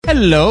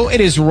Hello, it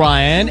is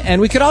Ryan,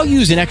 and we could all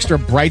use an extra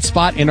bright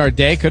spot in our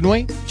day, couldn't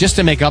we? Just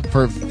to make up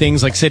for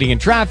things like sitting in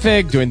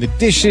traffic, doing the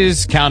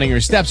dishes, counting your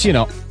steps, you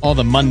know, all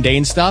the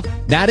mundane stuff.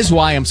 That is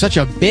why I'm such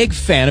a big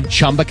fan of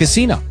Chumba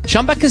Casino.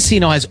 Chumba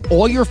Casino has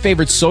all your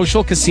favorite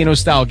social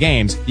casino-style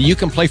games that you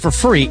can play for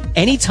free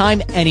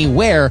anytime,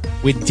 anywhere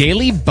with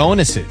daily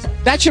bonuses.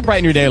 That should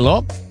brighten your day a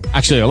little.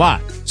 Actually, a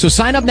lot. So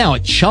sign up now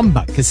at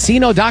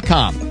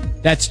ChumbaCasino.com.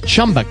 That's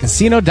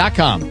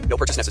ChumbaCasino.com. No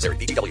purchase necessary.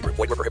 VGW Group.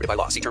 Void where prohibited by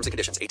law. See terms and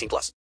conditions.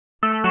 18+.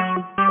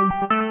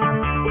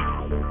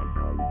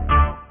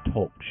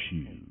 Talk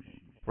shoes.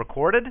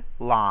 Recorded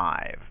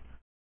live.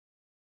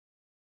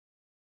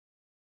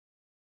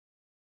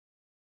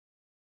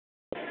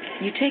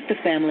 You take the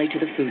family to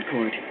the food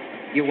court.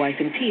 Your wife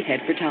and Pete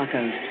head for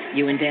tacos.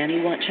 You and Danny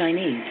want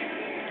Chinese.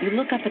 You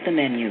look up at the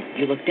menu.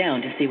 You look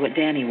down to see what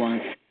Danny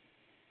wants.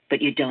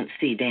 But you don't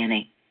see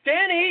Danny.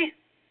 Danny!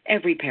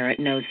 Every parent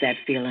knows that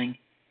feeling.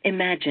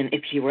 Imagine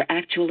if you were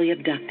actually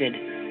abducted.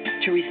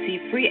 To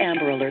receive free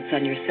Amber Alerts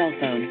on your cell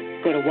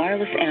phone, go to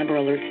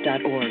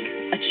wirelesamberalerts.org.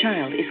 A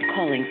child is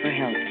calling for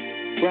help.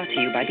 Brought to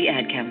you by the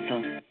Ad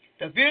Council.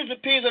 The views and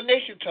opinions of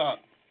Nation Talk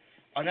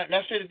are not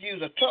necessarily the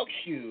views of Talk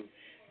Shoe,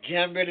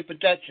 Jam Radio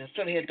Productions,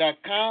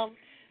 SunnyHead.com,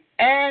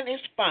 and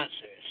its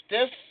sponsors.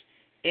 This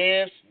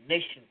is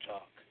Nation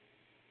Talk.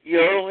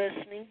 You're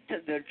listening to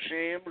the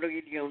Jam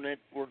Radio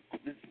Network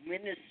with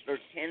Minister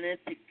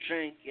Kenneth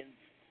Jenkins.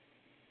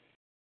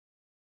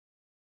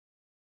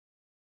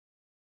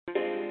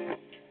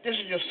 This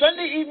is your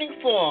Sunday evening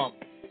forum,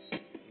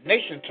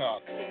 Nation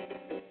Talk.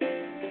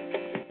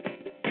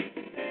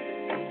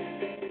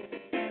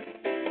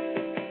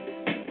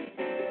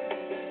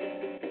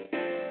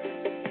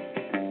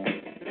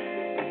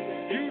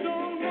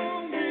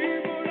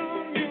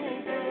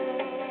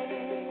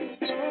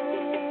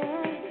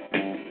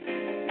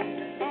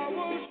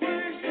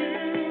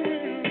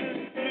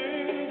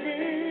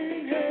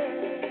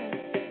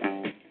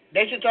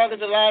 Nation Talk is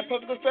a live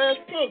public affairs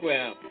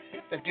program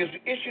that deals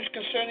with issues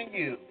concerning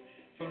you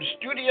from the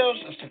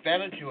studios of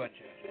Savannah,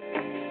 Georgia.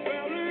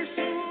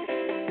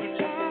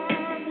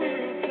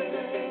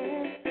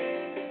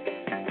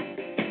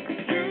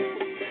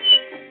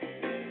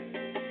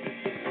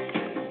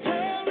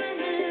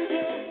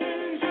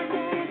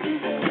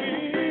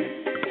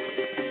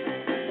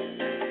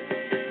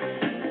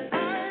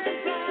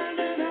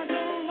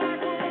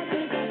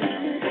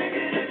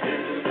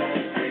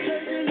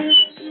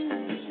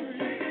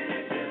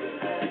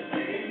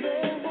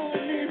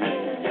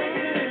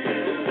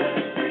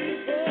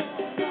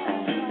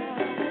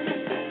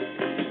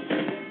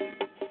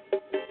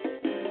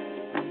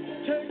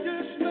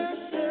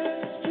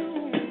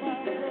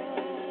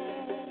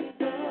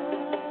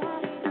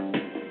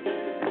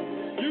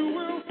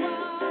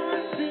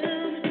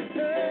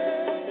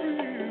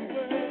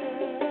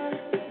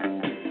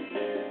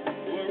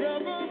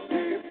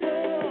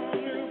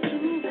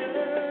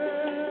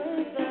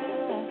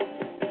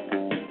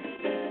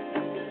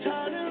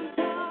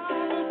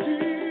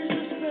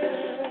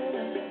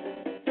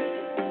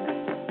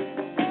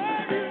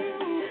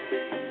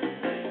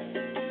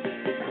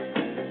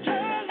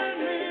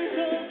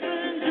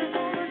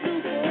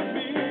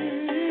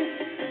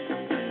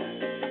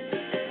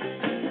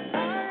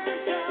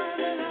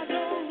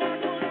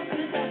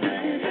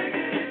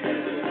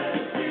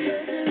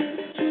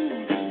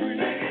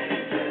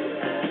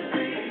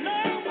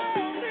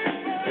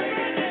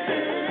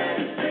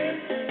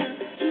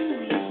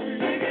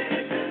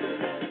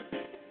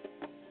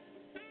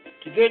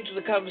 Get into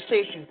the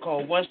conversation,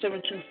 call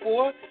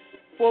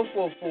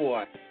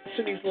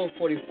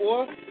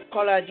 1-724-444-7444.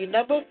 Call ID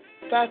number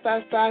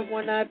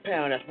 55519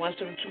 £. That's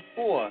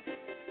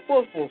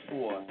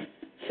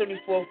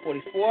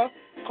 1-724-444-7444.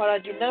 Call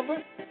ID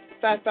number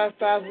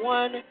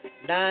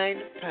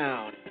 55519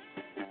 £.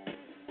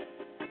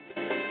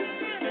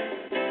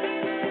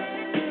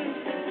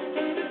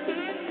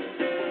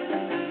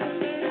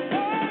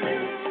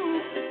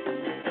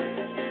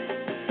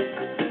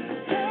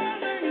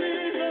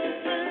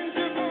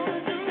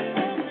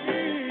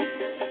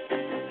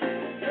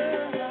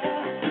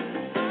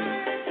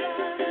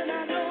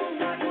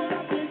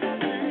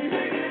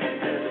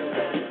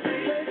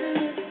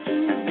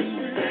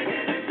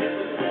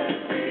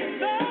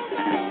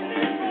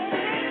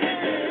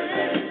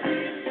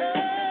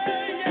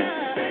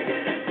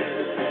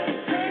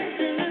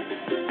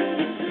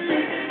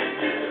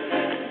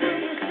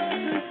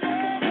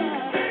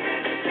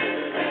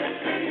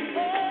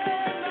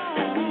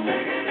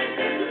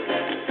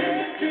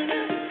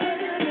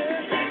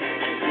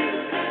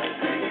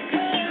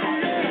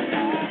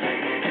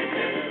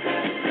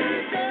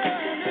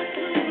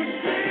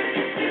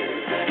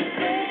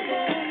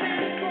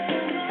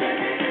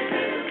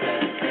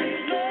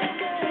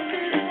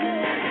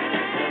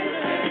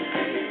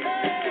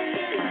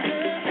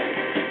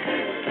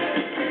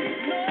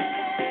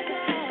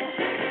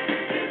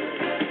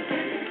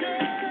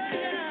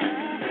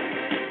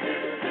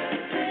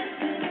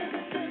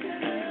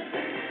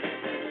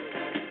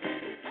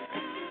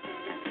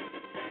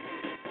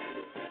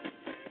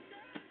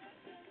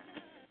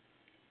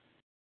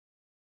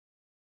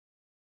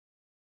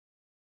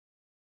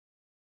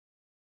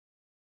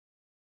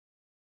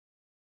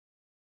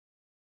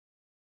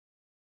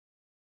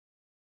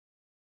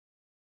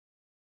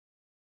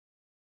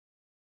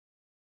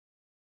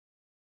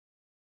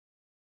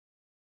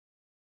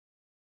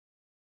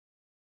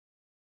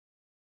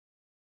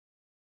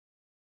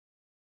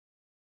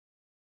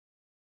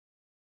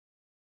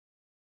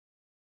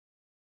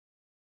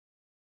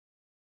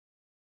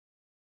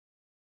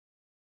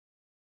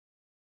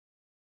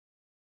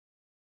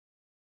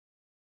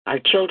 Our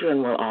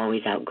children will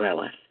always outgrow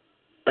us,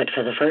 but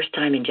for the first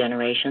time in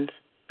generations,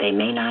 they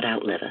may not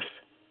outlive us.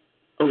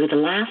 Over the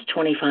last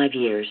 25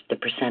 years, the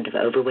percent of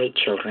overweight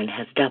children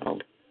has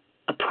doubled,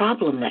 a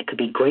problem that could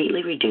be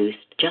greatly reduced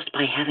just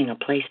by having a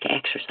place to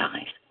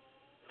exercise.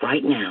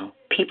 Right now,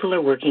 people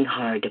are working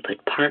hard to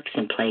put parks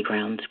and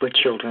playgrounds where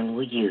children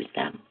will use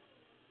them.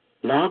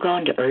 Log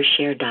on to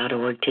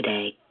earthshare.org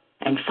today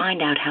and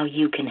find out how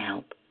you can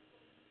help.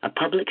 A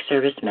public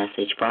service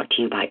message brought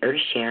to you by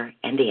Earthshare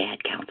and the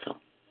Ad Council.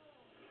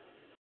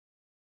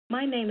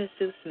 My name is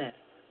Sue Smith.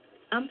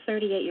 I'm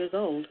 38 years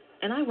old,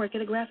 and I work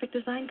at a graphic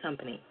design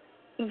company,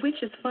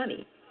 which is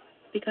funny,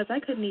 because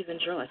I couldn't even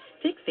draw a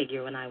stick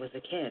figure when I was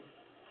a kid.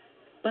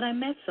 But I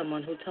met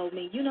someone who told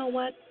me, you know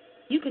what,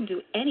 you can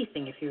do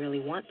anything if you really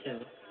want to.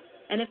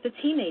 And if the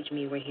teenage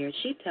me were here,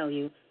 she'd tell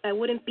you, I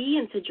wouldn't be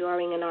into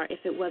drawing and art if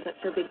it wasn't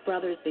for Big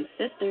Brothers, Big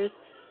Sisters.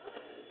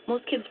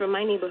 Most kids from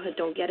my neighborhood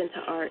don't get into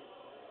art.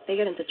 They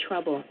get into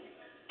trouble.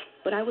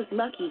 But I was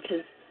lucky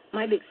because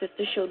my big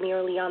sister showed me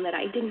early on that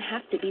I didn't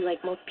have to be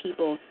like most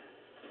people.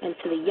 And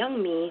to the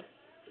young me,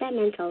 that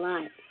meant a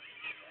lot.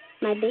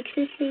 My big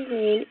sister's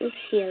name is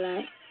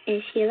Sheila,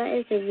 and Sheila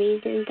is the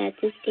reason that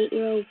this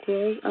 8-year-old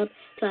grows up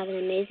to have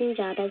an amazing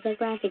job as a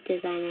graphic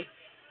designer.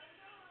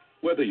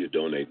 Whether you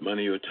donate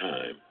money or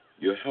time,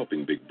 you're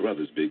helping Big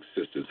Brothers Big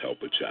Sisters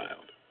help a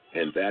child,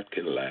 and that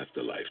can last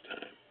a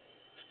lifetime.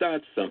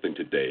 Start something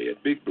today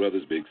at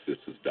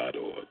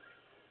BigBrothersBigSisters.org.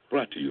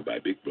 Brought to you by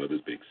Big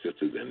Brothers Big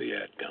Sisters and the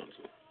Ad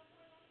Council.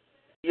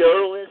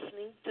 You're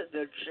listening to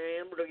the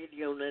Jam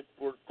Radio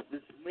Network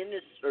with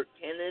Minister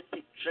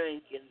Kenneth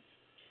Jenkins.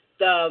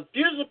 The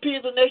views of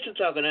people of the nation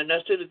talking, and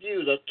that's to the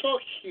views of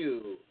Talk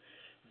Show,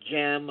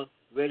 Jam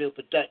Radio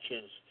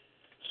Productions,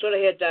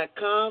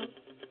 SodaHead.com,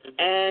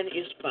 and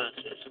its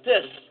sponsors.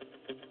 This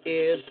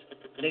is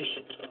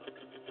Nation Talk.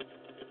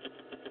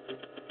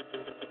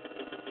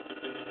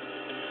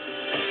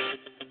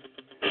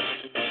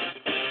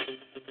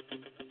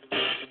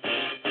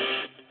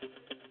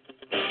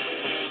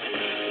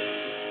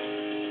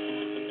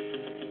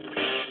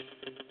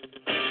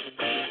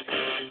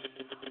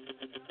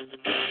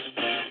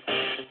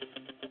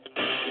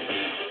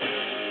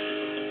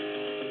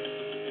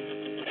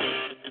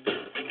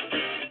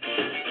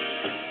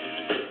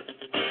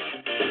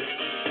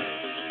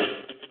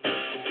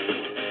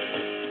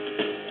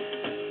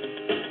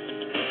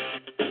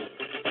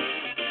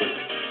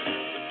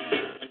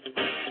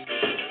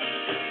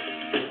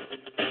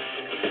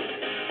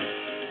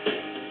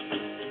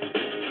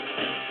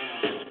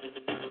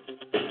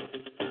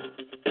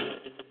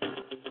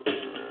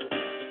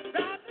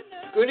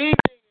 Good evening.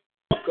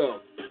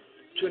 Welcome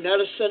to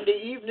another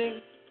Sunday evening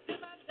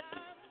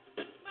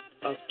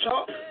of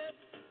talk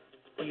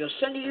on your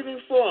Sunday evening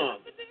forum,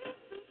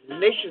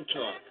 Nation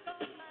Talk.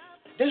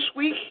 This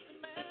week,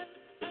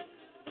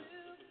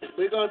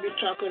 we're going to be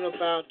talking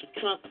about the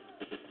Trump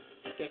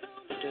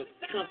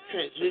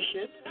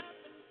transition.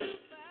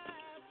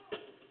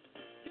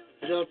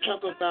 We're going to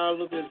talk about a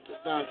little bit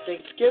about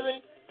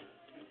Thanksgiving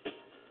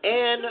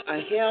and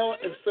a hail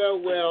and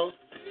farewell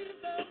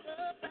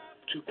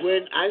to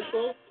Gwen,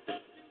 Ifill,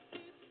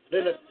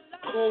 Leonard,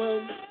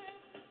 Cohen,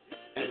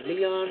 and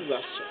Leon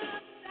Russell.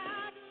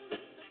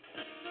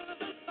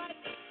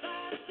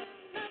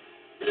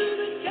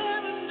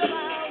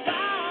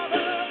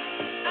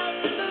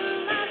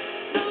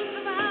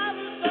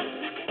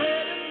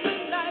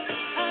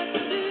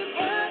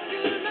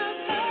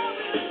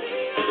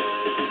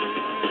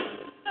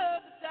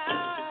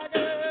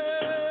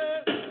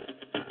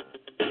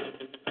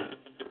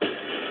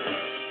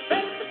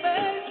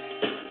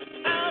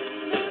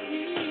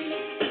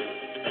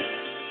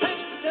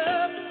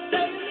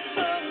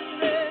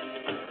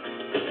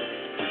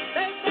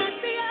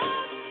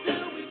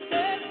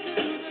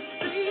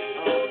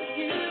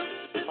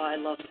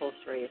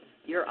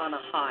 You're on a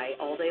high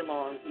all day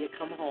long. You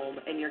come home,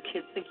 and your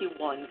kids think you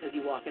won because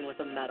you walk in with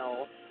a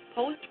medal.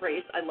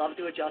 Post-race, I love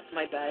to adjust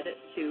my bed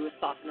to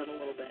soften it a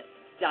little bit.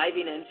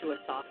 Diving into a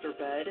softer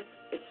bed,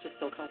 it's just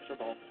so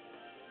comfortable.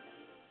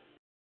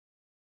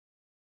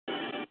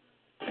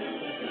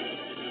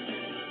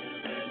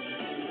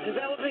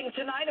 Developing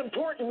tonight,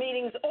 important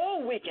meetings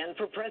all weekend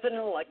for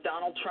President-elect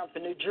Donald Trump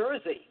in New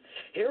Jersey.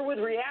 Here with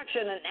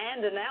reaction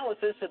and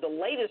analysis to the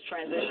latest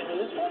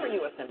transition is former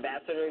U.S.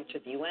 Ambassador to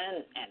the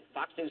UN and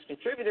Fox News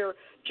contributor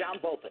John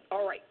Bolton.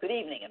 All right, good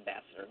evening,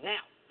 Ambassador.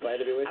 Now,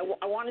 glad to be with you.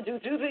 I want to do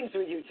two things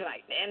with you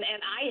tonight, and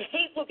I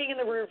hate looking in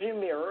the rearview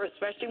mirror,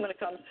 especially when it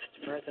comes to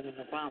President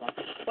Obama.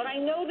 But I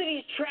know that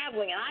he's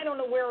traveling, and I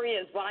don't know where he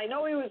is, but I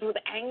know he was with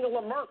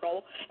Angela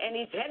Merkel, and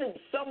he's headed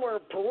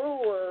somewhere,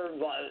 Peru or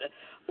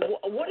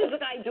what is the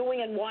guy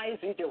doing, and why is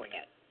he doing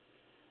it?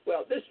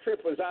 Well, this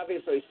trip was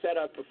obviously set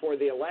up before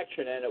the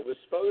election, and it was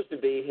supposed to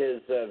be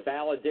his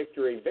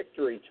valedictory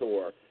victory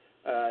tour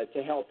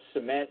to help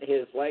cement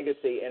his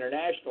legacy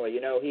internationally.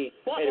 You know, he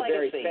made a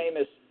very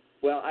famous.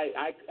 Well,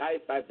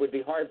 I would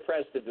be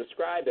hard-pressed to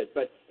describe it,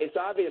 but it's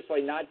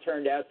obviously not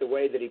turned out the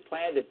way that he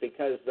planned it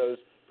because those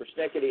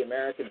persnickety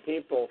American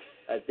people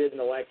didn't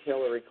elect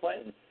Hillary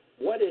Clinton.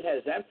 what it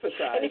has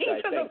emphasized, And he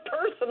I took think, it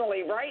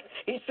personally, right?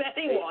 He said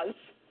he was.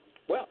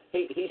 Well,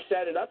 he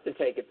set it up to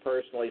take it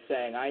personally,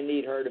 saying, I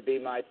need her to be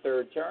my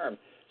third term.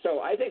 So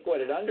I think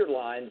what it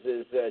underlines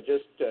is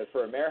just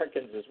for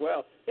Americans as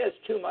well, he has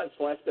 2 months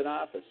left in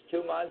office,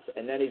 2 months,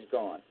 and then he's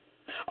gone.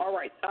 All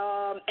right.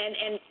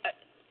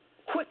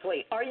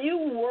 Quickly, are you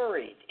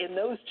worried in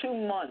those 2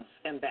 months,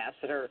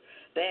 Ambassador,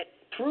 that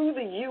through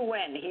the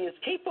UN he is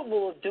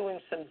capable of doing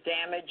some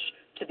damage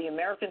to the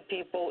American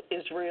people,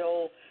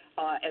 Israel,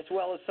 as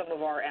well as some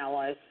of our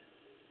allies?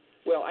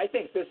 Well, I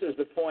think this is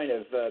the point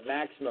of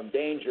maximum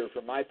danger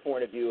from my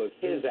point of view of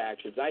his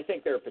actions. I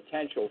think there are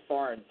potential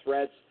foreign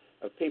threats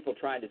of people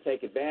trying to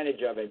take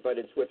advantage of it, but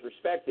it's with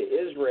respect to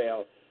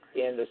Israel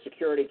in the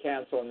Security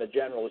Council and the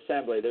General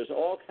Assembly. There's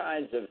all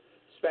kinds of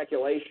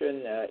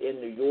speculation in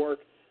New York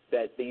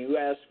that the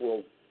U.S.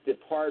 will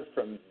depart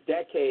from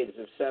decades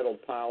of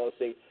settled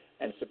policy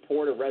and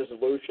support a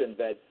resolution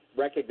that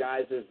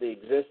recognizes the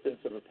existence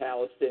of a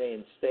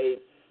Palestinian state,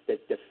 that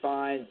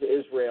defines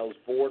Israel's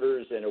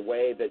borders in a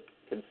way that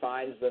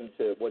confines them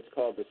to what's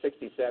called the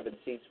 67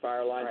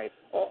 ceasefire line, right.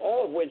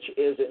 All of which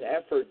is an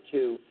effort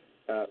to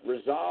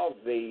resolve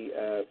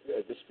the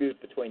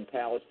dispute between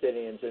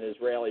Palestinians and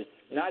Israelis,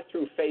 not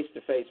through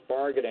face-to-face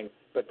bargaining,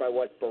 but by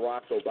what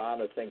Barack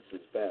Obama thinks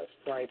is best.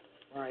 Right,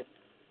 right.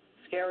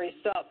 Scary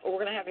stuff. We're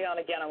going to have you on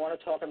again. I want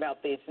to talk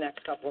about these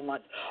next couple of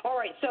months. All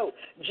right, so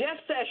Jeff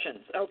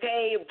Sessions,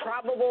 okay,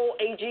 probable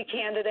AG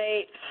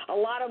candidate, a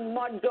lot of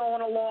mud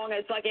going along.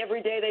 It's like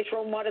every day they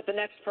throw mud at the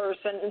next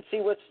person and see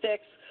what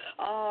sticks.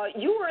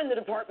 You were in the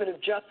Department of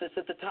Justice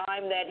at the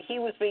time that he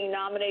was being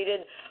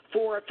nominated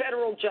for a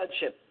federal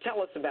judgeship. Tell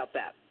us about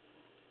that.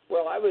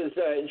 Well, I was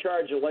in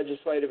charge of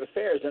legislative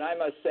affairs, and I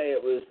must say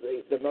it was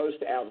the most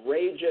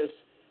outrageous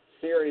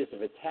series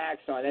of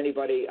attacks on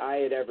anybody I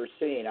had ever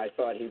seen. I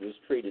thought he was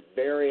treated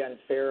very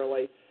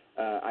unfairly.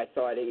 I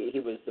thought he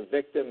was the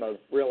victim of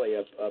really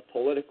a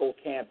political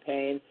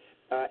campaign.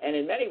 And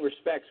in many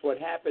respects, what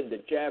happened to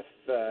Jeff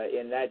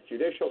in that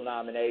judicial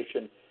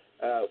nomination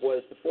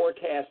was the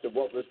forecast of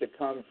what was to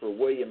come for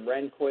William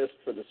Rehnquist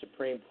for the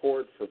Supreme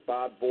Court, for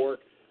Bob Bork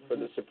for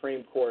the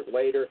Supreme Court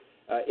later.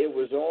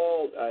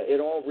 It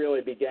all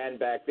really began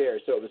back there.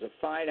 So it was a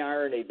fine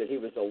irony that he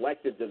was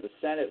elected to the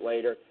Senate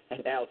later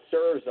and now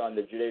serves on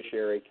the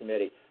Judiciary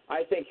Committee.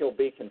 I think he'll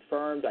be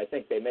confirmed. I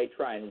think they may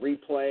try and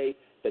replay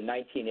the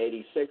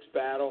 1986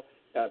 battle.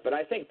 But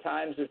I think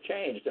times have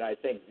changed, and I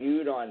think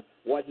viewed on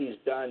what he's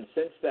done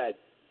since that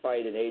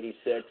fight in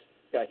 86,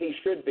 he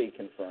should be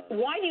confirmed.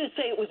 Why do you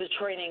say it was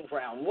a training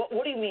ground?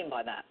 What do you mean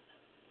by that?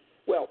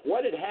 Well,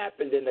 what had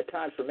happened in the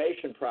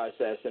confirmation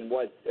process and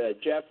what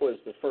Jeff was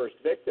the first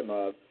victim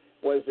of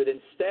was that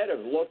instead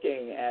of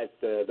looking at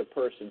the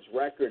person's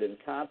record and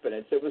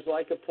competence, it was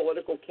like a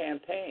political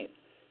campaign.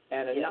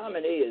 And a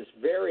nominee is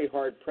very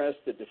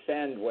hard-pressed to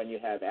defend when you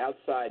have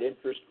outside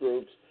interest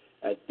groups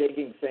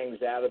digging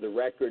things out of the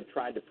record,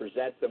 trying to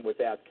present them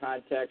without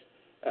context.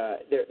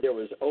 There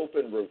was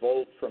open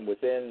revolt from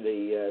within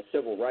the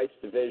Civil Rights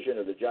Division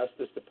of the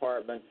Justice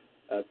Department,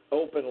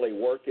 openly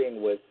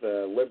working with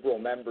liberal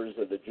members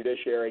of the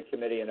Judiciary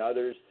Committee and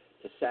others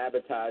to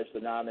sabotage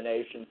the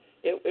nomination.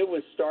 It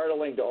was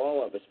startling to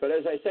all of us. But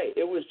as I say,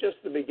 it was just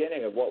the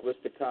beginning of what was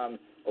to come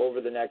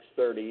over the next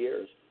 30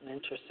 years.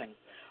 Interesting.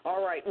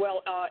 All right.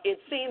 Well, it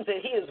seems that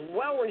he is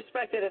well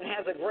respected and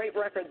has a great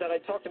record that I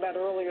talked about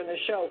earlier in the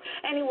show.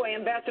 Anyway,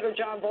 Ambassador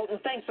John Bolton,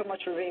 thanks so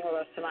much for being with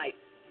us tonight.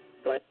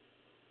 Glad.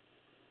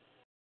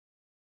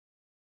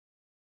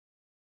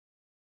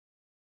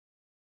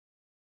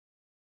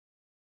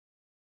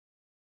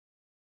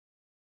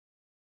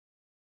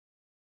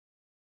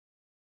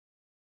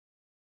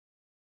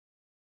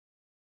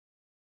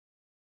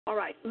 All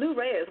right. Lou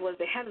Reyes was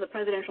the head of the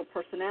presidential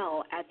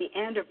personnel at the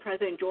end of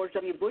President George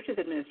W. Bush's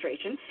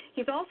administration.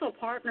 He's also a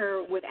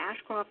partner with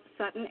Ashcroft,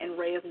 Sutton, and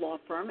Reyes Law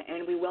Firm,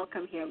 and we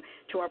welcome him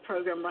to our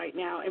program right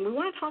now. And we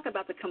want to talk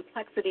about the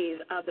complexities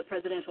of the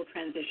presidential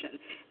transition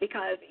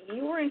because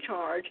you were in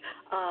charge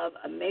of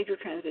a major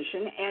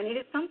transition, and it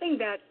is something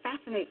that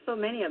fascinates so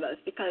many of us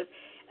because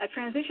a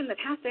transition that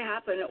has to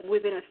happen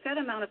within a set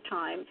amount of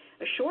time,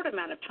 a short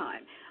amount of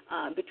time,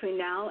 between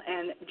now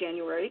and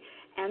January.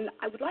 And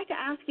I would like to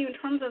ask you, in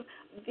terms of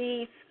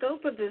the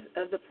scope of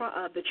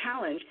the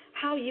challenge,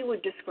 how you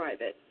would describe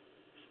it.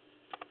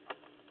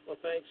 Well,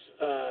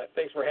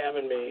 thanks for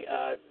having me.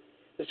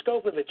 The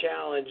scope of the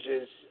challenge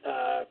is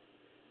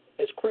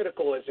as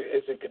critical as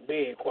it could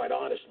be, quite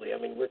honestly.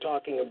 I mean, we're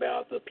talking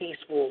about the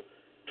peaceful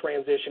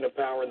transition of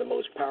power in the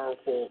most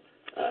powerful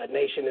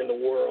nation in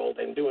the world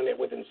and doing it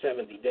within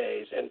 70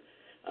 days. And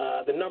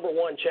the number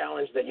one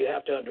challenge that you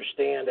have to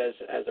understand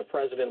as a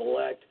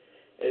president-elect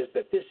is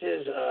that this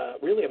is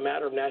really a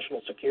matter of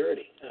national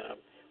security.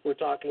 We're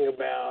talking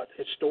about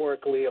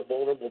historically a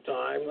vulnerable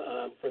time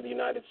for the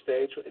United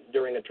States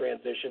during a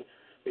transition.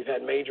 We've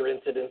had major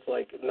incidents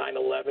like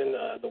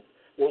 9/11, the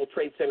World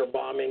Trade Center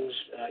bombings,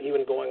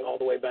 even going all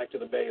the way back to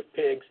the Bay of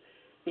Pigs.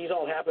 These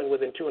all happened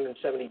within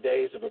 270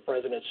 days of a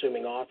president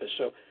assuming office.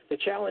 So the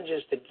challenge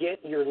is to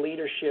get your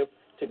leadership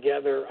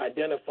together,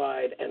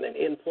 identified, and then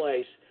in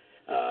place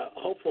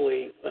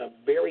hopefully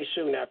very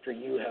soon after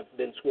you have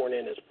been sworn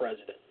in as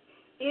president.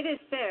 It is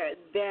said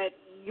that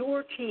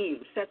your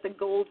team set the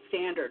gold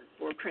standard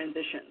for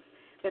transitions,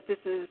 that this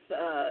is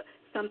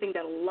something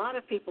that a lot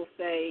of people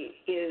say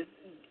is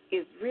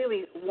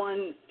really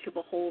one to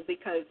behold,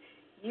 because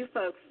you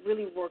folks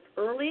really worked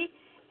early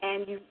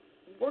and you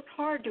worked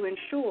hard to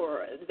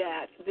ensure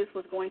that this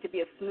was going to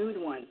be a smooth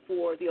one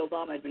for the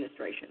Obama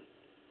administration.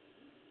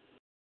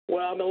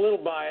 Well, I'm a little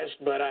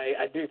biased, but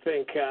I do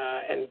think,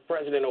 and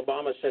President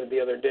Obama said it the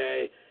other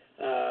day,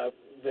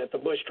 that the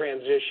Bush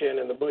transition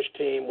and the Bush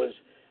team was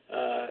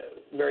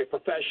very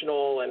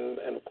professional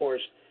and of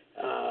course,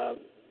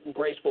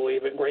 graceful,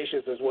 even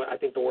gracious is what I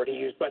think the word he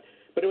used. But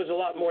it was a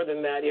lot more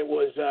than that. It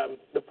was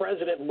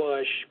President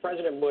Bush,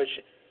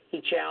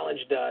 he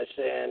challenged us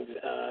and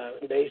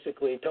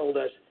basically told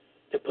us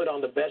to put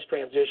on the best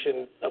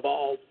transition of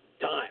all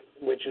time,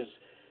 which is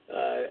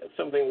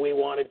something we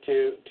wanted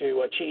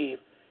to achieve.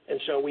 And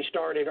so we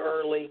started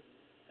early.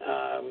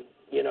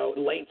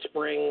 Late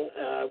spring,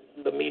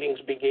 the meetings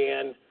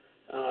began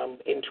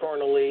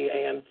internally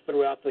and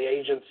throughout the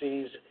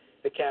agencies,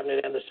 the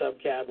cabinet and the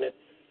sub-cabinet.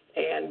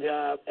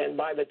 And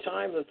by the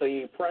time that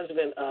the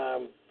president,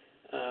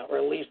 or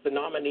at least the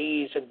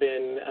nominees, had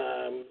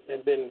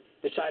been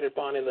decided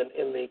upon in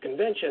the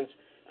conventions,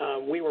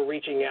 we were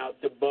reaching out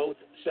to both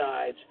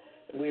sides.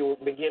 We were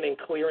beginning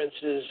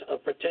clearances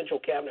of potential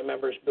cabinet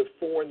members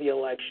before the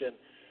election.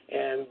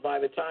 And by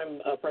the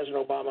time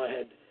President Obama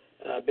had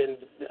been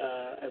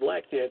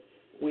elected,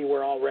 we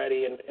were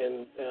already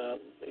in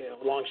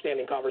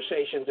long-standing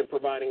conversations and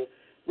providing,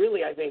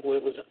 really, I think,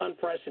 what was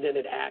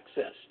unprecedented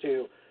access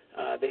to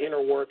the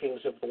inner workings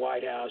of the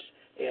White House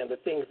and the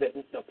things that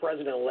the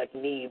president-elect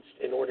needs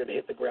in order to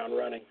hit the ground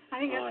running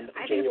on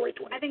January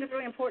 20th. I think it's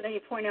really important that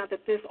you point out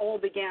that this all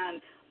began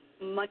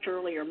much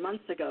earlier,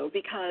 months ago,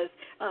 because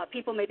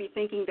people may be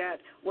thinking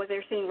that what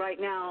they're seeing right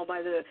now by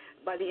the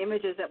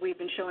images that we've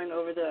been showing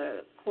over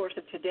the course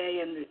of today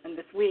and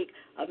this week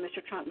of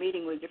Mr. Trump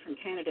meeting with different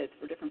candidates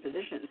for different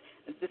positions,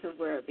 that this is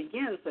where it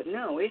begins. But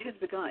no, it has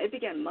begun. It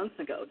began months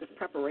ago, this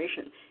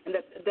preparation, and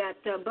that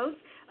both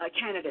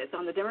candidates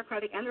on the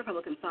Democratic and the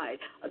Republican side,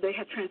 they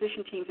have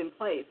transition teams in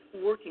place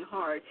working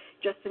hard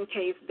just in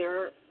case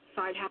their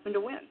side happened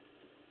to win.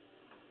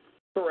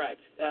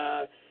 Correct.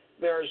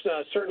 There's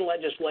certain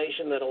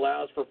legislation that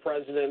allows for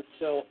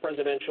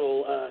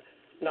presidential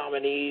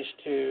nominees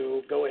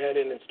to go ahead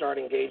and start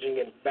engaging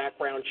in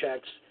background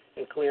checks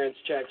and clearance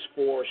checks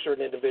for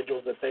certain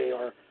individuals that they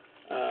are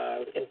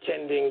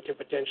intending to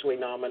potentially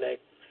nominate.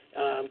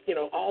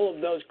 All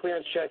of those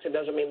clearance checks, it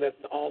doesn't mean that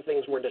all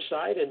things were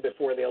decided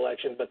before the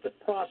election, but the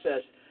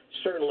process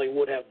certainly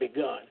would have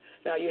begun.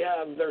 Now,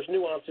 there's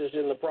nuances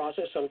in the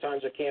process.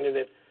 Sometimes a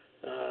candidate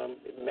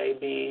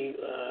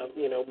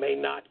may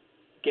not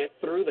get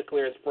through the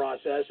clearance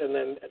process, and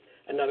then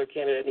another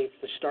candidate needs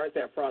to start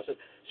that process.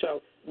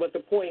 So, but the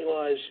point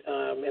was,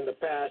 in the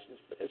past,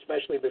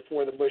 especially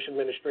before the Bush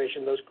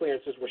administration, those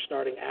clearances were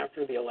starting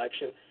after the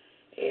election,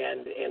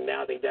 and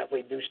now they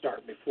definitely do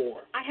start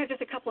before. I have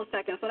just a couple of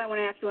seconds, but I want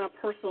to ask you on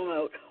a personal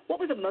note, what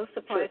was the most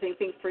surprising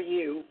thing for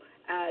you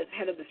as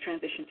head of this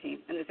transition team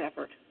and this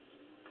effort?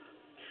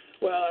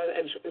 Well,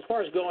 as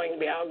far as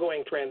the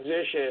outgoing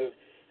transition,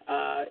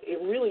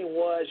 it really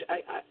was,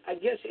 I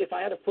guess if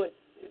I had to put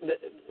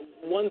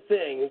one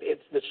thing,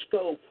 it's the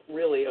scope,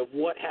 really, of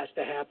what has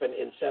to happen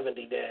in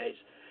 70 days.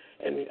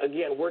 And,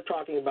 again, we're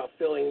talking about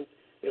filling,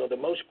 the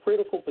most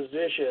critical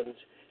positions,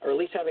 or at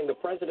least having the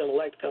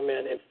president-elect come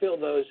in and fill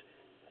those,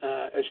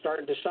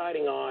 start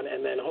deciding on,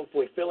 and then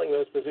hopefully filling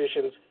those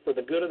positions for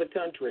the good of the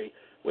country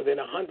within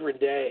 100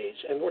 days.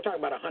 And we're talking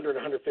about 100,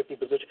 150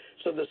 positions.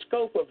 So the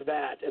scope of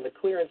that and the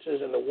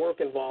clearances and the work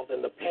involved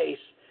and the pace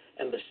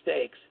and the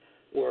stakes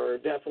were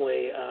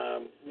definitely,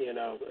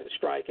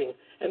 striking.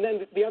 And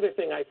then the other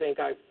thing I think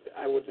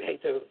I would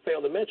hate to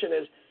fail to mention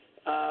is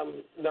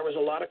there was a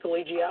lot of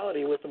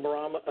collegiality with the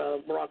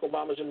Barack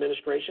Obama's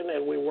administration,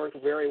 and we worked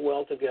very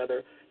well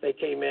together. They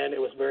came in, it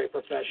was very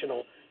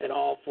professional, and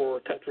all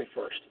for country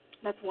first.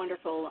 That's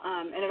wonderful,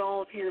 and it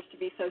all appears to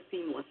be so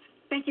seamless.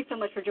 Thank you so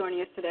much for joining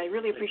us today.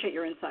 Really appreciate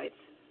your insights.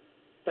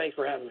 Thanks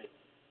for having me.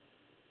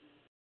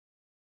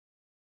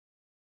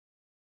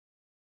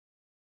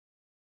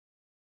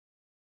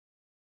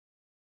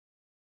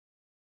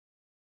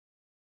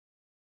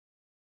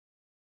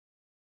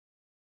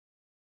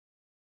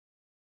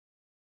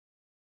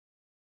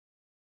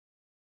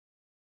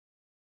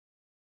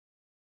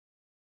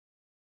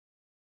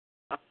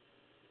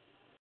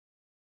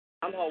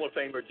 I'm Hall of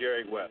Famer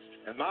Jerry West,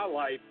 and my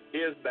life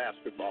is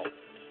basketball.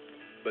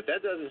 But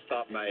that doesn't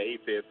stop my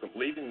AFib from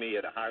leaving me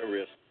at a high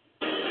risk.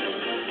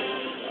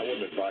 I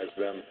wouldn't advise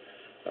them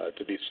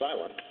to be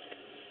silent.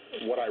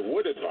 What I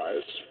would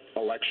advise,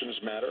 elections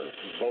matter,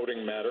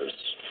 voting matters,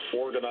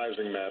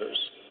 organizing matters.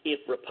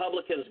 If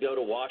Republicans go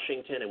to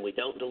Washington and we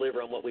don't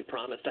deliver on what we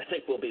promised, I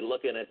think we'll be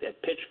looking at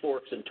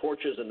pitchforks and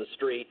torches in the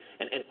street,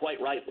 and quite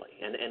rightly.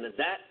 And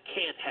that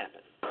can't happen.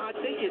 I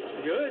think it's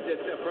good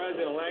that the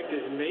president-elect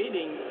is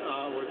meeting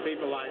with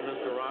people like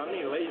Mr.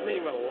 Romney. He's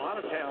meeting with a lot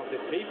of talented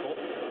people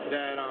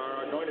that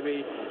are going to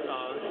be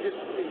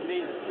he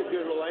needs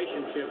good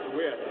relationships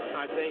with.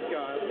 I think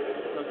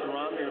Mr.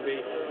 Romney will be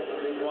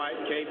quite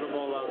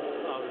capable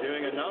of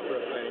doing a number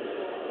of things,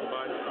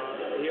 but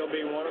he'll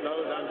be one of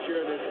those, I'm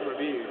sure, that's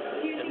reviewed,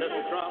 and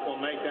Mr. Trump will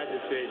make that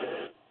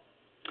decision.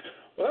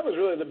 Well, that was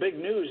really the big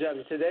news out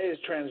of today's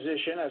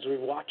transition as we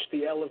watched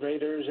the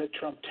elevators at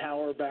Trump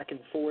Tower back and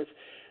forth,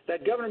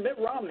 that Governor Mitt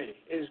Romney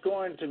is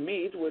going to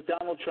meet with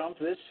Donald Trump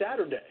this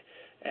Saturday.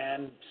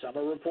 And some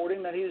are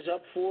reporting that he's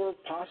up for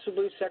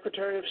possibly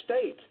Secretary of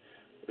State.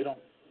 We don't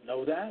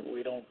know that.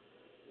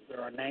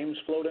 There are names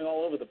floating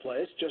all over the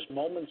place. Just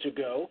moments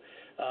ago,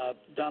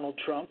 Donald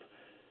Trump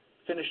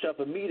finished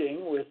up a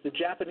meeting with the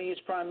Japanese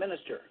Prime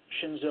Minister,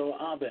 Shinzo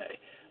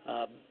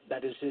Abe.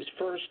 That is his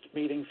first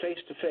meeting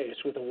face-to-face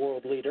with a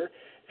world leader.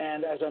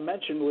 And as I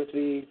mentioned, with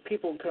the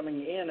people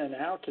coming in and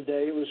out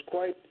today, it was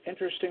quite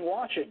interesting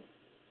watching.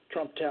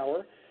 Trump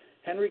Tower,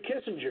 Henry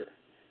Kissinger,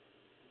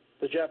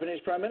 the Japanese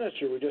Prime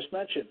Minister we just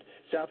mentioned,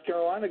 South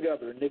Carolina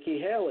Governor Nikki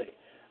Haley,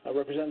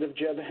 Representative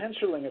Jeb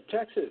Hensarling of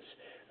Texas,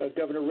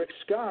 Governor Rick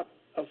Scott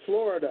of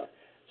Florida,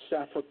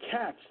 Safra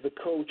Katz, the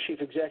co-chief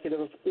executive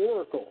of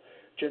Oracle,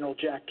 General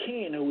Jack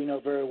Keane, who we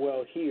know very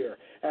well here,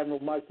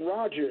 Admiral Mike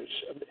Rogers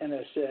of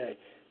NSA,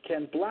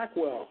 Ken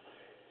Blackwell.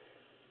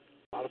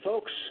 A lot of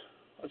folks.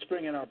 Let's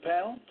bring in our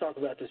panel, talk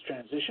about this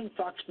transition.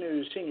 Fox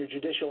News senior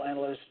judicial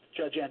analyst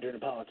Judge Andrew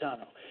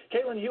Napolitano,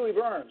 Caitlin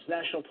Huey-Burns,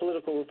 national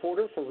political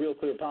reporter for Real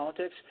Clear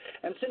Politics,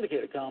 and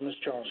syndicated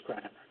columnist Charles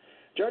Kramer.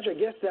 Judge, I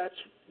guess that's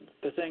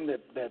the thing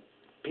that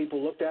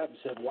people looked at and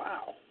said,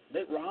 wow,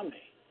 Mitt Romney,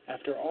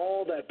 after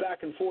all that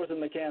back and forth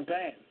in the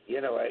campaign. You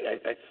know,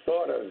 I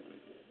thought of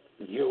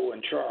you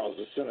and Charles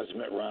as soon as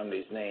Mitt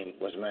Romney's name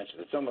was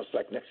mentioned. It's almost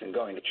like Nixon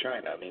going to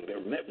China. I mean,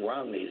 Mitt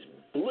Romney's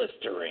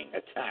blistering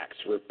attacks,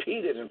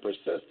 repeated and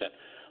persistent,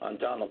 on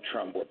Donald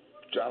Trump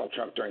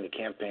during the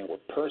campaign were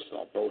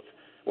personal, both,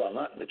 well,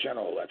 not in the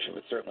general election,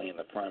 but certainly in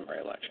the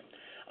primary election.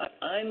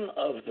 I'm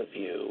of the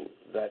view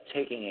that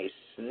taking a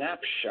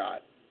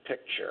snapshot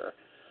picture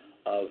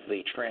of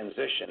the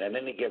transition at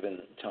any given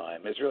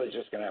time is really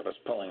just going to have us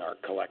pulling our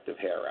collective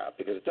hair out,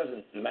 because it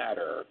doesn't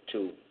matter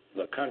to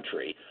the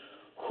country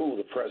who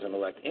the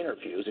president-elect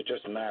interviews. It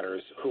just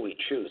matters who he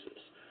chooses.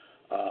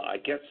 I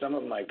get some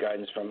of my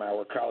guidance from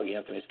our colleague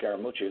Anthony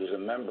Scaramucci, who's a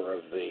member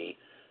of the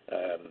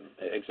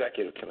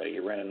executive committee.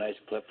 You ran a nice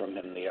clip from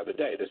him the other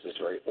day. This is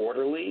very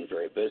orderly,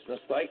 very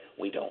businesslike.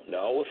 We don't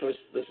know if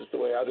this is the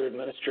way other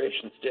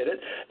administrations did it,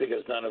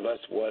 because none of us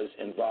was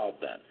involved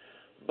then.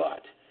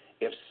 But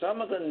if some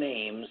of the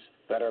names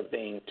that are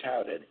being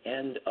touted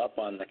end up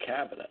on the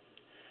cabinet,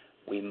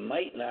 we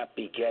might not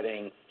be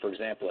getting, for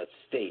example, at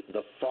state,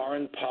 the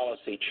foreign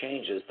policy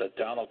changes that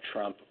Donald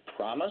Trump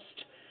promised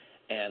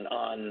and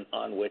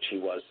on which he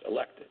was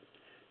elected.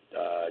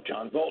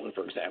 John Bolton,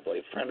 for example,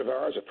 a friend of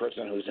ours, a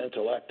person whose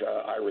intellect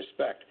I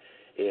respect,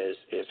 is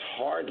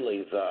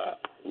hardly the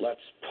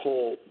let's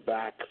pull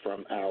back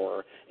from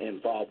our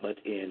involvement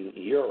in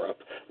Europe,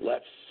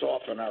 let's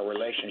soften our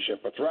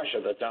relationship with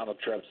Russia that Donald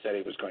Trump said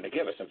he was going to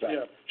give us. In fact,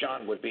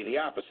 John would be the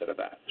opposite of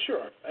that.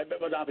 Sure,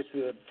 but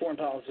obviously the foreign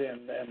policy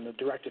and the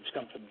directives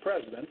come from the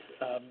president,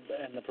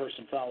 and the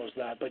person follows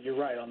that. But you're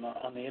right on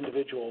the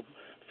individual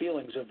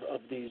feelings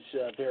of these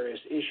various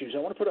issues. I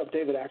want to put up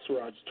David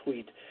Axelrod's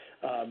tweet,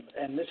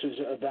 and this is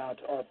about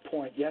our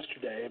point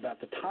yesterday about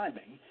the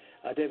timing.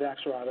 David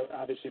Axelrod,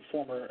 obviously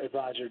former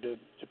advisor to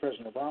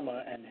President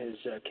Obama and his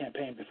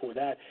campaign before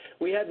that.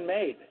 We hadn't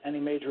made any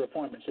major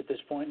appointments at this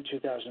point in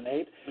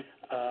 2008.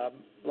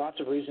 Lots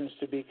of reasons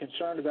to be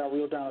concerned about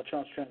real Donald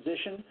Trump's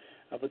transition,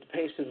 but the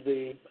pace of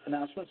the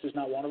announcements is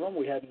not one of them.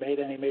 We hadn't made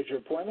any major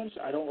appointments.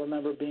 I don't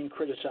remember being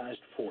criticized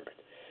for it.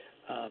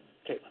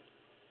 Caitlin.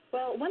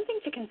 Well, one thing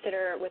to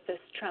consider with this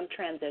Trump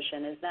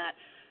transition is that,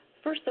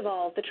 first of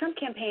all, the Trump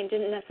campaign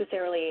didn't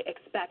necessarily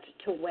expect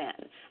to win.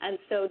 And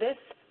so this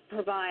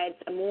provides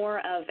more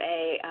of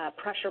a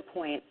pressure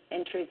point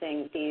in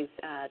choosing these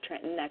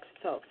next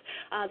folks.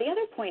 The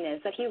other point is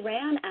that he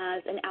ran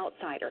as an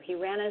outsider. He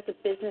ran as a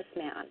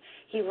businessman.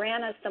 He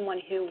ran as someone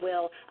who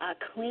will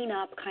clean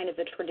up kind of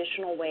the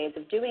traditional ways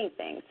of doing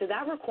things. So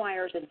that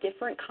requires a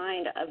different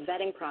kind of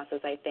vetting process,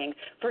 I think,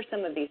 for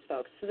some of these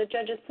folks. To the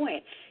judge's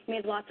point, he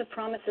made lots of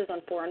promises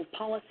on foreign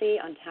policy,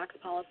 on tax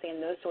policy,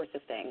 and those sorts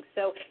of things.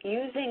 So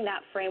using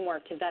that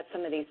framework to vet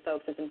some of these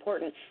folks is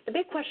important. The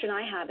big question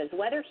I have is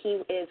whether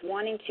he is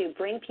wanting to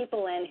bring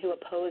people in who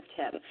opposed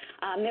him.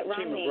 Mitt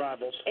Romney, team of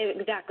rivals.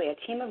 Exactly, a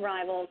team of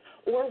rivals,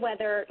 or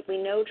whether we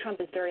know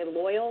Trump is very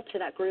loyal to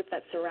that group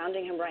that's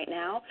surrounding him right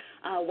now.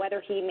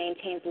 Whether he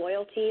maintains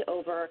loyalty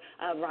over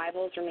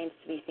rivals remains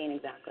to be seen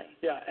exactly.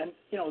 Yeah, and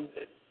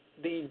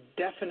the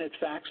definite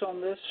facts on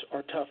this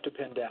are tough to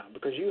pin down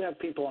because you have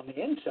people on the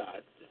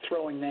inside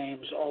throwing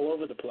names all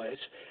over the place.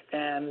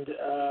 And,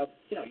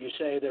 you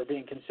say they're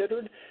being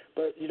considered,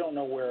 but you don't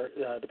know where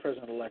the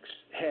president-elect's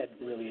head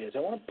really is. I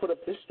want to put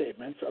up this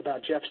statement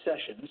about Jeff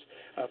Sessions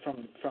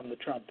from the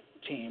Trump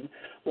team.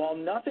 While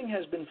nothing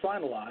has been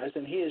finalized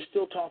and he is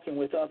still talking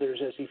with others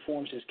as he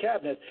forms his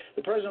cabinet,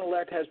 the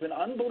president-elect has been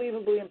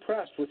unbelievably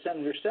impressed with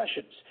Senator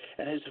Sessions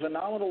and his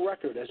phenomenal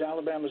record as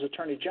Alabama's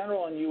Attorney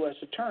General and U.S.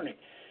 Attorney.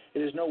 It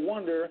is no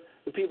wonder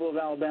the people of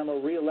Alabama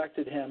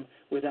reelected him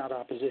without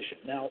opposition.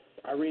 Now,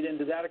 I read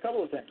into that a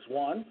couple of things.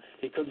 One,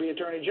 he could be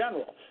Attorney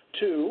General.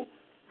 Two,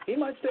 he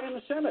might stay in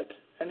the Senate.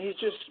 And he's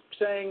just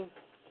saying,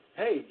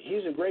 hey,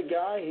 he's a great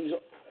guy, he's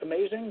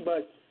amazing,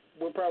 but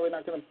we're probably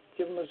not going to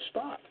give him a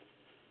spot.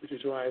 Which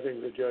is why I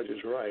think the judge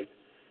is right,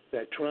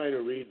 that trying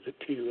to read the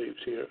tea leaves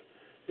here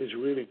is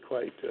really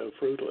quite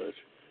fruitless.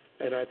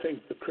 And I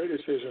think the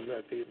criticism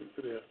that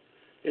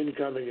the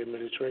incoming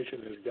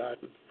administration has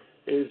gotten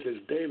is, as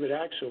David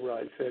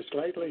Axelrod says,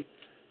 slightly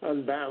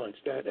unbalanced.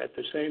 That at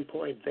the same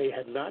point they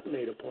had not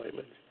made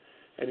appointments.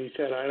 And he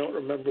said, I don't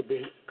remember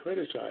being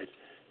criticized.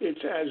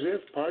 It's as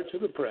if parts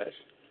of the press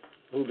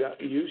who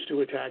got used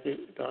to attacking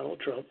Donald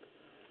Trump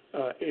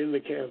in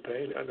the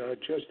campaign and are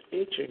just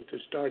itching to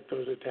start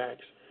those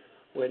attacks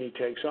when he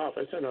takes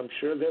office. And I'm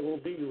sure there will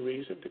be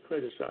reason to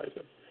criticize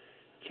him.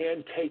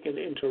 Can't take an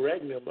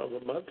interregnum of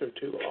a month or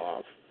two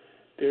off.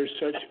 They're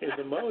such in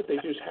the mode, they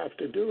just have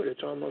to do it.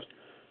 It's almost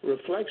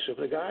reflexive.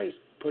 The guy's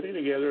putting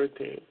together a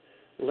team.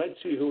 Let's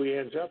see who he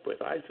ends up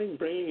with. I think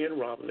bringing in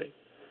Romney,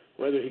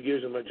 whether he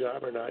gives him a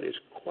job or not, is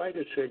quite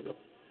a signal.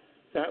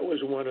 That was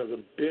one of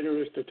the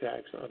bitterest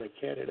attacks on a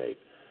candidate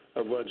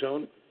of one's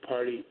own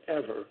party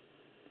ever,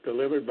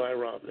 delivered by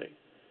Romney.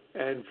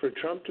 And for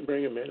Trump to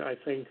bring him in, I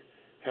think,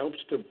 helps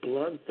to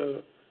blunt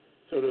the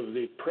sort of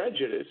the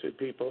prejudice that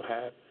people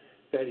have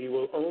that he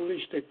will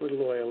only stick with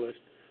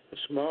loyalists, a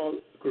small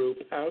group,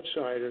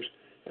 outsiders,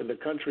 and the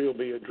country will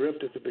be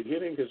adrift at the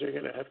beginning because they're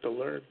going to have to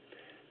learn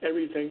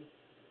everything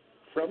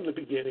from the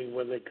beginning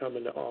when they come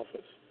into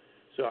office.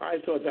 So I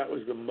thought that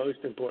was the most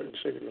important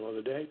signal of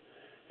the day.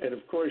 And,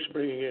 of course,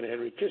 bringing in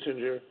Henry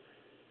Kissinger,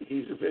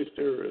 he's a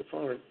visitor of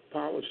foreign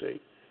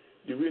policy.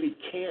 You really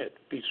can't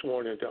be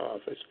sworn into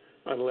office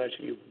unless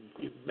you've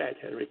met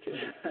Henry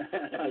Kissinger.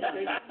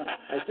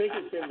 I think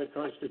it's in the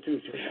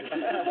Constitution.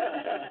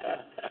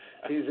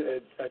 He's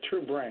a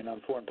true brain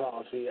on foreign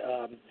policy.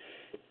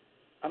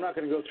 I'm not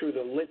going to go through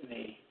the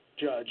litany,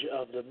 Judge,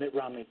 of the Mitt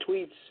Romney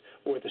tweets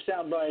or the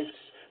sound bites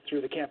through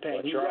the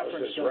campaign. Well, Charles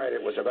is right.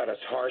 It was about as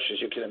harsh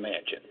as you can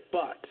imagine.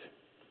 But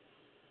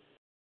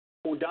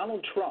for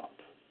Donald Trump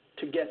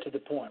to get to the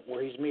point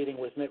where he's meeting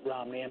with Mitt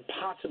Romney and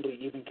possibly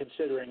even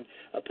considering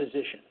a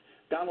position,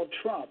 Donald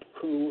Trump,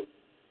 who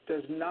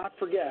does not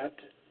forget,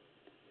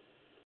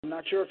 I'm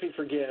not sure if he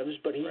forgives,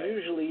 but he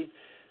usually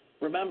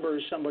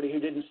remembers somebody who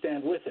didn't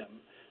stand with him,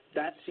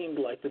 that seemed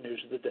like the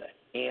news of the day.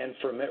 And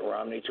for Mitt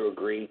Romney to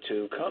agree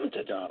to come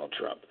to Donald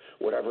Trump,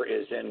 whatever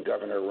is in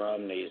Governor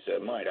Romney's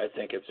mind, I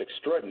think it's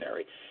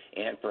extraordinary.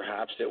 And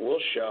perhaps it will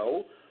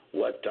show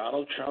what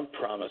Donald Trump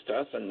promised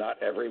us, and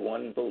not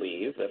everyone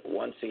believed, that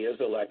once he is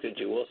elected,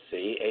 you will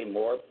see a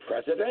more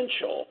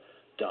presidential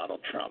Donald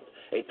Trump,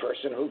 a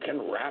person who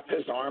can wrap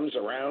his arms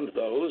around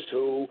those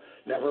who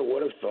never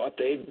would have thought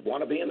they'd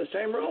want to be in the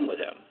same room with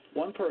him.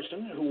 One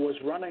person who was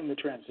running the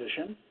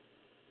transition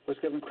was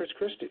Governor Chris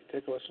Christie.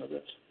 Take a listen to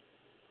this.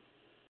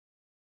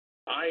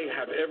 I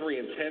have every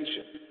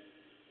intention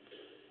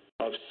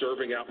of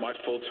serving out my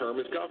full term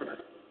as governor.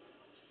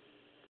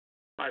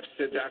 I've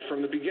said that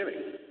from the beginning.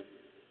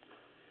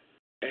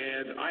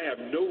 And I have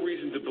no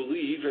reason to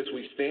believe, as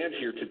we stand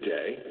here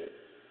today,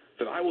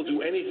 that I will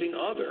do anything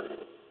other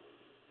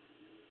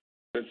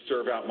than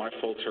serve out my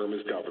full term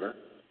as governor.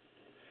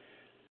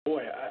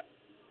 Boy,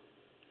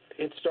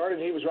 it started,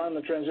 he was running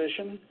the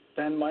transition.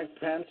 Then Mike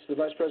Pence, the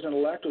vice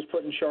president-elect, was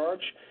put in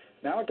charge.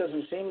 Now it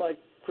doesn't seem like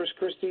Chris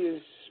Christie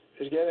is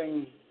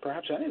getting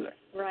perhaps anything.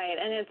 Right,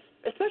 and it's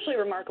especially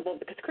remarkable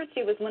because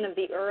Christie was one of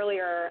the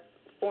earlier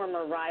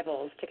former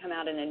rivals to come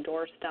out and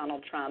endorse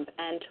Donald Trump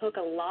and took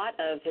a lot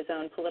of his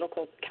own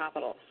political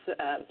capital,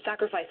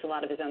 sacrificed a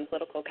lot of his own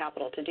political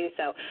capital to do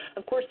so.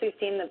 Of course, we've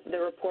seen the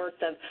reports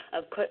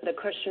of the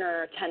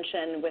Kushner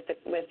tension with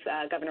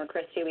Governor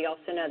Christie. We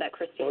also know that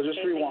Christie Well, just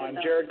rewind.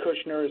 Jared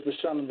Kushner is the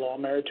son-in-law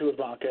married to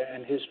Ivanka,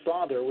 and his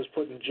father was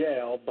put in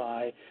jail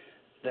by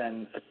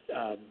then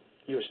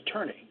U.S.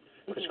 Attorney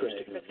Chris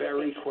Christie.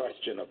 Very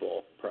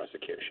questionable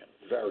prosecution.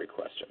 Very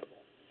questionable.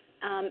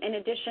 In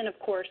addition, of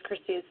course,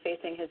 Christie is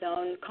facing his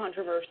own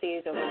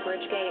controversies over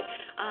Bridgegate.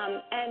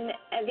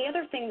 And the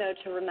other thing, though,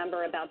 to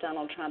remember about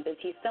Donald Trump is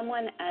he's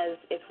someone, as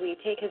if we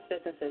take his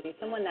businesses, he's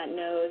someone that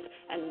knows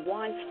and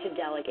wants to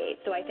delegate.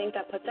 So I think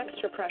that puts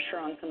extra pressure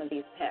on some of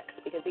these picks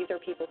because these are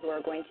people who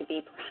are going to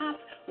be perhaps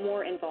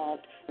more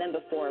involved than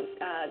before.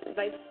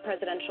 Vice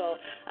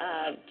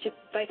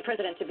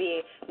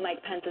President-to-be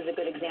Mike Pence is a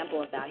good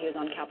example of that. He was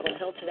on Capitol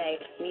Hill today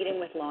meeting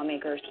with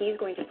lawmakers. He's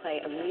going to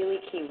play a really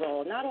key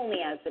role, not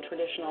only as the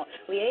traditional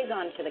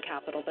liaison to the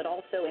Capitol, but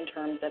also in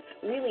terms of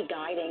really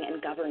guiding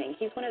and governing.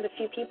 He's one of the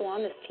few people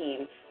on this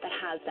team that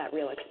has that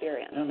real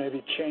experience. Now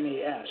maybe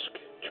Cheney-esque,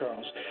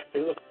 Charles.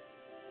 Hey, look.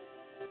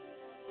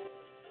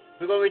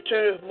 We're going to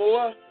return with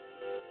more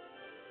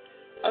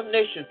of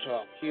Nation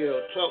Talk here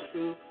on Talk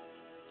Show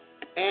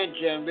and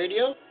Jam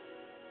Radio.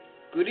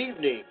 Good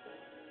evening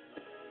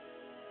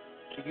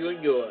to you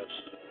and yours.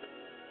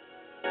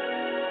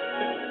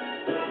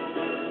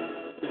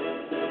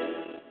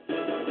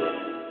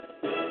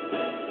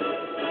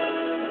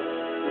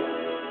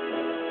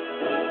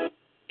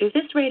 If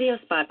this radio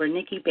spot were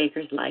Nikki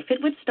Baker's life,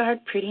 it would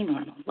start pretty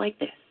normal, like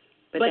this.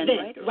 But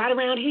then right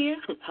around here,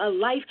 her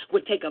life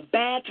would take a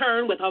bad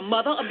turn with her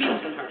mother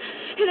abusing her.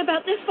 And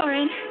about this far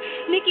in,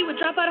 Nikki would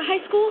drop out of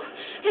high school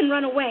and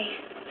run away.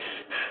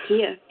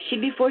 Here,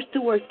 she'd be forced to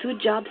work 2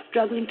 jobs,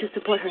 struggling to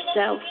support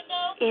herself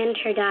and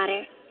her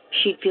daughter.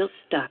 She'd feel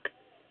stuck.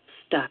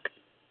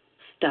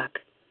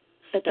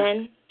 But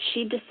then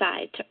she'd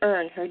decide to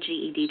earn her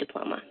GED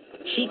diploma.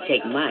 She'd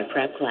take my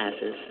prep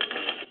classes,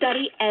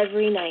 Study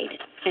every night,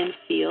 and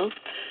feel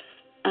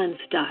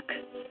unstuck.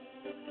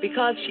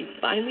 because she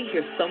finally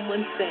hears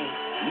someone say,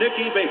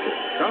 Nikki Baker,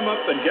 come up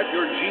and get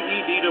your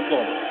GED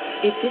diploma.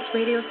 If this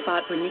radio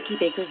spot were Nikki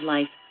Baker's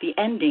life, the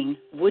ending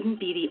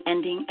wouldn't be the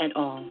ending at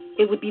all.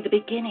 It would be the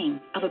beginning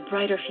of a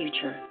brighter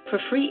future.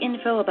 For free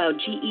info about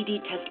GED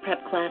test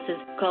prep classes,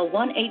 call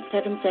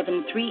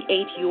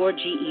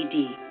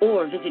 1-877-38-YOUR-GED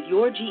or visit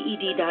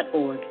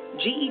yourged.org.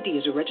 GED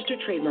is a registered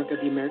trademark of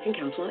the American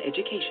Council on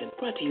Education,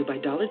 brought to you by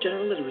Dollar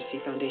General Literacy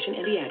Foundation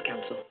and the Ad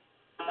Council.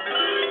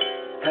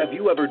 Have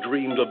you ever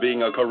dreamed of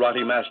being a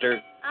karate master?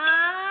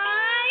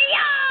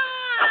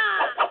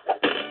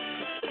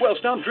 Well,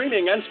 stop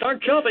dreaming and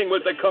start chopping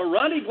with the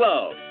Karate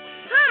Glove.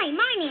 Hi,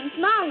 my name's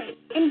Molly,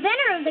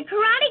 inventor of the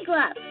Karate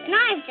Glove, and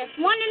I have just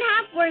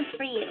 1.5 words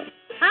for you.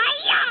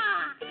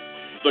 Hi-ya!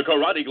 The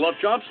Karate Glove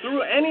chops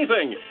through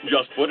anything.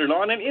 Just put it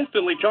on and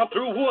instantly chop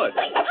through wood,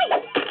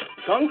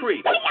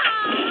 concrete,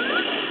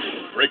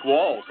 brick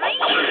walls,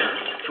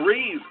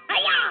 trees,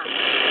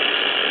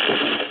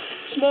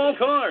 small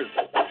cars.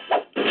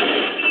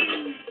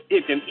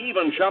 It can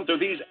even chop through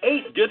these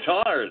 8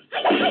 guitars.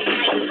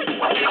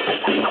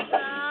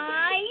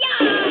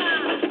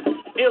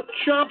 It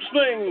chops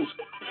things.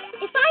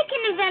 If I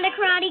can invent a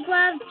karate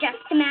glove, just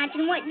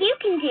imagine what you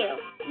can do.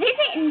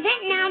 Visit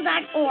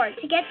inventnow.org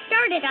to get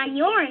started on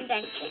your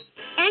invention.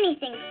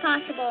 Anything's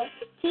possible.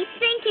 Keep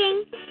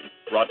thinking.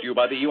 Brought to you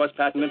by the U.S.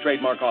 Patent and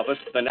Trademark Office,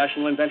 the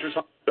National Inventors.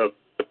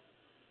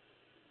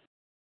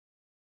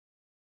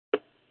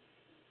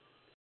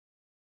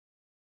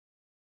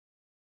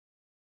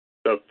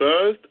 The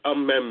First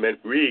Amendment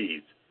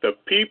reads, "The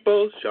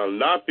people shall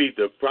not be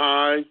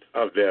deprived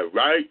of their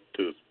right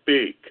to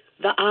speak."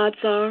 The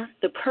odds are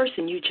the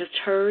person you just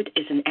heard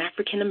is an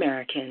African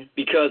American.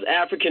 Because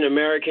African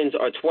Americans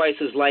are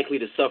twice as likely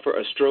to suffer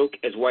a stroke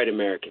as white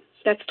Americans.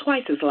 That's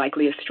twice as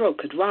likely a stroke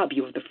could rob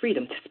you of the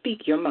freedom to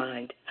speak your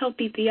mind. Help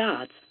beat the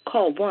odds.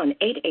 Call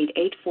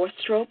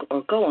 1-888-4STROKE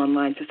or go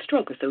online to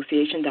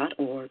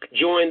strokeassociation.org.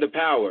 Join the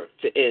power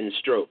to end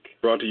stroke.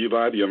 Brought to you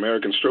by the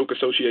American Stroke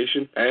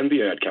Association and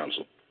the Ad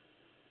Council.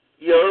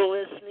 You're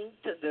listening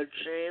to the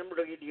Jam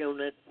Radio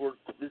Network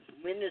with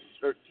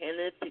Minister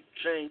Kenneth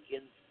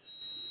Jenkins.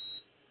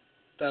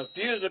 The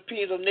views and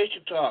opinions of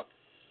Nation Talk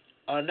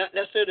are not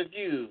necessarily the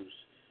views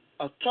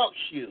of Talk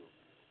Show,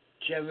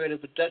 Jam Radio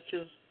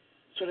Productions,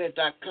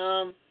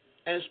 Sonet.com,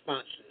 and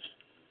sponsors.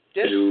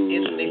 This is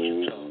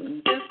Nation Talk.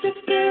 Just a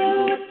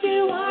girl, what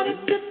you wanted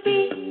to be.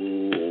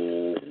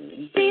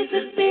 She's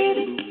the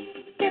city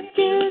that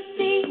you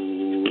see.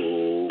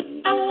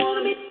 I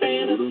wanna be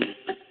famous,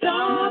 a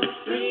star on the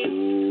street.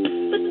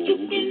 But you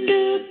can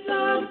do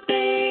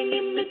something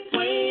in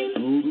between.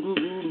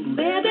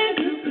 Baby,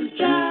 you can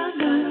try.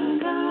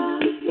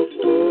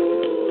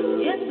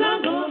 Yes,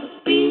 I'm gonna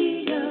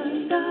be a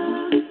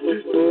star.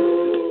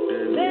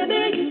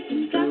 Baby, you can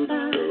try.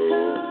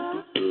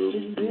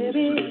 And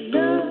baby,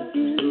 love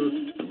you.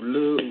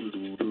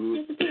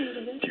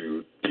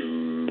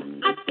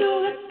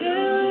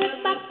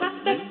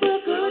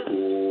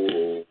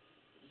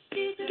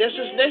 This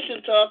is Nation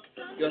Talk,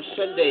 your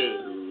Sunday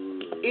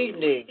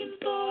evening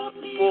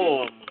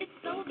forum.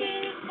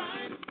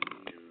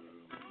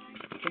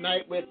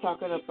 Tonight we're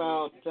talking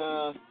about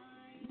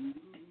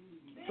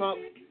Trump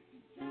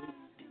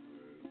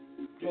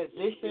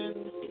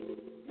transition.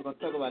 We're going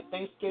to talk about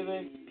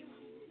Thanksgiving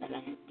and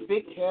a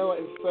big hello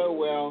and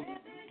farewell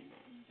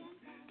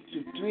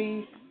to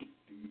 3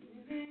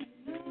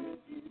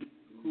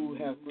 who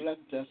have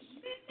left us.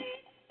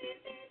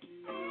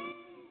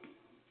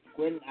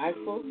 Gwen,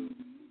 Ifill,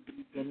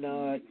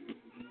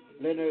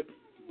 Leonard,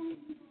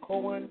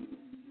 Cohen,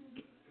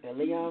 and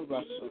Leon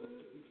Russell.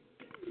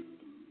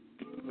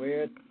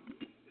 We're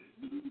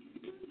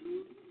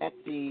at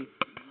the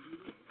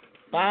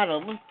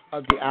bottom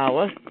of the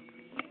hour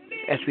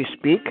as we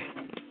speak.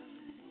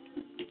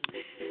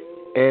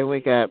 And we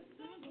got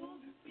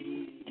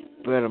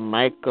Brother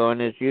Mike on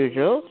as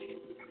usual.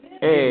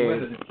 Hey.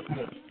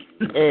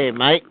 Hey,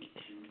 Mike.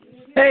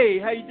 Hey,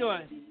 how you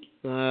doing?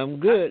 I'm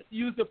good. I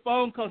used the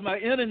phone because my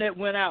internet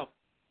went out.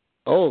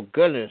 Oh,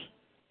 goodness.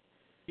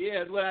 Yeah,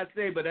 that's what I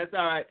say, but that's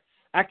all right.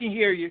 I can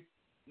hear you.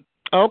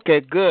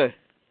 Okay, good.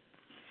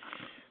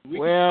 We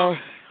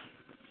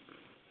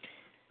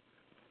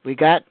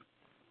got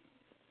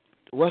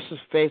what's his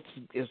face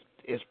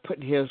is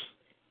putting his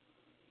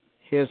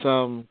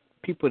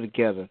people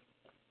together.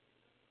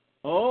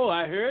 Oh,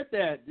 I heard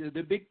that.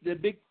 The big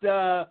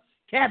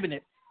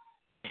cabinet.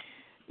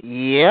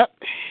 Yep.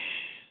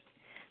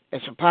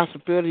 It's a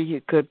possibility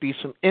it could be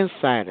some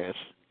insiders.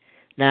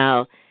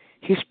 Now,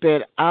 he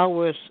spent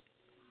hours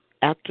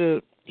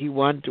after he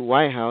won the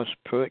White House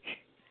perch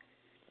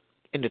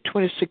in the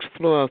 26th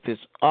floor of his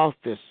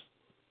office.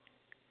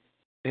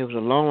 There was a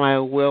long line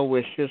of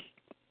well-wishers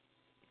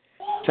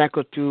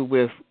tackled through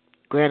with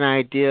grand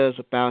ideas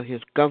about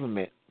his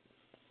government.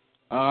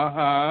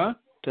 Uh-huh.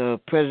 The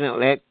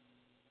president-elect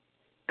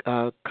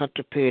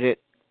contemplated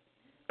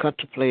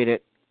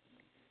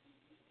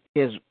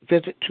his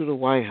visit to the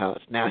White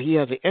House. Now, he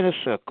has an inner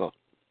circle,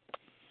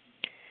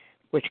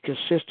 which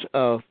consists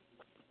of,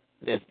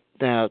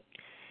 now,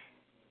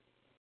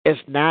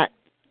 it's not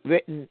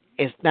written,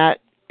 it's not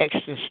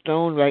etched in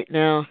stone right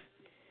now,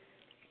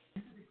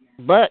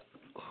 but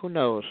who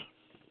knows?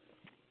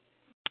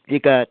 You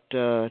got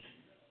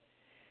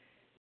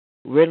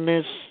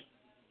Relentless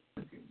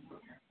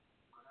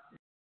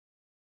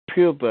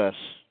Pubis.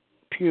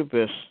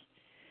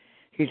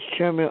 He's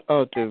chairman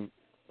of the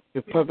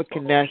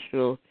Republican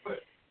National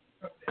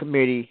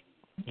Committee.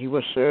 He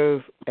will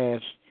serve as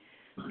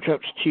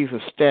Trump's chief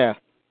of staff.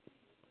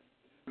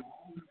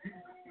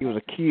 He was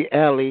a key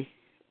ally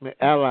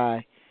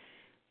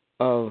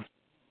of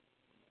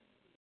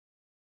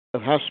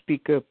House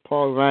Speaker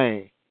Paul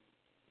Ryan.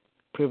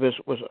 Pubis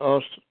was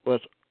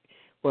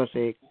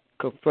a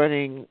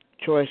confronting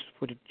choice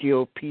for the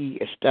GOP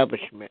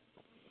establishment.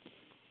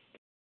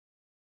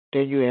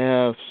 Then you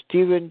have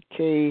Stephen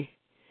K.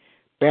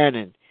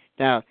 Bannon.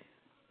 Now,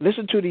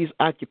 listen to these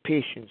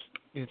occupations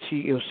and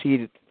you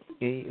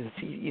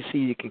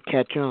can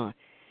catch on.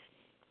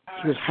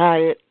 He was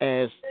hired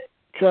as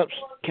Trump's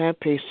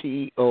campaign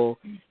CEO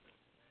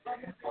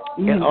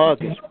in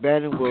August.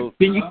 Bannon will.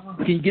 Can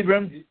you get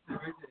rid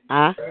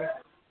Huh?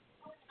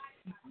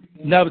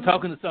 No, I'm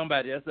talking to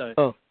somebody. That's all right.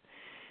 Oh.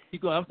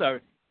 Keep going. I'm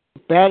sorry.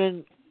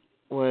 Bannon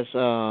was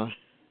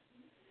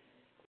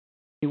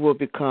he will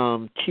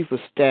become chief of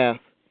staff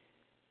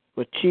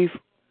or chief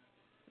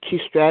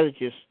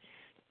strategist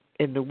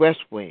in the West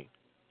Wing.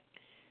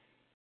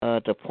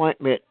 The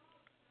appointment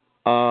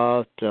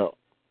of the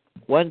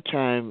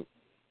one-time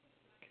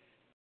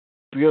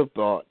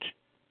billboard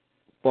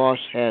boss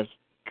has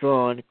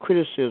drawn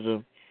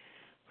criticism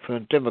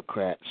from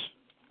Democrats.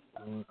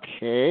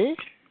 Okay.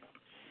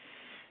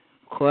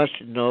 Of course,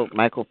 you know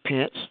Michael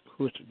Pence,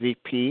 who's the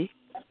VP.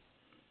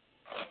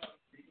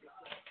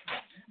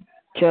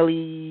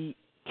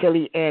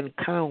 Kellyanne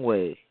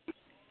Conway.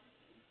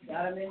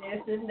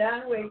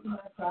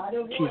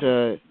 She's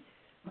a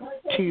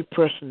TV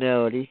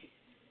personality,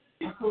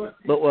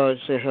 but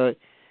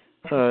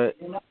her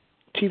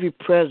TV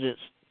presence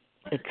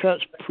and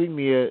Trump's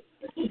premier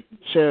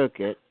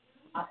surrogate,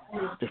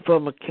 the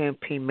former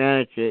campaign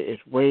manager, is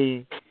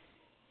weighing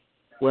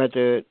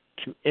whether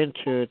to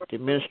enter the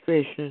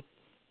administration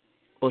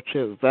or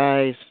to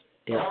advise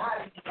it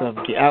from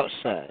the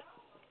outside.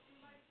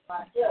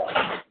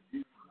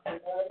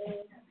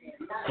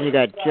 And you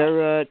got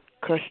Jared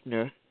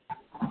Kushner.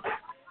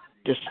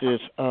 This is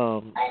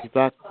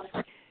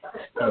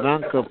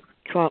Ivanka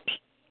Trump's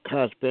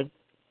husband,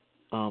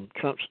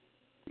 Trump's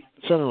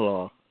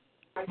son-in-law.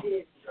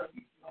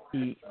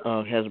 He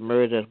has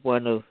emerged as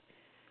one of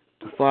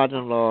the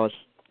father-in-law's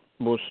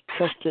most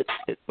trusted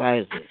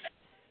advisors.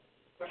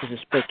 He's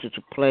expected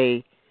to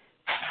play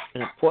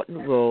an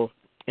important role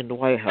in the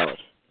White House.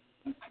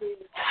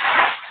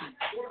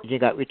 You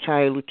got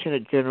retired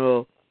Lieutenant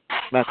General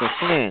Michael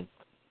Flynn.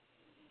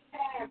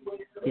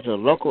 He's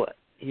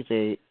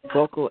a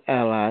vocal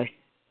ally,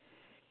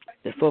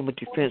 the former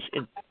Defense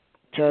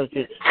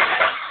Intelligence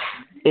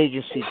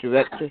Agency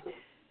Director.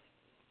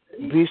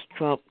 Briefs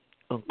Trump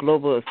on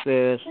global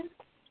affairs,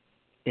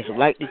 is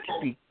likely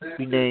to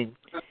be named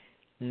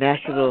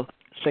National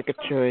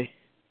Security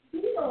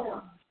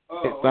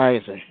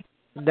Advisor.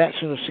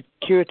 National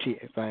Security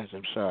Advisor,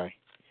 I'm sorry.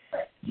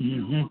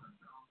 Mm-hmm.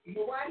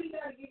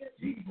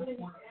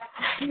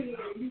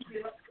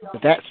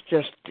 But that's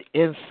just the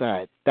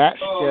inside. That's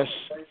just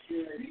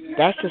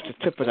the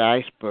tip of the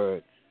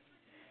iceberg.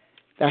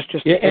 That's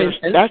just the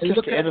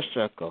inner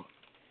circle.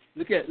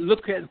 Look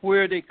at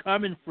where they're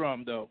coming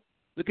from, though.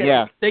 Look at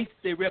the states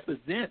they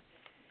represent.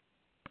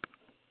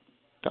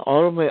 The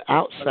ultimate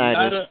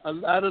outsiders. A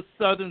lot of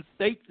southern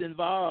states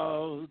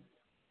involved.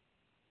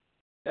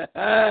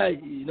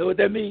 You know what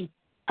that means?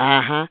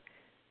 Uh-huh.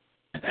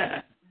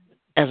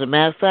 As a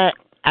matter of fact,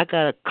 I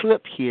got a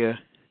clip here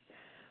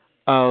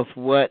of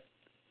what.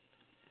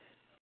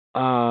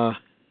 Let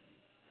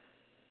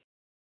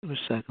me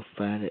see if I can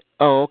find it.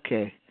 Oh,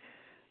 okay.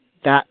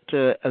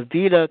 Dr.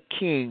 Avita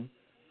King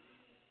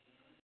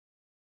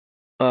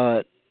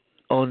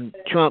on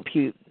Trump,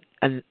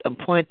 and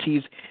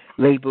appointees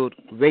labeled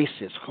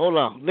racist. Hold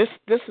on.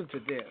 Listen to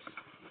this.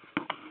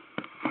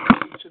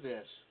 Listen to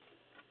this.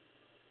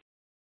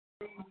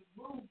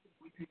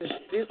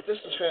 This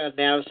is her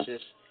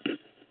analysis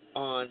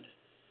on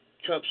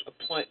Trump's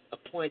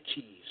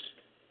appointees.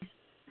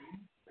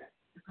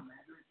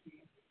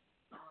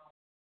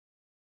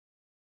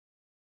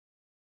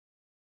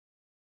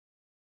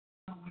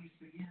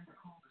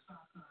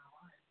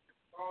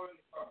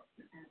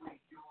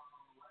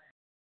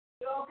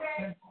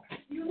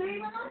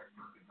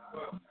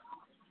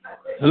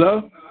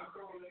 Hello?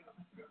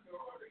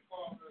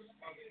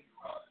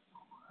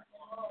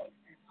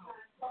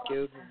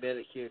 Give me a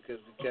minute here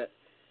because we got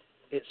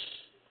it's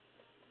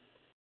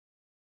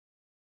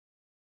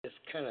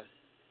kind of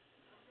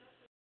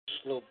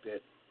slow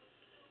bit.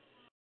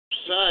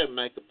 Sorry,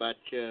 Mike, about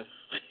your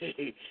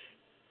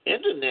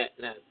internet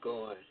not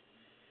going.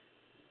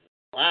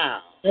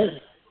 Wow.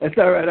 That's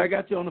all right. I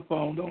got you on the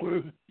phone. Don't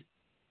worry.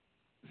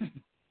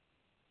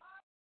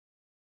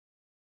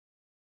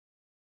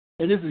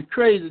 And this is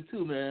crazy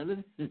too,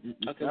 man.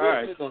 Okay, all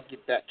right. We're gonna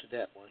get back to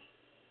that one.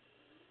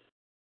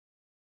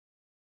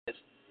 It's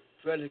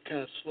running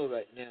kind of slow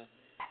right now,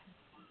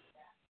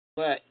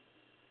 but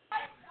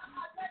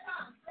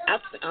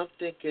I'm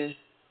thinking.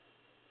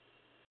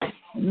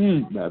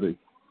 Baby.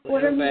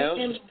 What everybody else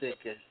is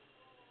thinking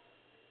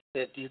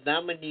that the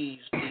nominees,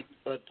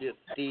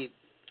 the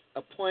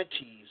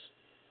appointees,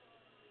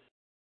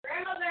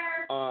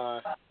 are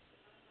a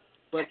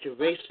bunch of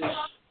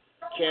racist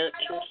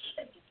characters,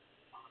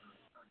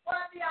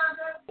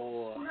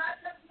 or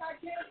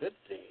could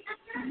they?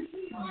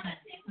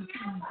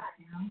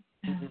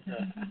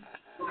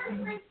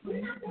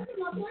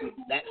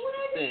 That's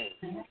the thing.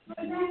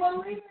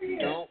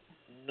 Don't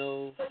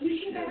know.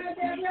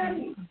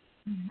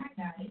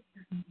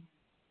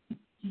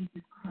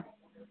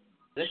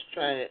 Let's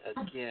try it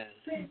again.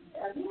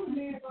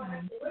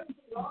 Let's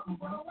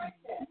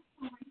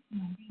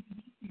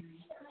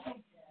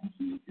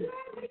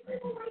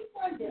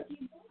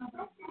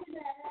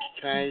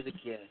try it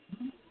again.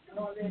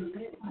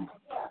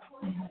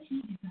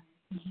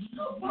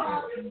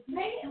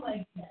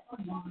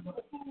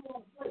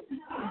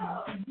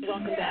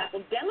 Welcome back.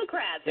 Well,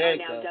 Democrats are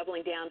now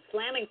doubling down,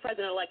 slamming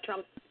President-elect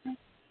Trump's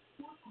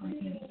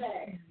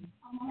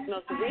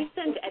most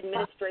recent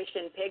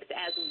administration picks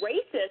as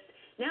racist.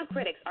 Now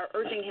critics are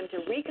urging him to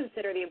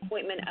reconsider the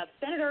appointment of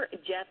Senator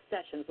Jeff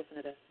Sessions. Listen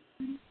to this.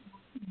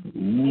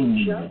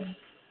 Just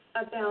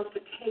about the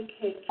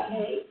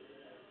KKK,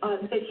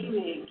 that he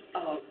made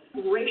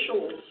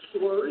racial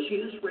slurs,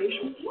 used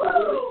racial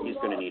slurs. He's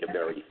going to need a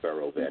very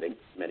thorough vetting.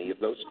 Many of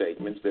those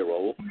statements, they're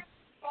old.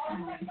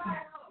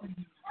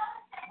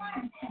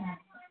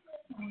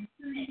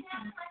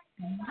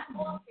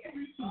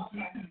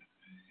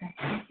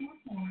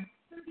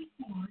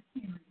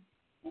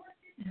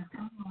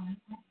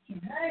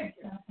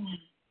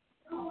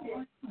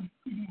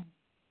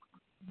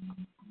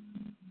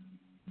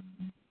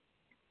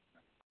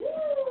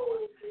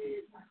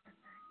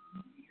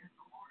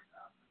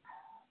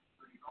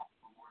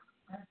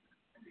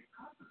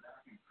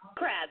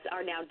 Democrats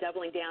are now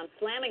doubling down,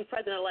 slamming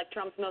President-elect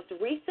Trump's most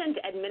recent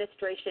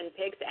administration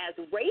picks as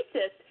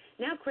racist.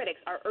 Now critics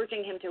are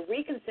urging him to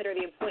reconsider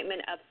the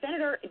appointment of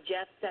Senator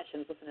Jeff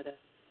Sessions. Listen to this.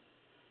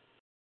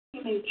 He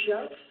made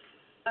jokes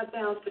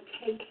about the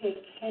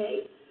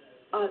KKK,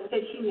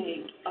 that he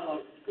made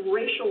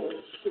racial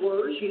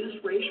slurs,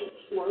 used racial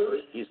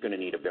slurs. He's going to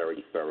need a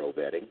very thorough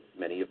vetting.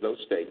 Many of those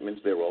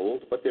statements, they're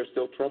old, but they're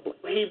still troubling.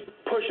 He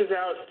pushes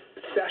out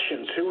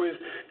Sessions, who is,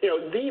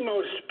 the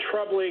most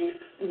troubling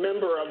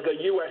member of the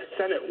U.S.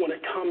 Senate when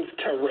it comes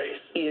to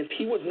race. If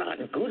he was not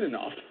good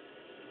enough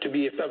to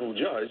be a federal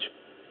judge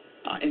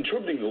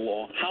interpreting the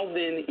law, how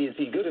then is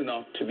he good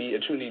enough to be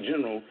Attorney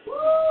General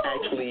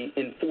actually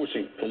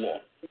enforcing the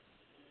law?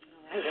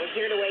 All right, well,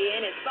 here to weigh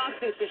in is Fox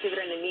News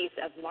contributor and the niece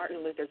of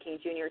Martin Luther King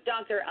Jr.,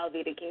 Dr.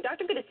 Alveda King.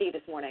 Doctor, good to see you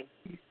this morning.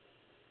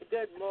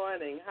 Good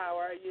morning. How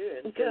are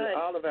you? And good.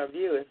 All of our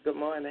viewers, good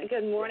morning.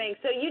 Good morning.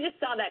 So you just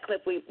saw that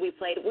clip we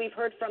played. We've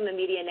heard from the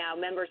media now,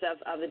 members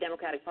of the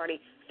Democratic Party,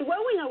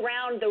 throwing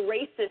around the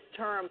racist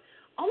term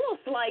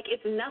almost like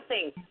it's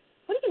nothing.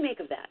 What do you make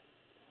of that?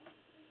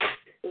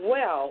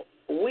 Well,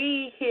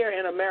 we here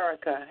in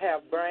America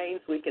have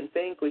brains. We can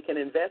think. We can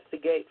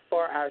investigate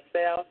for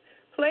ourselves.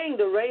 Playing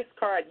the race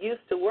card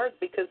used to work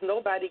because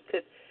nobody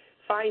could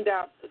find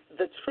out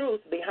the truth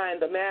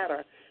behind the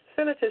matter.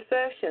 Senator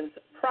Sessions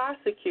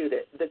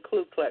prosecuted the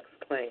Ku Klux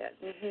Klan.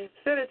 Mm-hmm.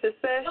 Senator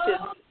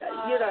Sessions,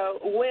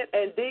 went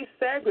and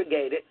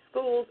desegregated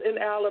schools in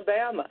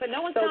Alabama. But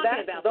no one's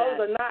talking about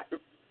that.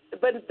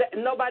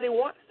 Nobody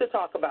wants to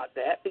talk about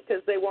that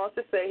because they want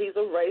to say he's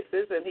a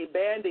racist and he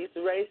banned these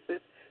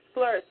racist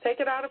slurs. Take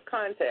it out of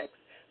context.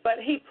 But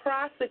he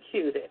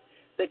prosecuted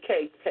the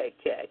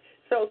KKK.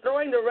 So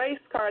throwing the race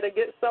card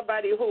against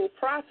somebody who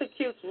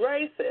prosecutes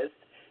racists,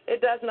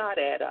 it does not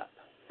add up.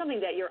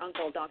 Something that your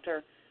uncle,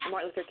 Dr.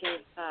 Martin Luther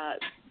King,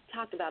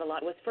 talked about a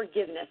lot was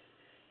forgiveness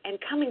and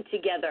coming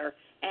together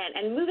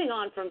and moving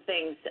on from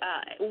things.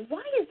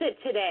 Why is it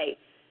today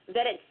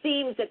that it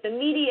seems that the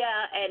media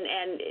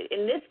and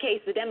in this case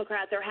the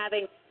Democrats are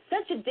having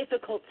such a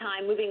difficult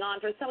time moving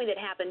on from something that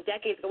happened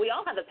decades ago? We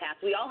all have a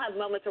past. We all have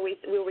moments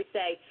where we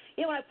say,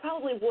 you know what, I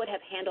probably would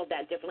have handled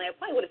that differently. I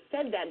probably would have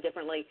said that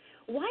differently.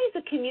 Why is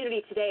the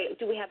community today,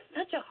 do we have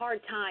such a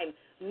hard time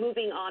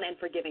moving on and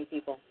forgiving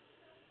people?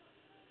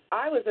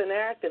 I was an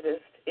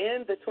activist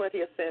in the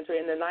 20th century,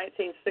 in the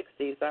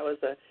 1960s. I was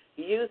a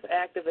youth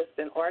activist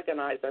and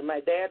organizer. My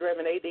dad,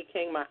 Reverend A.D.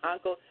 King, my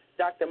uncle,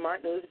 Dr.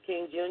 Martin Luther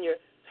King Jr.,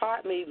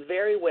 taught me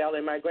very well,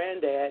 and my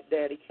granddad,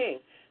 Daddy King.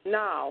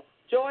 Now,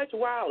 George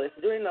Wallace,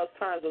 during those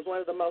times, was one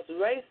of the most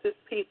racist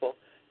people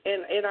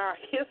in our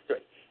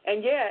history.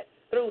 And yet,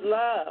 through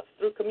love,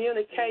 through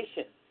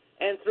communication,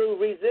 and through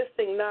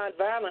resisting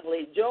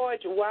nonviolently,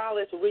 George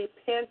Wallace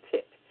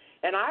repented.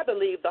 And I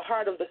believe the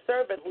heart of the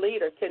servant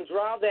leader can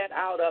draw that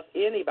out of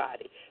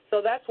anybody. So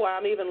that's why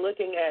I'm even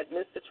looking at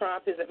Mr.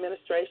 Trump, his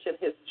administration,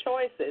 his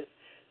choices.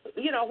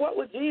 You know, what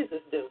would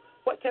Jesus do?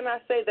 What can I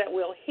say that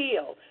will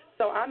heal?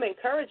 So I'm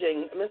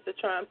encouraging Mr.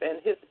 Trump and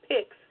his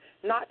picks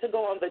not to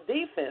go on the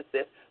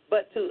defensive,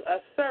 but to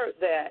assert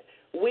that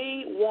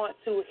we want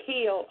to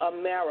heal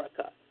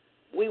America.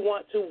 We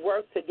want to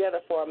work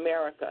together for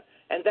America.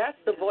 And that's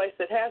the voice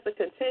that has to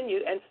continue,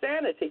 and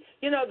sanity.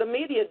 You know, the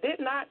media did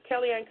not,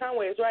 Kellyanne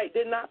Conway is right,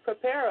 did not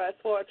prepare us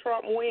for a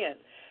Trump win.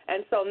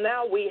 And so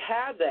now we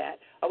have that.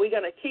 Are we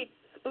going to keep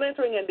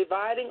splintering and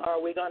dividing, or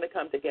are we going to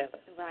come together?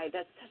 Right,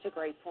 that's such a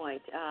great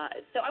point.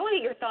 So I want to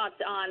get your thoughts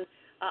on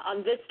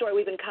this story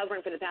we've been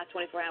covering for the past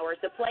 24 hours,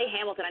 the play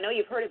Hamilton. I know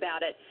you've heard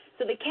about it.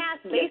 So the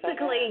cast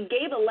basically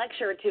gave a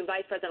lecture to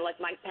Vice President-elect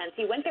Mike Pence.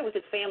 He went there with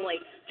his family,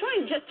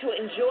 trying just to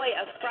enjoy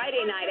a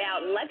Friday night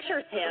out,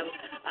 lectures him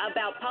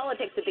about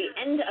politics at the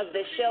end of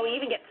the show. He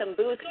even gets some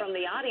boos from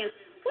the audience.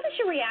 What is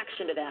your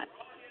reaction to that?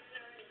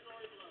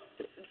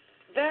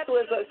 That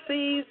was a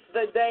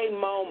seize-the-day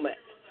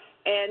moment.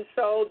 And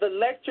so the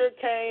lecture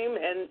came,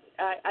 and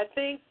I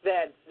think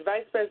that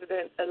Vice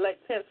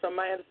President-elect Pence, from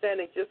my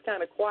understanding, just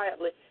kind of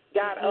quietly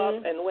got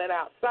up and went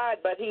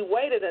outside, but he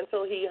waited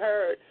until he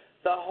heard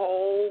the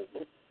whole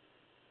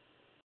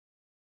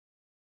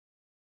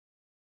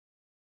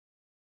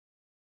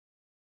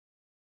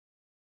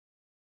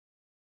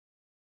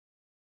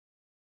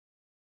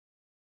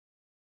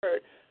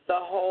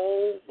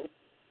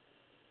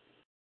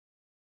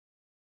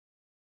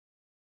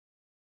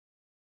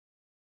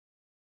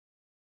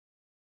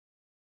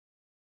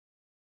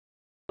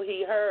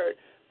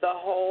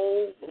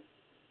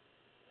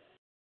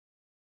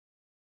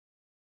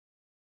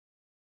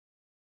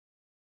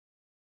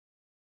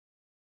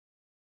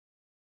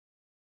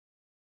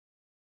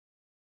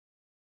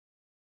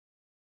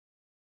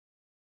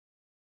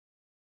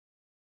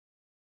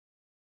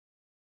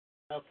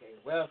Okay,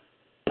 well,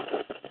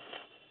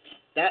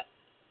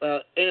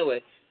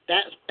 anyway,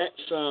 that's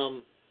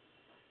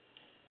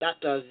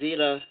Dr.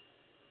 Ifill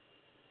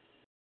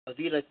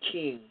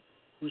King,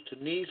 who's the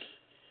niece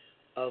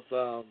of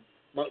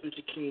Martin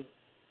Luther King,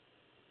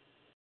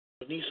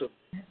 the niece of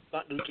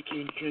Martin Luther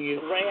King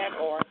Jr. Rant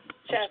or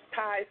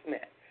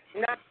chastisement.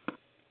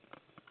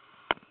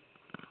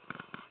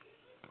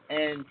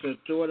 And the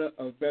daughter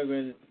of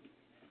Reverend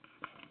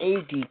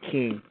A.D.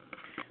 King,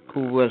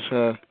 who was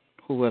her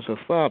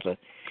father.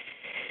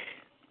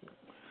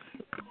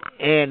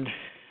 And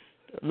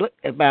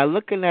by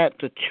looking at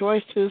the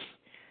choices,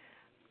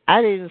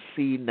 I didn't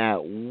see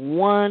not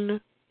one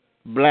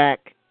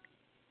black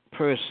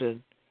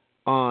person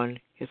on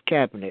his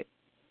cabinet.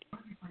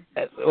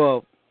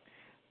 Well,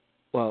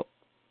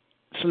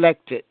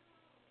 selected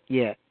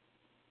yet.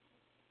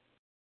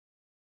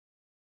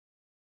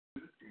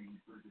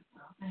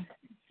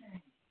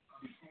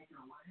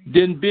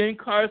 Didn't Ben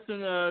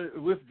Carson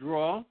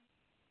withdraw?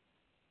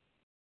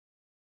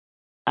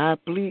 I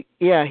believe,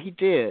 yeah, he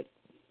did.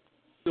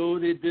 So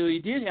he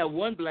did have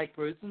one black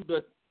person,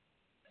 but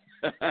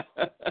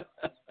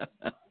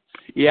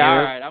yeah,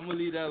 all right, I'm gonna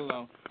leave that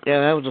alone. Yeah,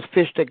 that was a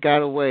fish that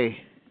got away.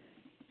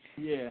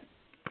 Yeah,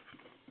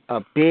 a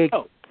big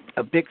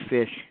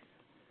fish.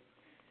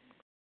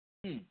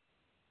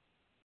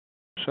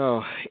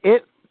 So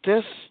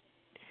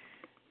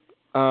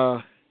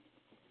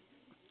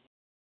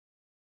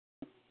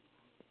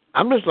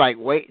I'm just like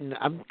waiting.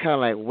 I'm kind of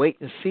like wait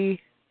and see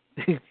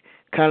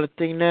kind of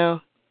thing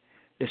now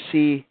to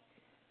see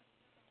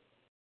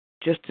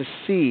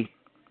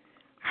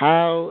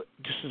how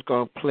this is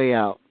going to play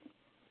out.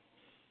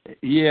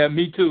 Yeah,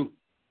 me too.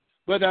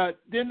 But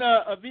then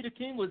Ifill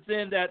King was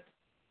saying that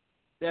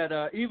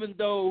even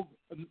though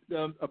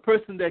a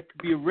person that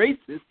could be a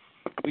racist,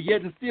 but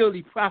yet and still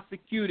he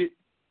prosecuted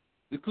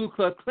the Ku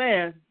Klux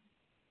Klan,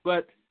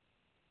 but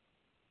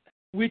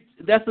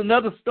that's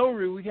another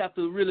story we have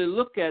to really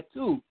look at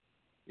too.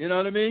 You know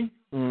what I mean?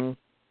 Mm-hmm.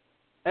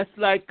 That's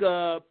like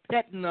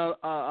petting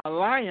a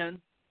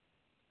lion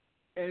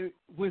and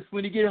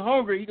when you get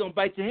hungry, he's going to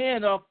bite your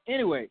hand off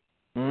anyway.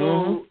 Mm-hmm.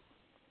 So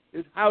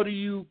it's how do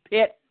you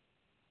pet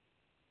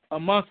a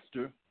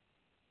monster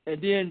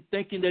and then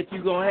thinking that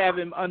you're going to have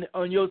him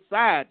on your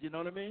side, you know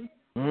what I mean?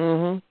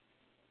 Mm-hmm.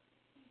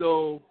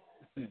 So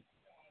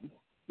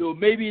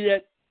maybe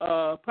that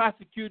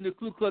prosecuting the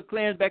Ku Klux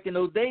Klan back in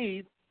those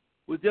days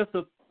was just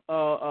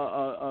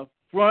a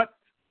front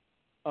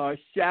or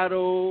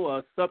shadow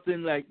or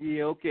something like,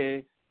 yeah,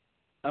 okay,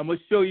 I'm going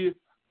to show you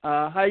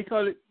how you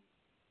call it,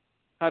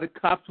 how the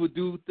cops would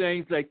do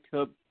things like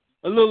a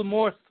little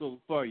morsel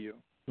for you.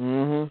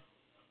 Mm-hmm.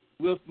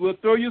 We'll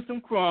throw you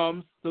some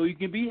crumbs so you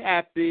can be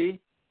happy,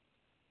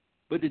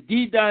 but the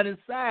deep down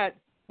inside,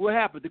 what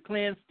happened? The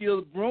Klan's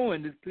still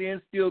growing. The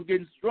Klan's still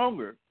getting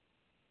stronger.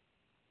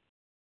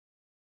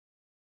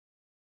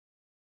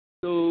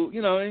 So,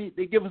 you know,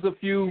 they give us a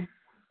few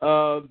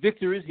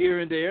victories here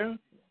and there.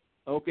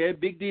 Okay,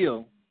 big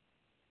deal.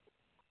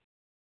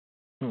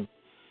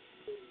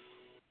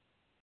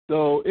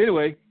 So,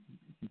 anyway,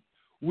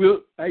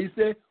 we'll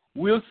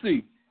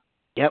see.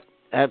 Yep,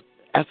 that's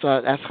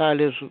how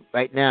it is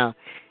right now.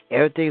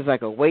 Everything's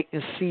like a wait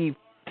and see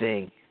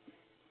thing.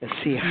 And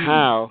see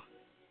how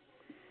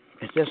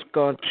it's just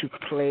going to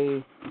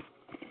play.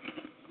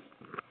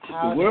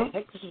 How the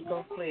heck this is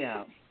going to play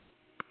out.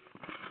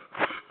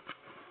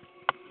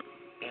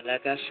 And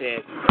like I said,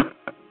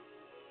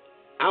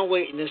 I'm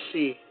waiting to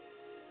see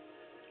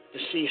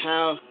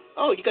how.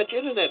 Oh, you got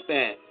your internet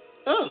back.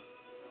 Oh,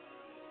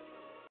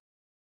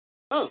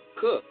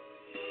 cool.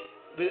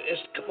 But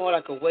it's more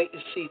like a wait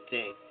and see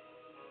thing.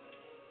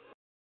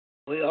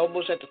 We're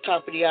almost at the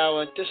top of the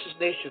hour. This is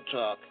Nation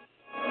Talk.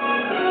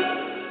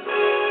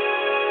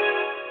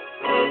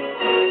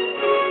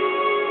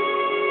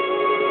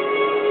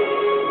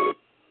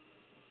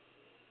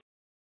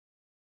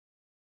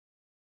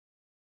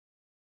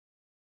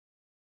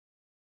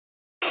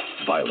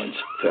 Violence,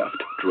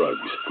 theft, drugs,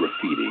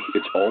 graffiti,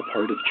 it's all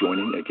part of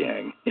joining a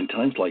gang. In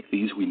times like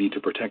these, we need to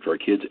protect our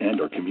kids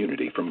and our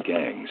community from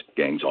gangs.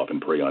 Gangs often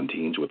prey on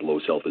teens with low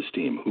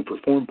self-esteem who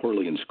perform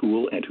poorly in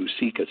school and who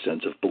seek a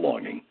sense of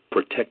belonging.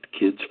 Protect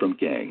kids from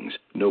gangs.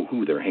 Know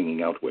who they're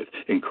hanging out with.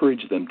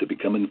 Encourage them to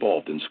become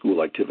involved in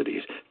school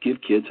activities. Give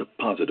kids a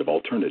positive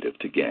alternative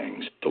to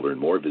gangs. To learn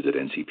more, visit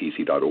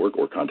ncpc.org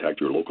or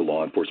contact your local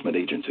law enforcement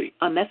agency.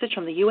 A message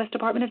from the U.S.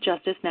 Department of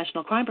Justice,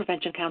 National Crime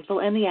Prevention Council,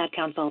 and the Ad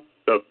Council.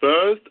 The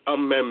First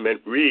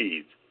Amendment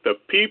reads, "The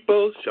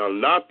people shall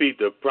not be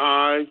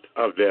deprived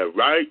of their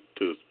right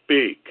to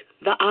speak."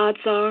 The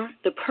odds are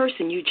the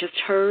person you just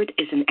heard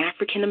is an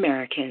African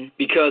American.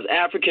 Because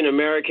African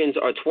Americans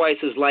are twice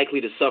as likely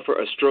to suffer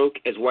a stroke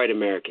as white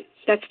Americans.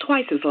 That's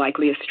twice as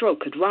likely a stroke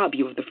could rob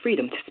you of the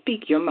freedom to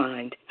speak your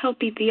mind. Help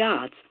beat the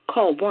odds.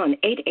 Call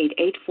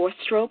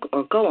 1-888-4STROKE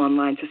or go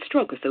online to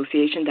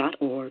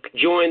strokeassociation.org.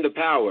 Join the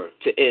power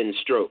to end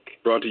stroke.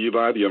 Brought to you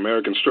by the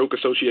American Stroke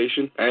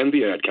Association and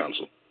the Ad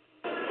Council.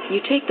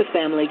 You take the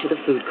family to the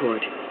food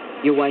court.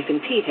 Your wife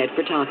and Pete head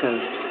for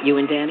tacos. You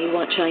and Danny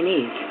want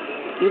Chinese.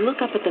 You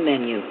look up at the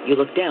menu. You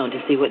look down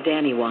to see what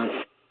Danny wants.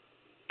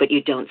 But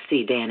you don't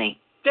see Danny.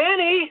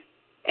 Danny!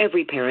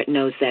 Every parent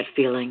knows that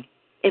feeling.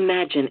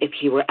 Imagine if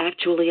he were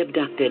actually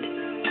abducted.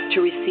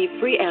 To receive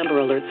free Amber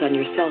Alerts on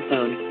your cell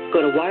phone,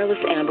 go to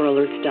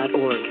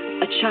wirelesamberalerts.org.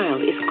 A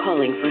child is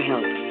calling for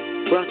help.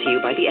 Brought to you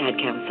by the Ad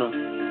Council.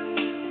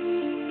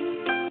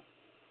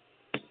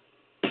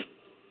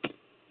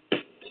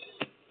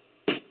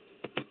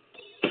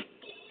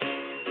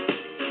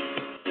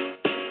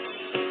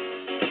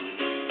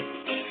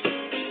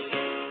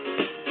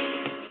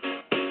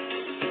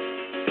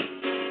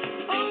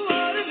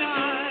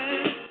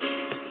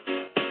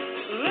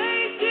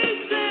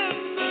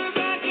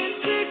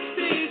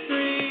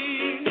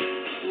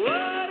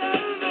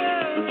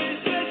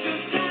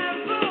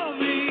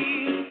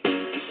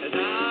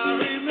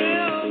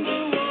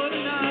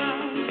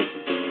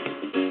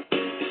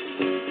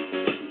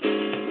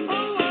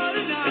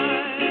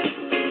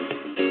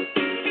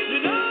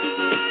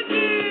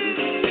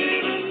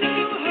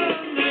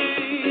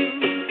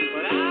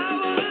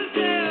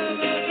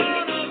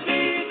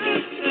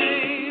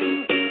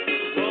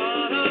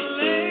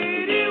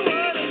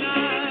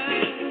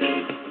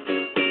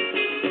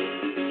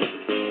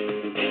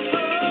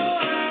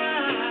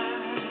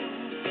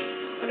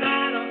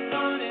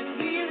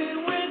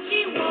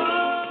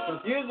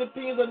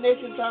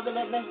 Talking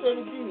that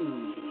necessary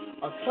views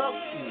of Talk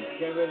Shoes,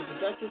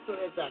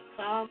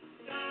 GetReadyProductions.com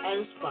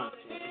and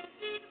sponsors.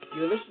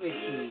 You're listening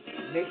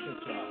to Nation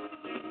Talk.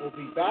 We'll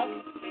be back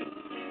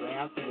right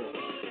after this.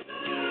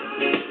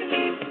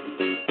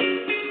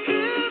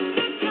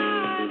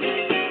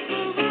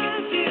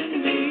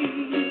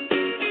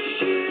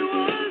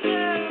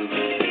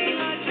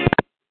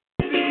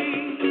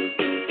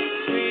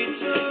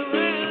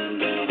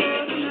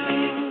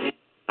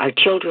 Our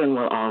children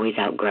will always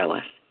outgrow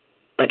us.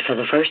 But for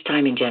the first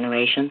time in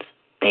generations,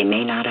 they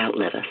may not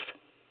outlive us.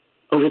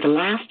 Over the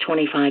last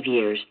 25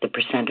 years, the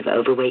percent of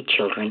overweight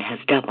children has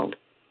doubled,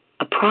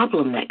 a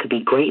problem that could be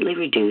greatly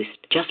reduced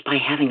just by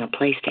having a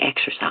place to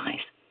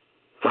exercise.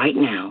 Right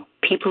now,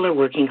 people are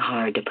working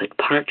hard to put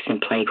parks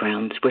and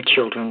playgrounds where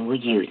children will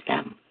use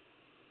them.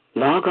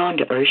 Log on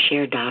to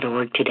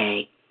earthshare.org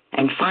today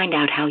and find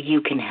out how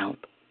you can help.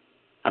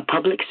 A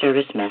public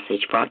service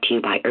message brought to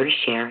you by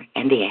Earthshare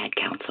and the Ad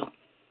Council.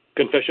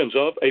 Confessions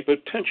of a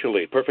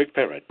Potentially Perfect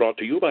Parent, brought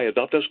to you by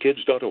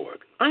AdoptUsKids.org.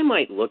 I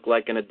might look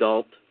like an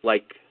adult,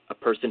 like a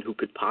person who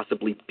could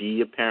possibly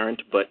be a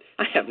parent, but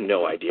I have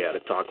no idea how to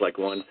talk like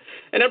one.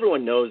 And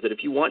everyone knows that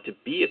if you want to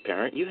be a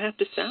parent, you have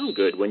to sound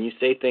good when you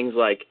say things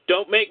like,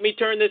 "Don't make me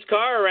turn this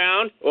car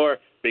around," or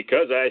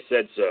 "Because I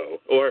said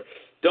so," or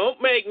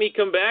 "Don't make me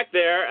come back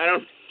there." I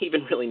don't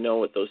even really know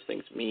what those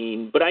things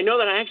mean, but I know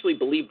that I actually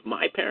believed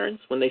my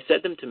parents when they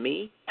said them to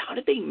me. How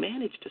did they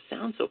manage to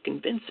sound so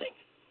convincing?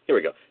 Here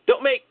we go.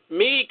 "Don't make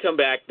me come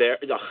back there."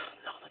 Oh, no,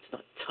 that's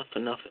not tough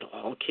enough at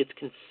all. Kids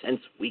can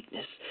sense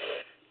weakness.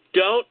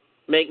 "Don't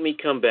make me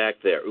come back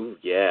there." Ooh,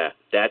 yeah,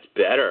 that's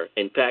better.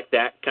 In fact,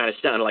 that kind of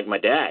sounded like my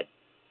dad.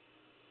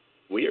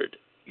 Weird.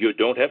 You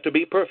don't have to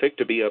be perfect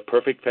to be a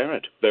perfect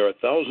parent. There are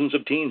thousands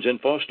of teens in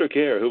foster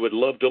care who would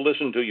love to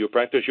listen to you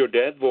practice your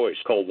dad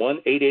voice. Call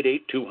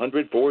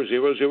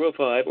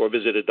 1-888-200-4005 or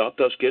visit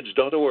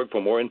AdoptUsKids.org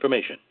for more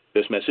information.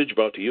 This message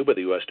brought to you by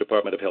the U.S.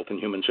 Department of Health and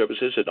Human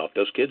Services, Adopt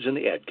Us Kids, and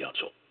the Ad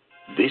Council.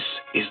 This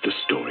is the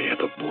story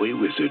of a boy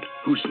wizard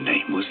whose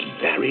name was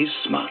Larry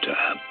Smarter.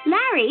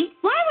 Larry,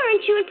 why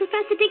weren't you in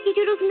Professor Dicky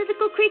Doodle's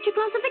mythical creature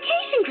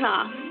classification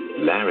class?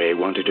 Larry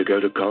wanted to go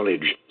to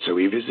college, so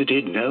he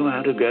visited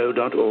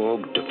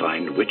knowhowtogo.org to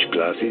find which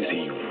classes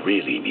he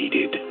really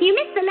needed. You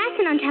missed the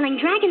lesson on telling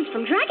dragons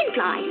from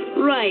dragonflies.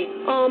 Right.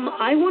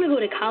 I want to go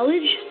to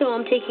college, so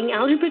I'm taking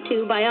Algebra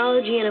 2,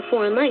 Biology, and a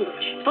foreign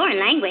language. Foreign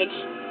language?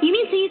 You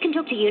mean so you can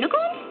talk to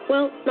unicorns?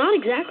 Well, not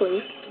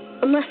exactly.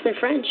 Unless they're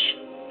French.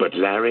 But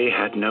Larry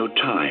had no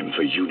time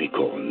for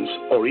unicorns,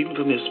 or even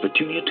for Miss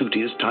Petunia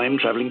Tutia's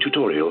time-traveling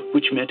tutorial,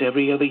 which met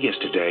every other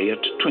yesterday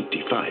at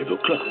 25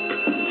 o'clock.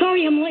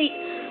 Sorry I'm late.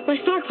 My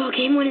StarClaw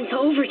game went into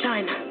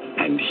overtime.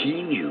 And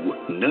he knew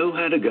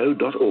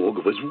knowhowtogo.org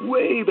was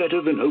way better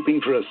than hoping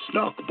for a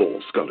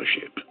Snarkball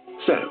scholarship.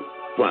 So,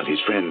 while his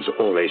friends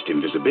all aced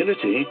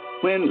invisibility,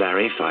 when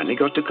Larry finally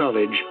got to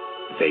college,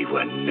 they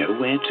were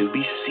nowhere to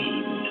be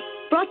seen.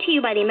 Brought to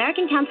you by the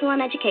American Council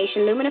on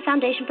Education, Lumina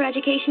Foundation for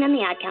Education, and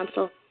the Ad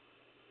Council.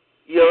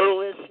 You're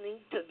listening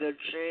to the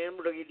Jam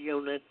Radio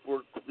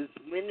Network with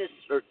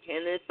Minister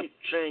Kenneth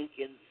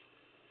Jenkins.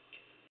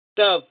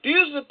 The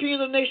views and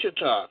opinions of Nation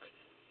Talk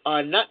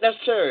are not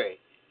necessary.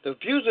 The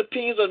views and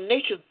opinions of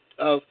Nation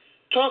of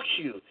Talk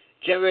Show,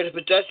 Generated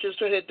Productions,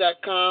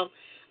 Twitter.com,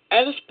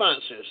 and the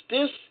sponsors.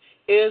 This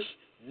is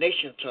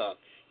Nation Talk,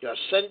 your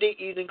Sunday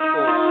evening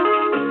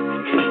forum.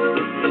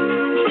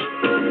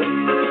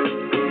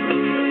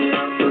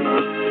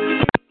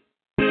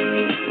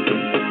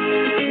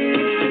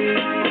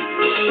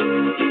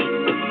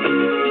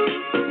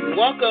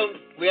 Welcome.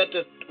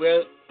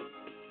 We're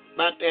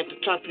about at the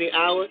top of the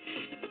hour,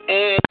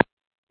 and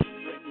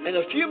in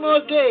a few more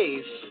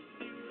days,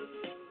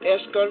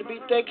 it's going to be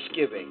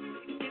Thanksgiving.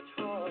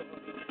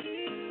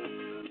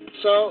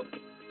 So,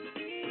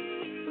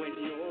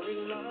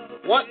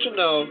 want to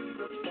know,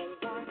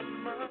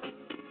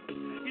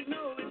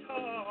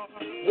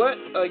 what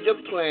are your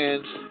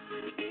plans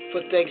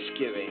for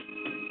Thanksgiving?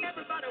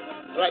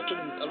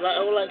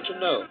 I would like to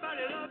know.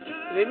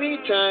 In the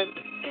meantime,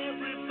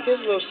 here's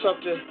a little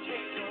something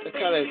to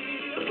kind of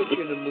get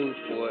you in the mood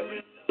for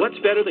it. What's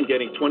better than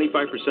getting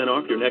 25%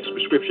 off your next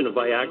prescription of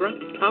Viagra?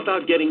 How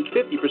about getting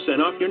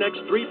 50% off your next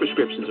 3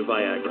 prescriptions of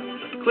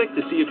Viagra? Click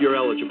to see if you're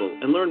eligible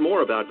and learn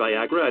more about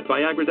Viagra at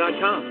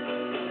Viagra.com.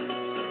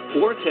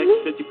 Or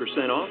text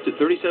 50% off to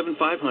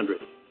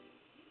 37500.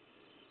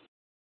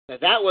 Now,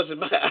 that wasn't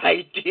my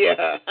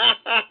idea.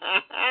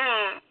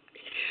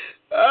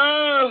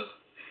 Oh.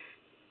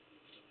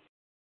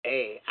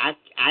 Hey, I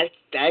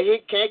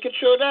can't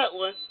control that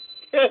one.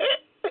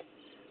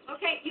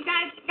 Okay, you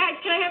guys,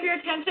 can I have your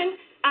attention?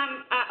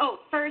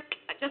 First,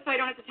 just so I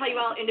don't have to tell you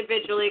all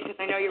individually, because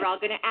I know you're all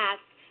going to ask,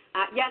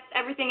 yes,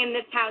 everything in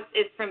this house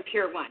is from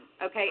Pure One,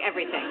 okay,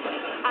 everything.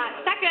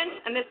 Second,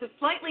 and this is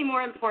slightly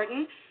more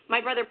important,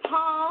 my brother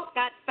Paul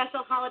got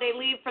special holiday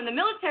leave from the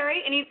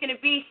military, and he's going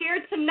to be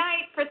here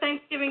tonight for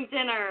Thanksgiving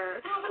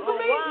dinner. Oh, that's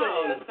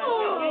amazing.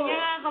 Wow.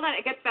 Yeah, hold on,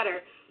 it gets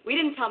better. We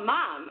didn't tell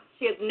Mom.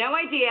 She has no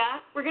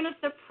idea. We're going to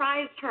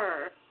surprise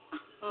her.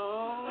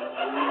 Oh.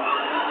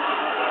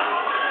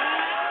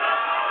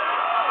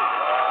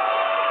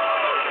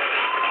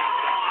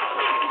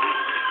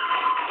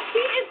 She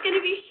is going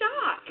to be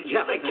shocked.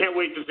 Yeah, I can't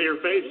wait to see her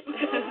face.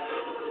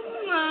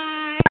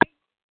 My.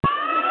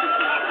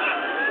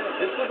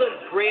 This was a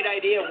great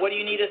idea. What do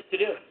you need us to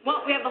do?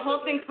 Well, we have the whole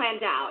thing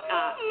planned out.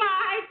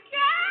 My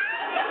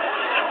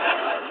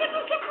God! It's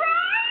a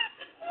surprise!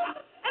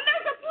 And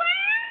there's a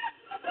plan?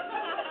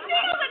 She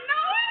doesn't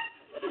know it?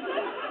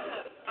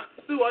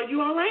 Sue, are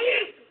you all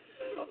right?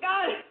 Oh,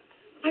 God.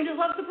 I just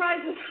love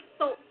surprises.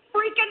 So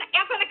freaking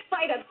effing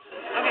excited.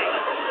 Okay.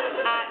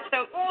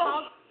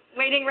 Paul's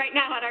waiting right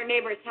now at our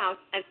neighbor's house.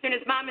 As soon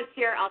as Mom is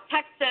here, I'll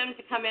text him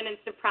to come in and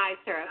surprise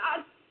her.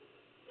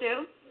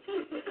 Sue?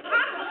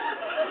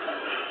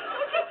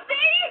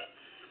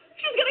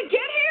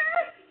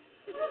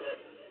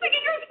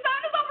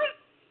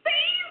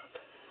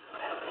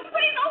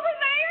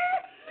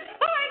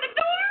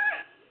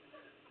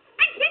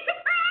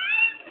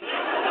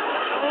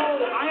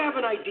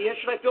 idea.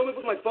 Should I film it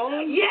with my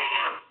phone? Yeah!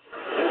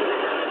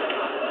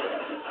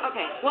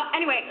 Okay, well,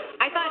 anyway,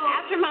 I thought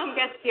after Mom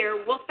gets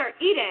here, we'll start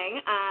eating,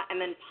 and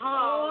then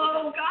Paul...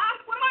 Oh, God,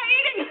 what am I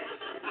eating?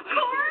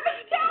 Corn?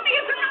 Tell me,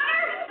 is it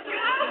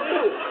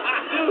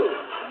Sue!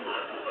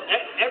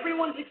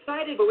 Everyone's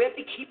excited, but we have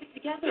to keep it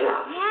together.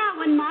 Yeah,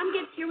 when Mom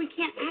gets here, we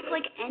can't act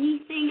like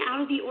anything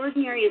out of the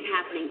ordinary is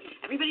happening.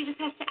 Everybody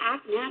just has to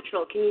act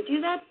natural. Can you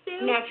do that,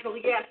 Sue? Natural,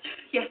 yes.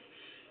 Yes.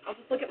 I'll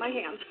just look at my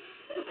hands.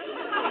 I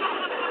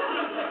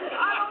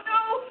don't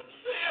know.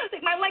 I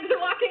think my legs are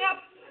locking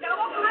up. Now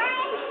look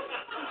around.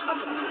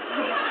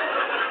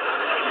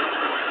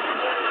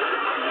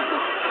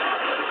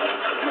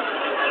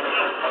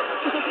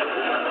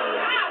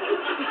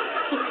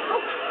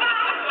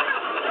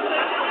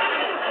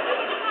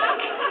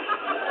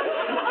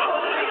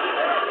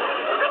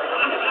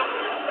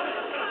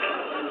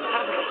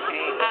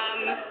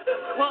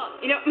 Well,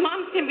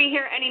 Mom's going to be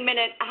here any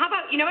minute. How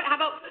about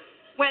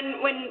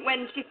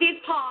when she sees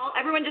Paul,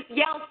 everyone just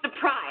yells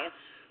surprise.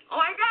 Oh,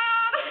 my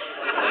God!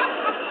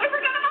 I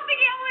forgot about the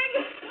yelling!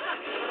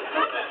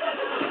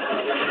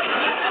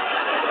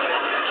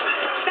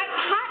 That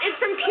pot is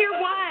from Pier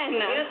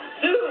 1. Aunt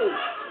Sue!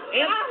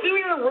 Aunt Sue,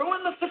 you're going to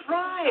ruin the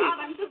surprise.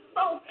 God, I'm just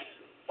so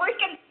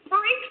freaking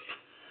freaked.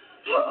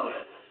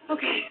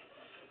 Okay.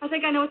 I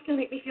think I know what's going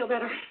to make me feel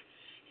better.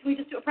 Can we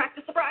just do a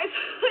practice surprise?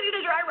 I need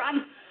a dry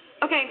run.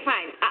 Okay,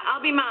 fine. I'll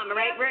be Mom, all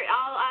right? We're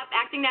all up,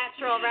 acting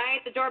natural,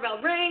 right? The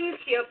doorbell rings.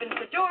 She opens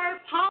the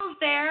door. Paul's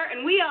there,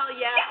 and we all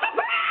yell.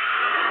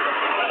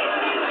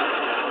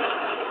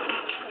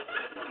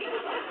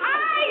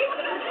 Hi!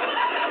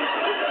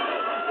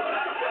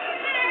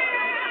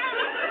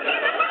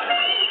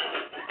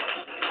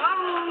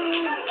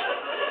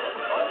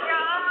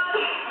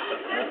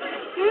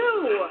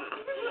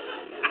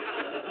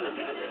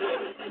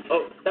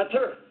 Oh, that's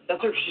her.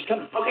 That's her. She's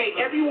coming. Okay,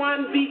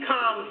 everyone be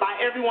calm. By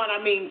everyone, I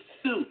mean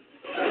Sue.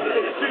 Sue,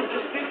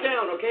 just sit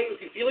down, okay?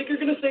 If you feel like you're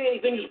going to say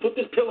anything, just put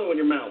this pillow in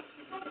your mouth.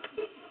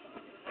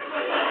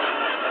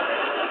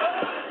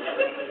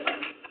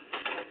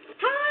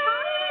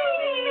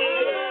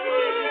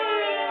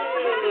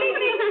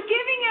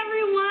 Thanksgiving,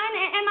 everyone.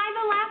 Am I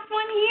the last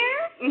one here?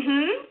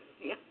 Mm-hmm.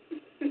 Yeah.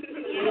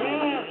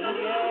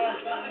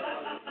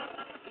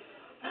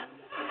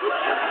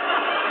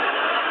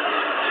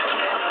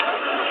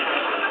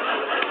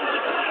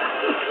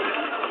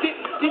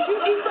 Did you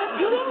eat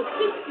that pillow?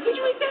 Did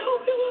you eat that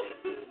whole pillow?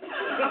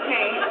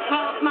 Okay.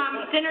 Well,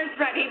 Mom, dinner's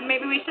ready.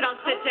 Maybe we should all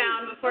sit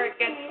down before it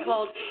gets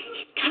cold.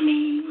 He's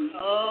coming.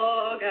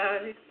 Oh,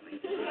 God.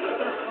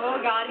 Oh,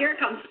 God. Here it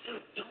comes.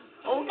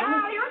 Oh,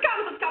 God. Here it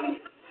comes. It's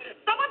coming.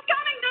 Someone's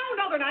coming.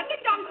 No, they're not.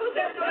 Ding dong. Who's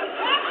there?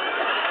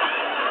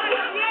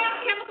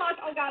 Yeah,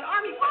 camouflage. Oh, God.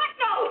 Army. What?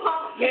 No,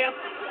 Paul. Yeah.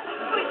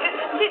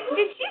 Wait,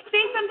 did she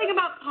say something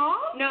about Paul?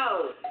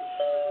 No.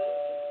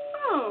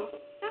 Oh.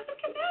 That's what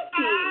can that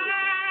be?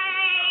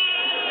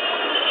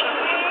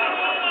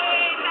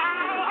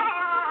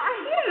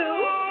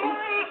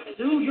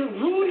 Sue, you're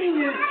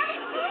ruining it.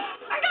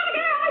 I gotta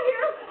get out of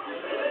here.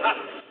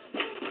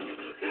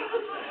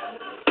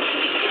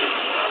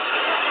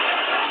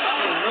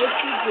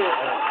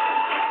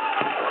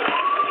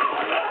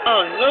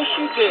 Oh, no,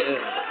 she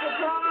didn't.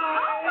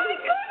 Oh, my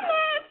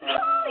goodness.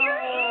 Paul,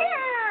 you're here.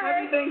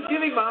 Happy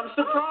Thanksgiving, Mom.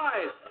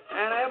 Surprise.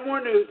 And I have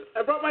more news.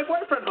 I brought my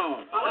boyfriend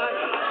home.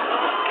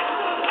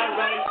 Hi,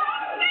 buddy.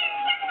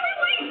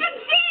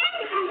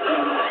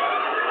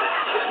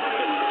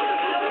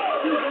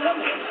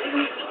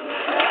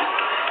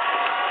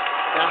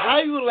 Now, how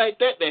you would like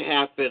that to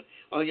happen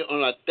on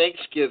a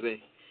Thanksgiving?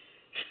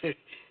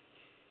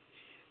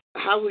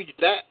 How would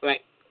that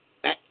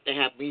to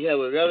happen? You have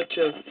a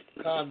relative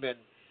come and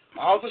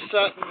all of a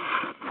sudden,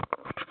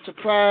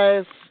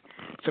 surprise,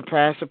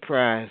 surprise,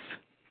 surprise.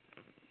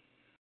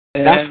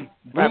 And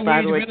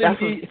by the way,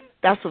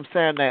 that's from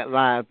Saturday Night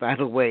Live, by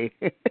the way.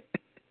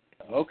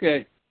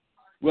 Okay.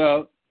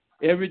 Well,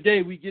 every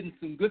day we getting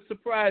some good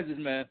surprises,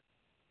 man.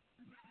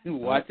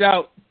 Watch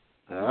out.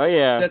 Oh,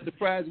 yeah. That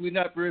surprise we're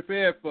not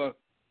prepared for.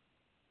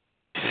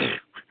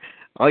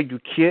 Are you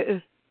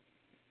kidding?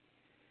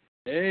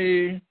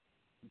 Hey.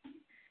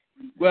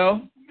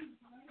 Well,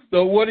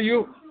 so what are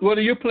your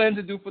plans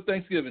to do for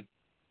Thanksgiving?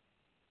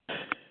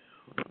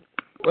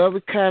 Well,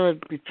 we're kind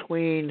of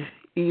between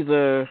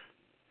either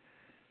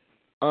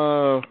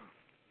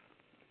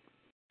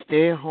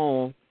stay at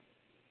home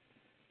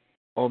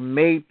or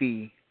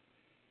maybe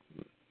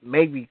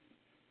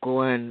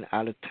going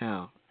out of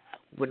town.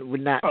 We're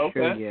not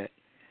sure yet.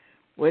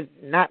 We're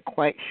not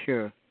quite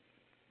sure.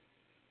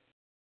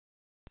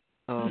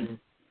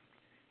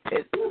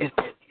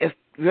 It's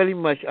really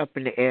much up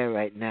in the air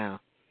right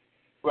now.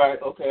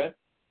 Right. Okay.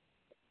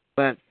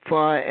 But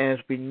far as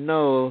we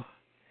know,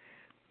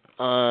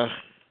 as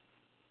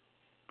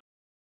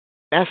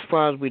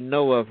far as we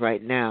know of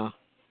right now,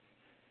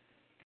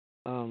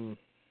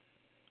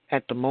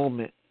 at the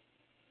moment,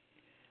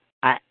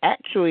 I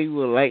actually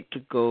would like to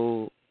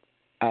go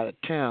out of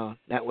town.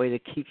 That way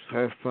it keeps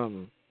her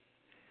from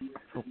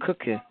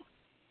cooking.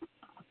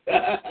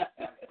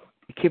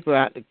 It keep her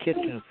out the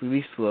kitchen at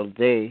least for a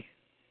day,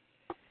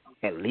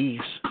 at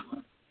least.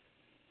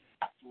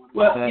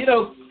 Well, you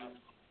know,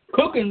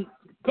 cooking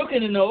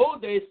in the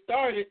old days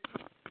started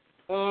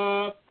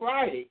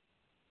Friday.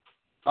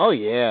 Oh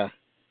yeah.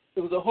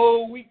 It was a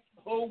whole week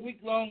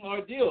long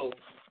ordeal.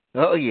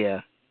 Oh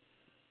yeah.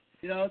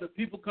 You know, the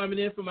people coming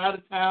in from out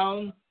of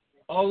town,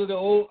 all of the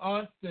old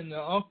aunts and the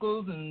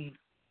uncles and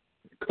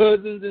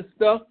cousins and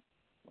stuff.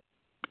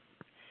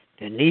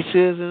 The nieces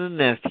and the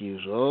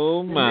nephews.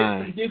 Oh my.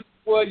 And this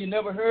boy you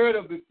never heard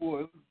of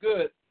before. It was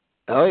good.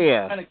 Oh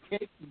yeah. Kind of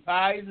cakes and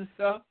pies and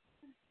stuff.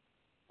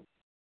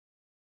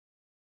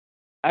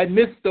 I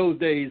miss those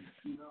days.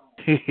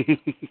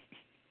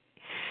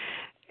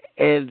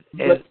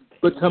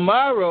 But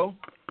tomorrow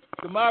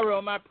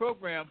on my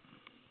program,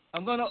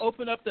 I'm going to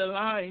open up the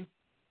line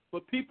for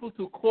people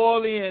to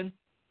call in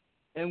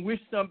and wish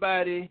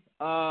somebody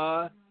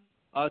to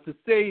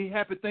say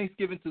Happy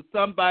Thanksgiving to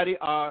somebody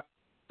or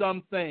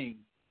something.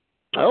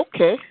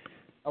 Okay.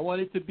 I want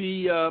it to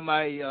be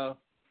my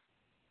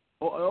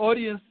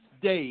audience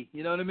day.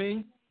 You know what I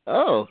mean?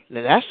 Oh,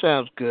 now that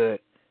sounds good.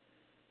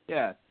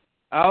 Yeah.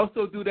 I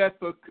also do that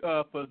for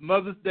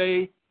Mother's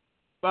Day,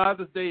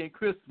 Father's Day, and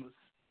Christmas.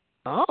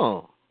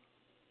 Oh.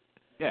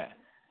 Yeah.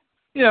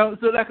 You know,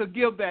 so like a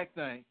give back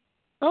thing.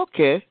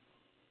 Okay.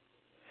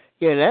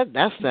 Yeah,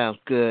 that sounds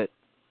good.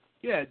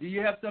 Yeah. Do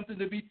you have something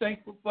to be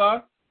thankful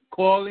for?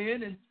 Call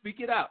in and speak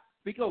it out.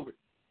 Speak over it.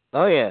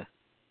 Oh yeah.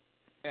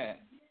 Yeah.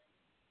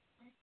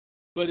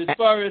 But as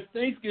far as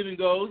Thanksgiving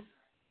goes,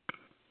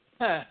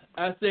 I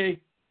say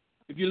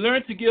if you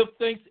learn to give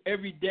thanks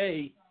every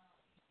day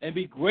and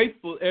be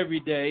grateful every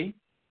day,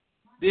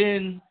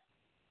 then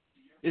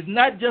it's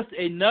not just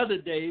another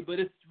day, but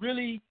it's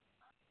really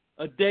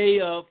a day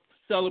of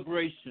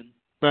celebration.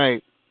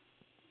 Right.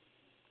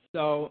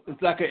 So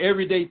it's like an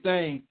everyday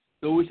thing.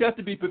 So we have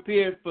to be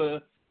prepared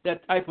for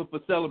that type of a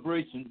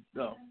celebration.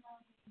 So.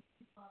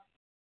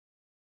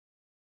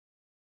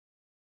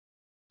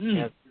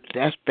 Yeah,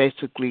 that's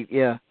basically,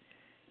 yeah.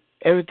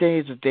 Every day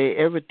is a day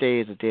of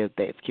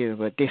Thanksgiving,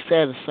 but they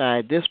set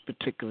aside this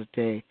particular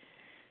day.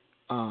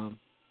 I'm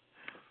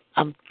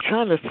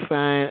trying to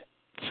find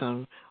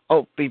some.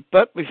 Oh,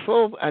 but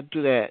before I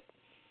do that,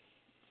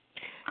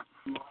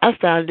 I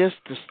found this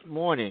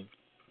morning.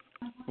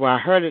 Well, I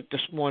heard it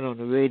this morning on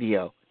the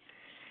radio.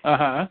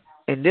 Uh-huh.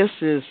 And this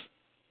is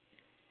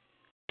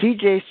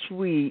DJ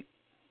Sway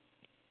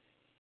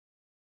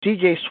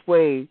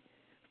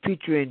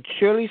featuring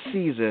Shirley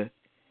Caesar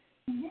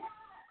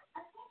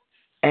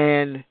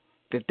and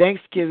the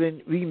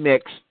Thanksgiving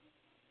remix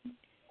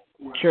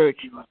church,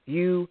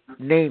 You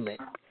Name It.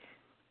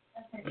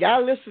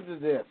 Y'all listen to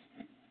this.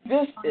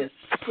 This is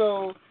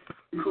so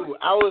cool.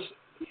 I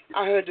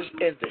heard this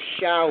in the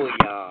shower,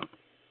 y'all,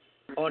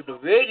 on the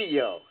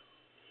radio.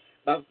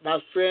 My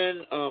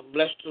friend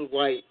Lester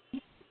White,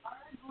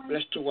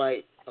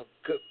 a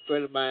good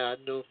friend of mine I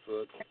know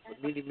for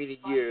many, many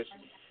years,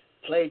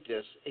 played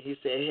this, and he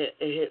said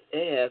it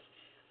has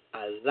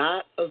a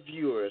lot of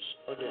viewers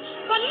on this.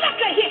 But look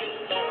at here.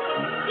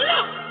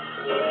 Look.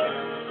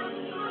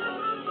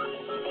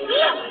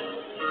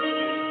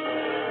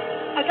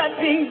 I got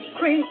beans,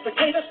 cream,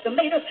 potatoes,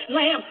 tomatoes,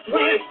 lamb,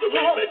 ram,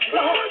 raw,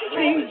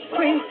 beans,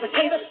 cream,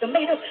 potatoes,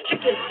 tomatoes,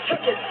 chicken,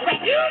 turkey,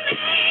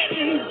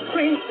 beans,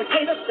 cream,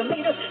 potatoes,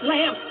 tomatoes,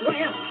 lamb,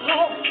 ram,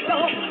 raw,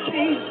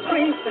 beans,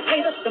 cream,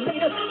 potatoes,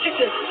 tomatoes,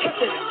 chicken,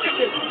 turkey,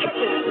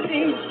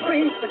 beans,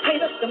 cream,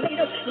 potatoes,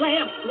 tomatoes,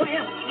 lamb,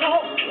 ram, raw,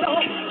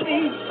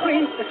 beans,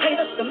 cream,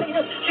 potatoes,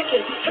 tomatoes,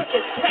 chicken,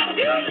 turkey,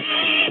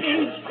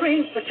 beans,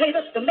 cream,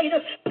 potatoes,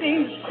 tomatoes,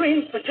 beans,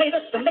 cream,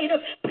 potatoes,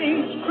 tomatoes,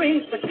 beans,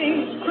 cream,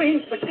 potatoes, cream,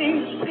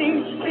 potatoes,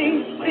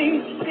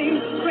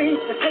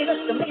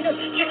 tomatoes,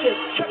 chicken,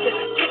 turkey,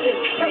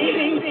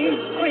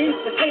 beans, cream,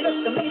 potatoes,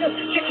 tomatoes,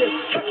 chicken,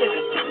 turkey.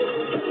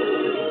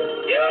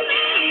 You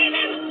made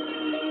it!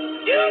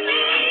 You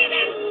made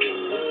it!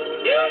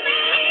 You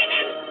made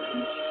it!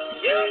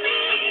 You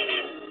made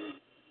it!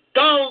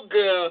 Go,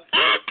 girl!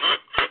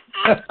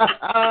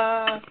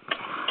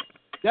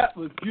 That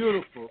was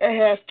beautiful. It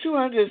has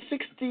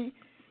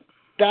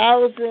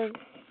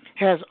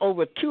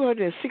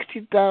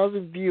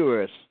 260,000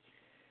 viewers.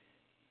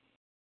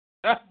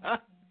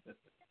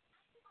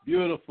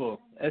 Beautiful.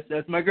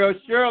 That's my girl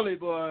Shirley,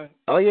 boy.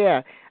 Oh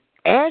yeah,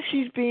 and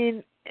she's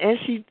being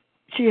named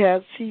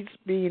she's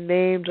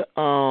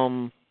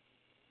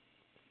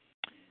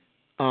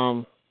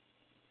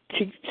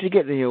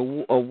getting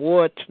the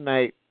award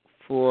tonight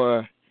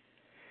for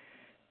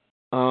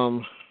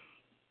the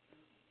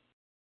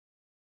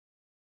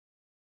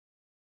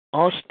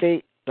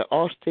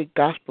All-State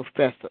Gospel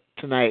Fest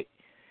tonight.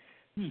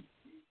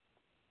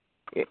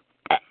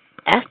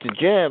 That's the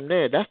jam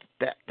there. That's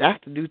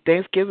the new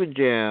Thanksgiving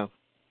jam.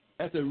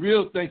 That's a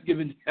real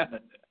Thanksgiving jam.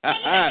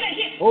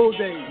 Old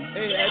days.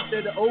 Hey, that's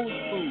the old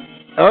school.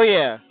 Oh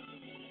yeah.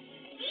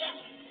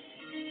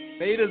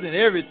 Potatoes and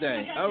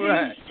everything. All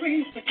right.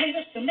 Green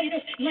potatoes,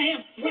 tomatoes,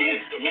 lamb,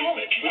 raw,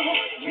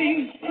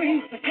 beans,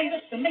 green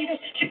potatoes, tomatoes,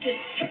 chicken,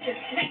 turkey,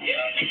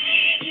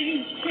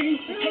 beans, green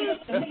potatoes,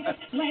 tomatoes,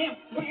 lamb,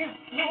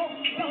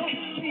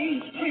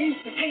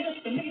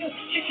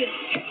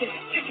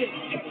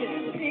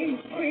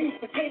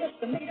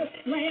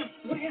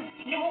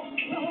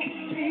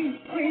 Beans,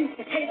 greens,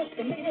 potatoes,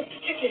 tomatoes,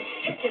 chicken,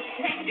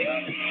 crap.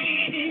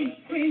 Beans,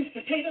 greens,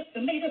 potatoes,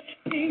 tomatoes,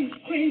 beans,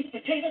 greens,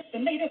 potatoes,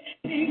 tomatoes,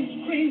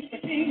 beans, greens,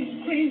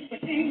 potatoes, greens,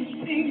 potatoes,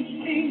 beans,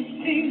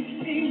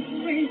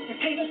 greens,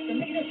 potatoes,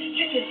 tomatoes,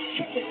 chicken,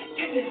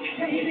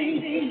 crap.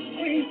 Beans,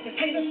 greens,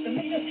 potatoes,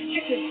 tomatoes,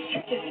 chicken.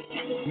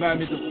 Remind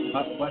me to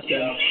watch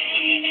that.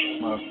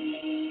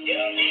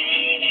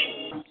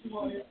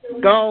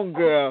 Go on,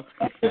 girl.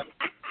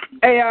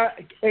 Hey,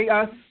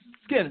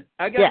 Skinner,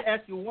 I got to Yeah.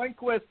 ask you one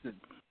question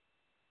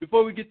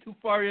before we get too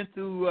far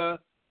into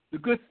the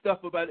good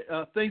stuff about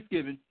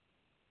Thanksgiving.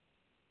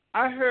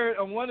 I heard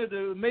on one of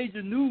the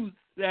major news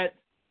that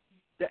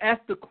to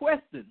ask the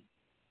question,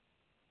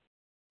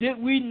 did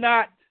we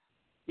not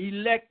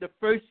elect the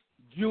first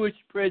Jewish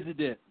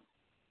president?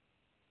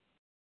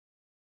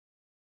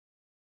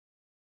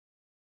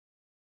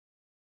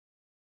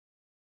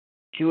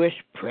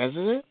 Jewish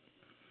president?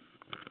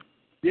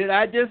 Did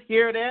I just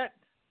hear that?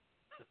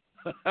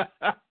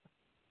 I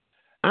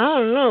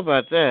don't know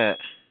about that.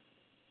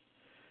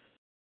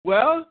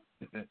 Well,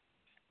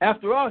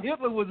 after all,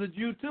 Hitler was a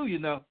Jew too, you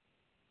know.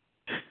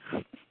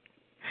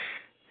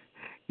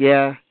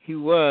 Yeah, he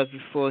was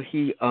before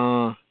he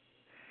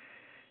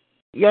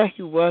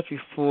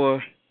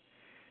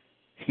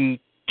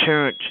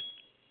turned.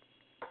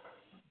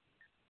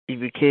 He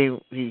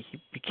became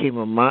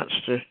a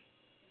monster.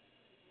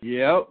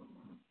 Yep.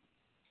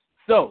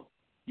 So,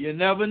 you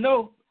never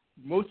know.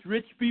 Most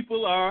rich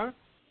people are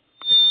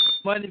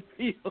money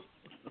people.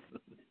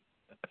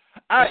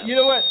 You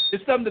know what?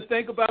 It's something to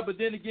think about, but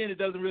then again, it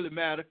doesn't really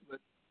matter. But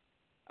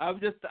I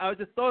was just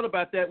thought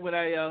about that when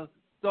I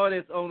saw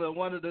this on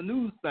one of the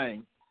news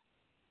things.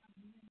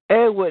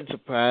 It wouldn't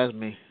surprise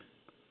me.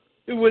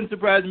 It wouldn't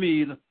surprise me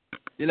either.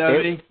 You know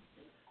what I mean?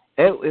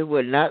 It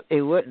would not.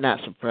 It would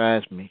not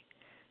surprise me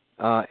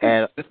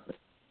at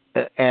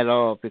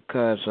all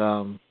because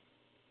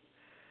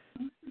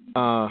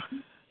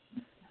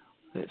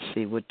let's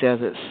see, what does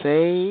it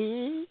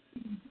say?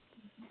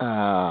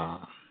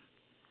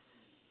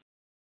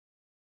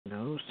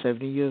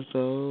 70 years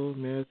old,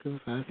 American,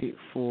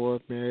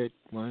 5'4", married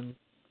 1,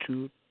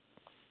 2,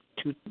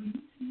 3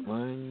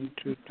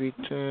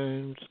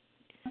 times.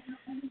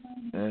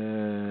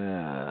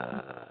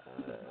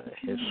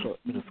 His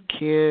assortment of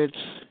kids.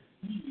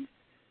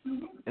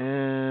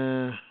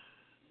 I'm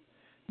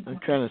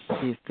trying to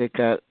see if they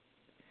got.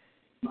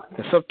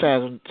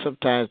 Sometimes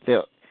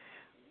they'll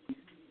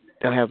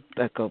have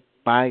like a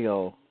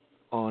bio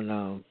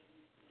on.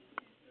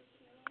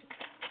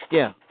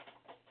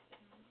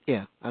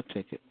 Yeah, I'll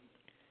take it.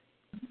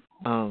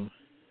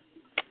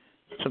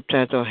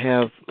 Sometimes they'll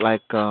have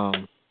like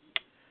I'm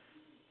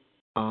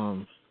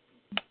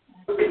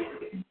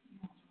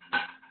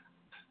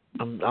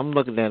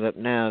looking that up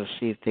now to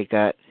see if they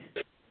got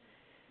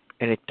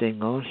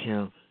anything on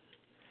him.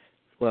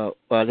 Well,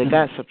 they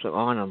got something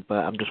on him,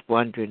 but I'm just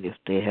wondering if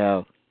they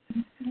have.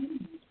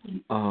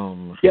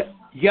 Yeah,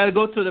 you got to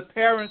go to the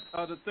parents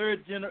or the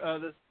third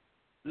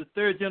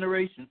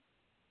generation.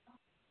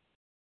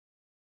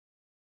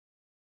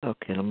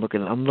 Okay, I'm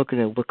looking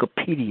at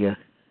Wikipedia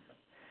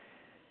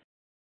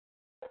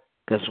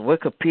because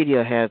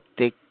Wikipedia has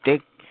they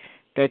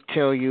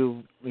tell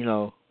you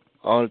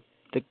all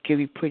they give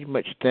you pretty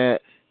much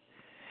that.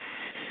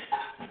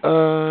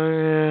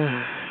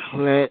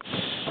 Let's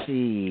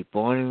see,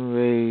 born and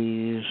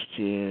raised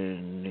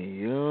in New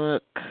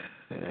York,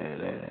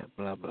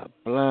 blah blah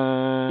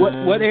blah.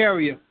 What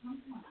area?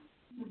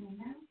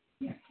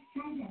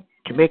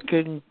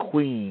 Jamaican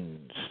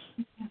Queens.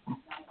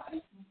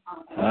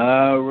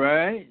 All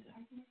right.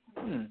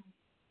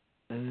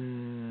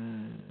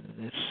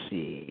 Let's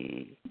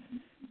see.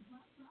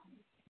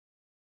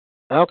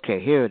 Okay,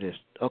 here it is.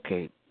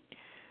 Okay.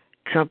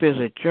 Trump is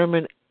a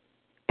German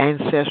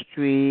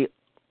ancestry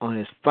on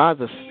his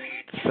father's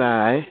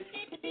side.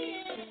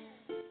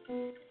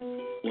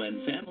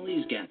 When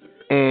families gather.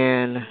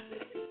 And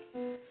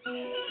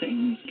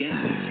things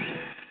gather.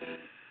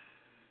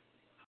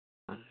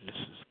 This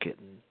is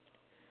getting.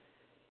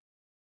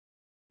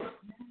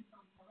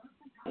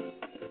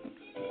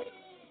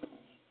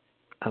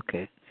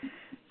 Okay.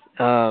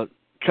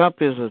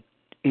 Trump is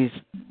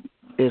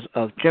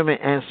of German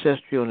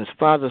ancestry on his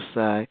father's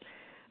side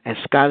and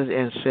Scottish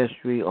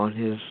ancestry on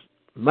his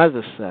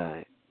mother's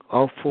side.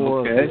 All four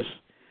of his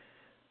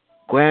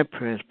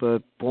grandparents were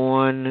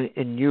born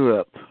in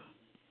Europe.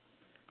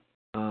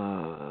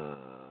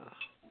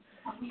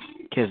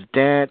 His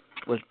dad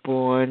was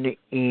born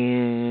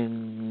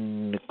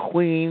in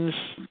Queens.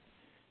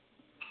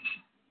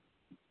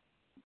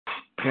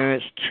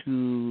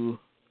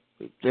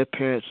 Their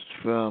parents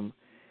from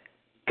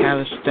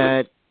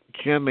Karlstadt,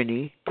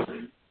 Germany.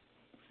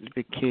 It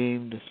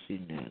became, let's see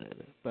now,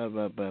 blah,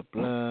 blah, blah,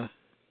 blah.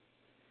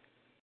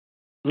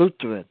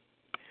 Lutheran.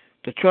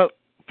 The Trump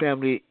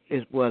family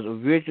was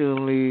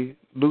originally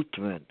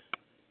Lutheran.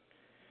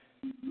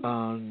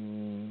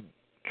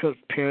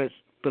 Trump's parents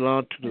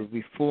belonged to the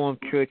Reformed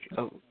Church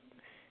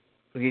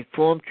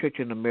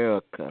in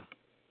America.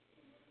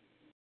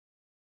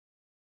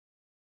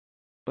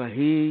 but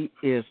he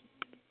is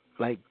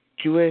like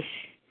Jewish.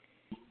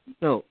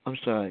 No, I'm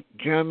sorry,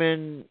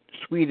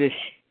 Swedish,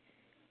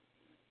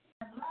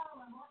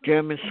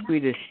 German,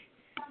 Swedish,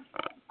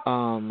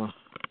 and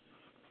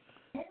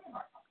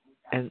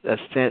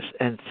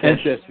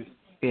ancestry.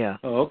 Yeah.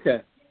 Oh,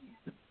 okay.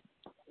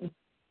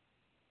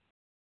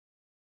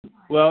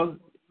 Well,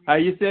 how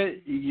you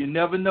said, you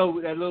never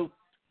know. That little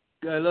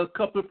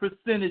couple of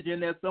percentage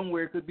in there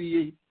somewhere could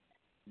be.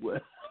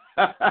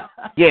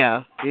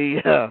 yeah.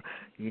 You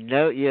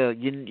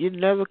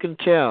never can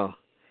tell.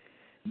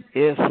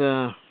 It's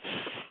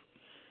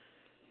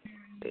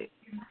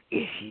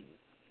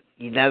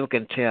you never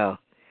can tell.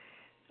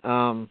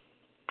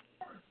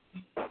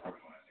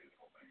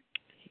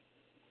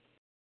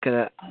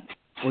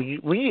 When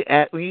you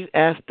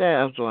asked that,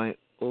 I was like,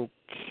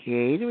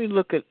 okay, let me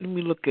look at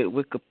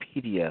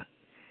Wikipedia,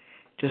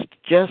 just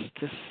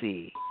to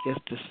see.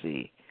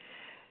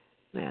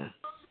 Now,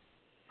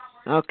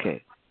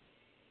 okay,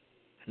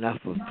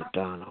 enough of the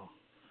Donald.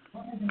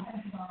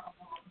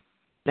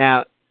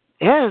 Now,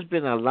 there has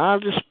been a lot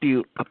of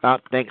dispute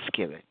about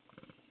Thanksgiving.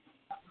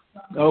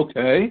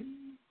 Okay.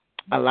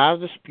 A lot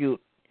of dispute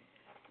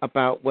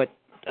about the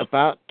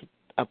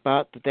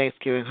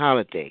Thanksgiving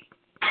holiday.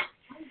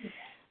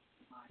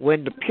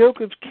 When the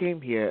Pilgrims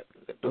came here,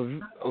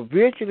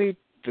 originally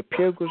the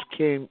Pilgrims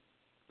came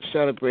to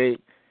celebrate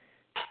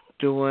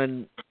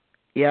during,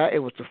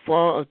 it was the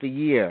fall of the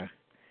year,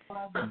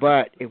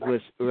 but it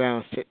was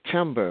around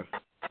September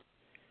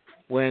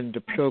when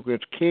the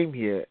Pilgrims came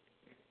here,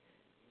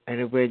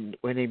 and when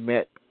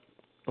they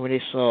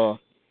saw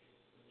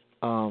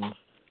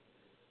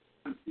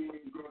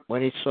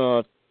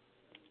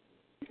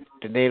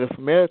the Native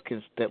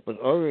Americans that was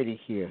already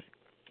here.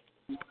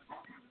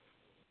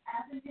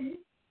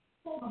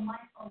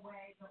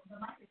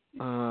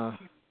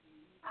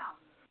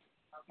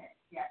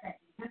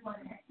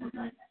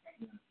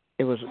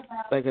 It was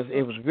like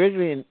it was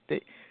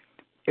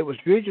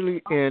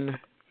originally in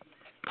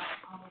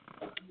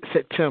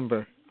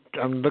September.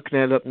 I'm looking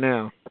that up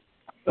now.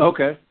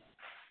 Okay.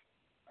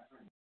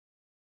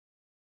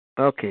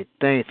 Okay,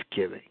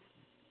 Thanksgiving.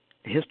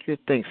 The history of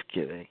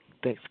Thanksgiving.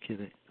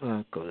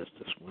 I'll go to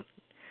this one.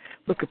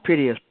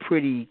 Wikipedia is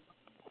pretty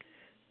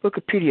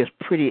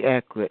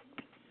accurate.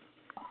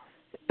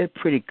 It's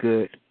pretty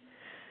good.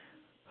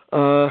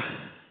 Okay.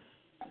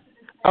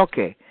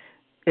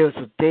 It was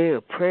a day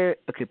of prayer.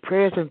 Okay,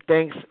 prayers and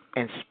thanks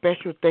and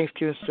special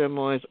Thanksgiving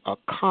ceremonies are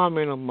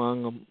common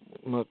among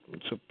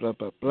so blah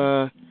blah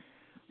blah.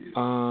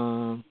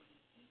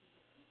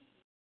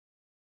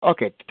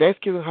 Okay, the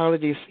Thanksgiving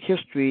holiday's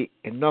history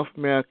in North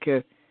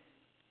America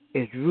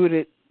is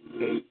rooted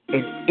in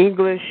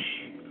English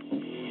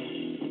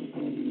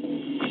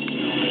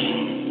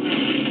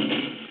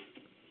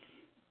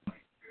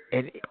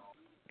and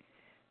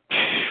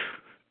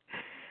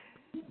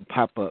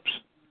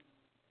pop-ups.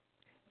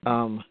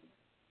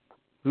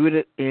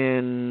 Rooted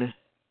in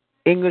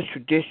English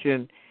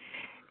tradition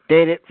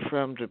dated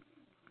from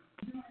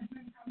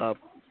the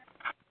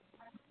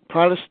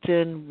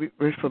Protestant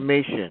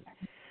Reformation,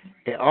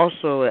 and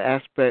also an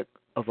aspect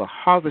of a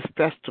harvest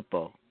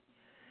festival,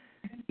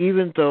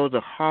 even though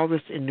the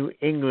harvest in New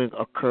England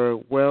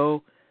occurred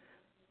well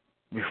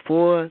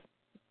before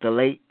the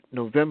late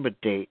November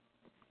date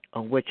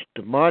on which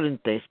the modern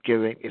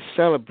Thanksgiving is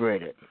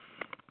celebrated.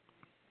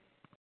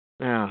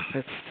 Now,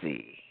 let's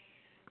see.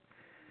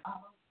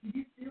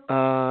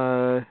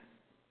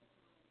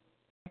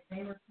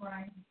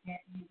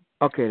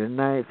 Okay, the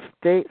United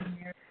States.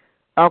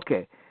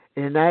 Okay,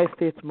 in the United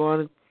States,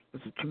 modern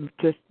is a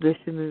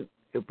tradition,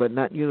 but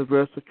not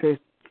universal.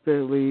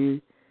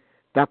 Traceability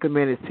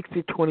documented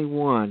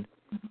 1621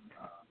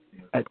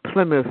 at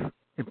Plymouth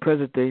in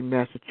present-day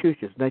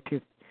Massachusetts.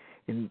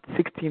 In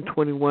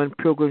 1621,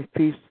 Pilgrim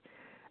Feast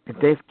and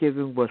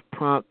Thanksgiving was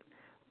prompted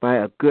by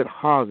a good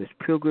harvest.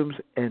 Pilgrims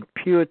and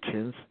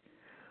Puritans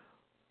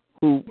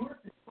who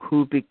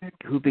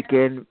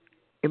began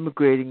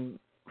immigrating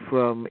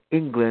from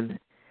England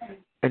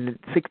in the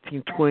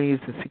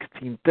 1620s and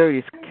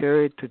 1630s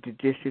carried the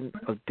tradition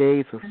of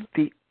days of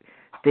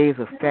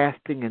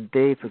fasting and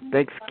days of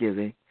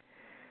Thanksgiving,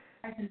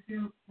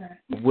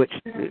 which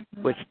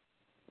with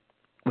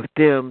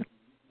them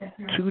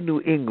to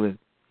New England.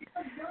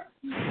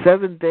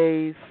 Several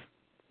days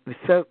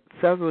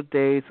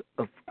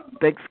of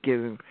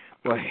Thanksgiving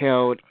were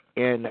held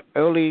in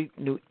early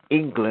New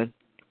England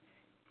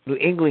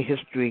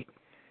history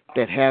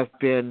that have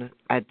been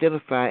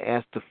identified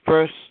as the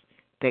first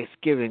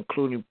Thanksgiving,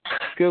 including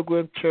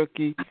Pilgrim's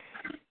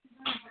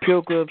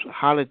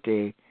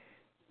holiday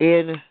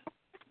in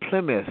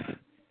Plymouth,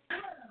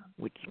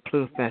 which is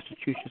Plymouth,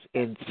 Massachusetts,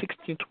 in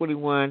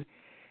 1621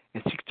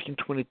 and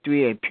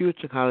 1623, and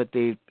Puritan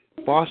holiday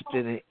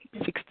Boston in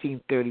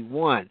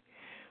 1631.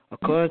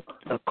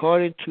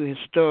 According to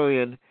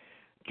historian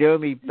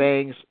Jeremy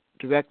Bangs,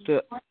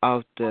 director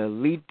of the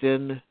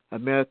Leiden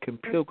American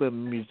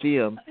Pilgrim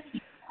Museum,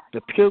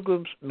 the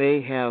Pilgrims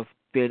may have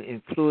been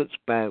influenced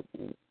by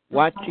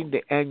watching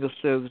the annual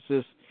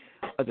services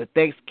of the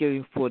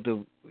Thanksgiving for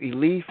the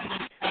relief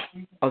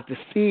of the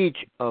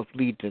siege of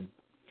Leiden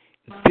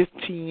in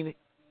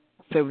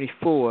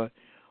 1574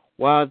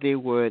 while they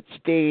were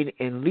staying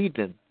in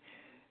Leiden,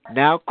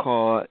 now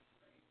called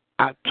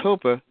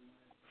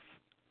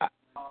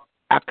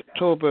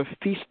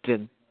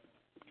Oktoberfesten.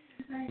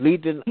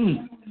 Leiden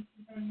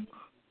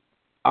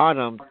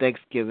Autumn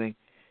Thanksgiving,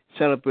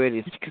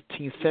 celebrated in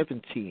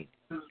 1617,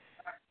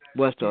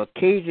 was the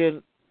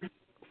occasion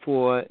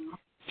for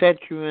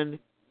Centurion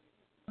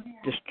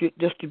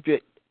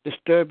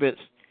disturbance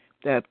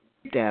that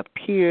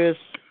appears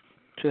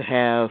to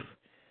have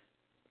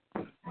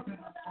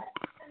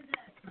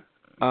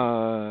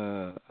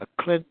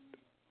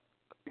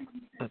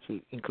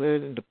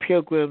including the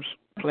Pilgrims'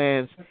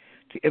 plans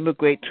to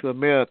immigrate to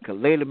America.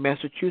 Later,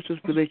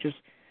 Massachusetts religious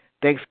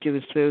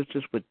Thanksgiving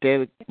services were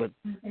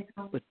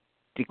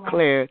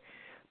declared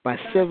by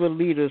several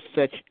leaders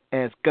such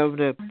as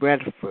Governor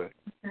Bradford,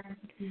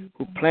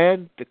 who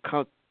planned the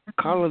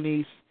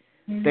colony's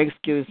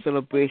Thanksgiving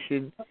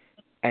celebration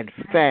and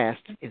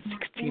fast in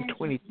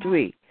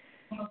 1623.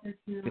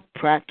 The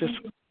practice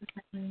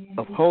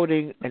of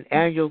holding an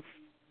annual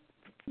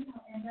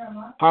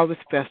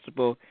harvest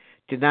festival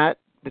did not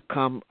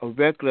become a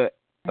regular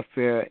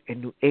affair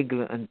in New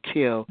England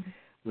until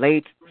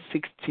late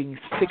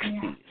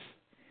 1660s.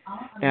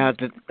 Now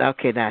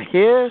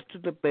here's the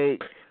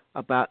debate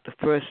about the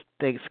first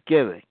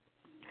Thanksgiving.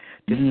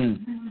 The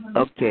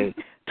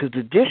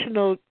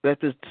traditional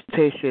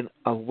representation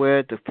of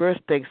where the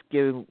first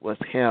Thanksgiving was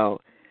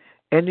held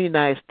in the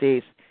United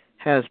States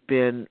has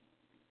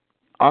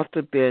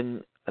often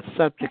been a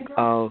subject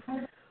of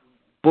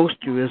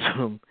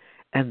boosterism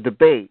and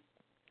debate.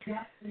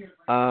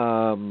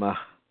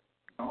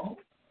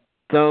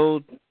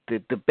 Though the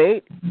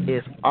debate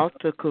is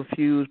often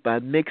confused by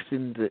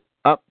mixing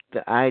up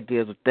the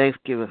ideas of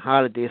Thanksgiving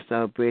holiday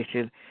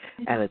celebration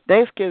and a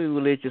Thanksgiving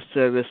religious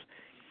service.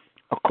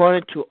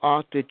 According to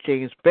author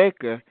James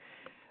Baker,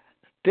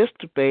 this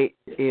debate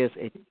is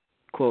a,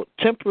 quote,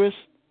 temperance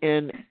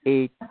in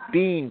a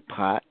bean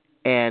pot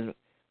and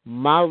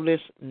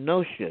marvelous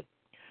notion.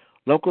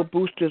 Local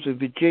boosters in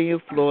Virginia,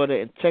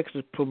 Florida, and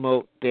Texas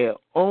promote their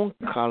own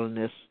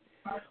colonists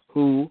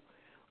who,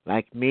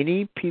 like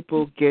many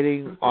people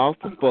getting off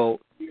the boat,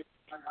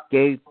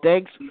 gave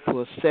thanks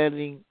for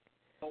setting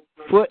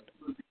foot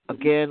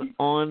again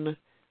on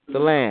the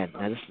land.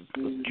 Now, this is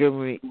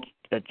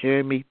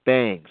Jeremy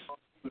Bangs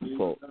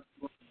quote.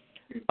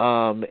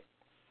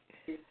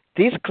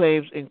 These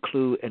claims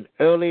include an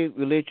early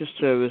religious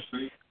service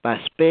by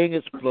Spain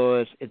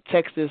explorers in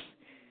Texas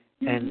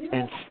and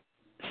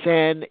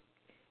San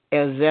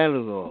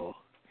Elzardo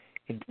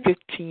in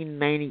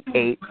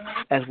 1598,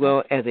 as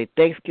well as a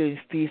Thanksgiving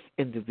feast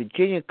in the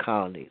Virginia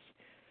colonies.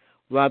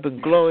 Robin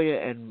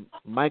Gloria and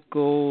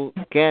Michael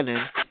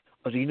Gannon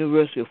of the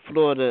University of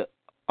Florida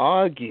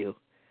argue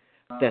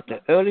that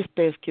the earliest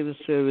Thanksgiving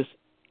service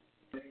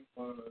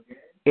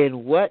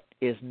in what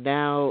is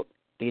now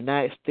the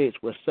United States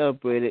was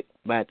celebrated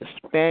by the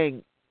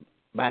Spanish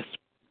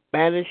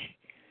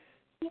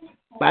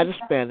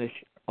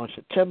on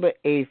September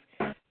 8th,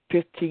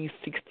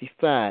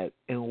 1565,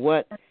 in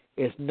what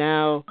is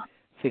now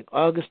St.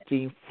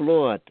 Augustine,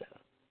 Florida.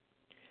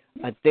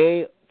 A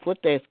day for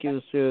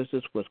Thanksgiving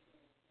services was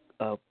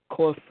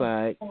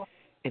codified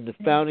in the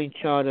founding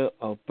charter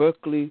of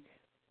Berkeley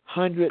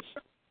Hundreds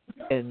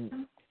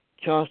in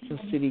Charleston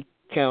City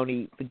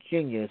County,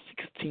 Virginia,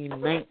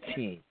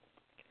 1619.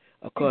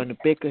 According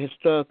to Baker,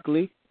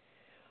 historically,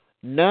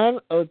 none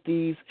of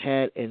these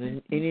had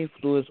any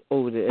influence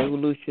over the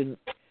evolution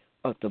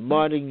of the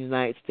modern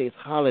United States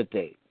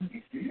holiday.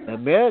 The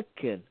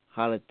American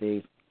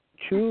holiday's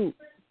true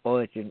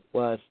origin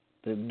was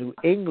the New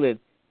England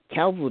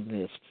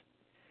Calvinist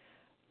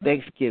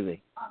Thanksgiving,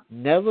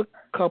 never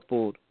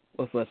coupled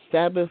with a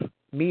Sabbath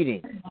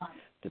meeting.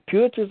 The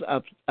Puritans'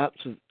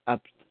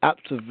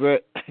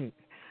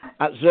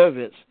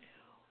 observance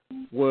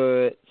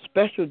were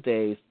special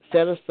days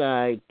set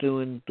aside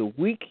during the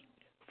week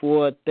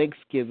for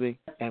Thanksgiving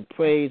and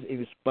praise in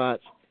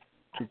response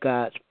to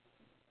God's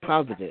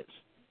providence.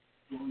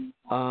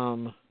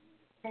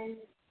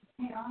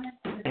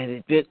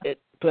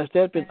 Plus,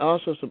 there's been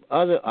also some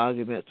other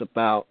arguments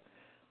about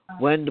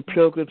when the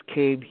Pilgrims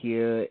came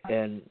here,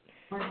 and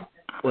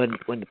when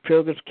the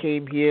Pilgrims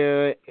came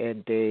here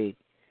and they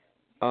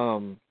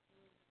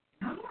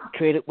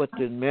traded with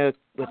the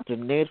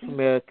Native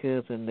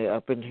Americans, and they're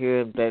up in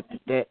here that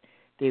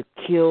they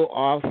kill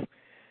off.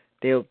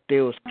 They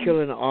was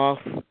killing off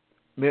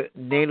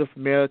Native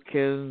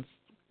Americans.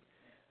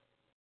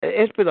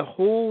 It's been a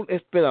whole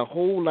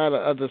lot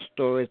of other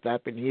stories that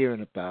I've been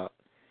hearing about,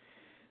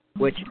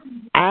 which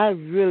I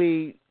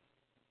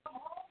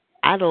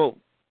don't.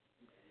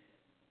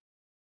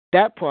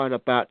 That part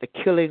about the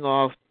killing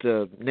off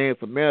the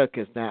Native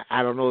Americans. Now,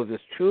 I don't know if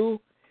it's true.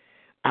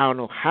 I don't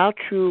know how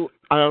true.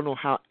 I don't know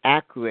how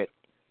accurate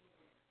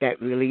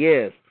that really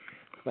is.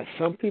 But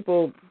some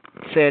people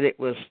said it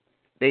was.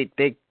 They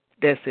said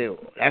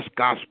that's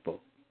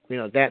gospel.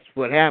 That's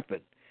what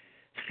happened.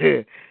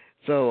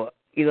 So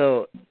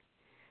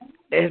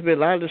it has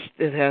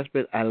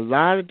been a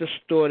lot of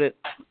distorted.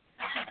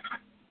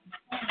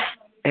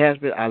 It has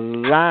been a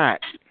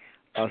lot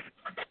of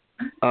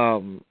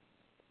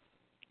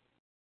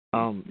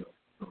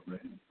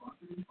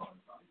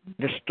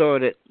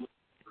distorted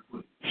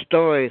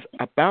stories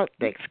about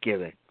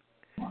Thanksgiving.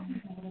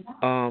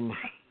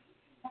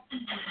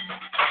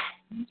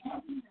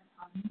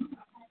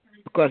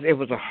 Because it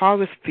was a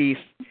harvest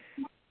feast,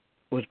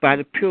 was by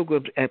the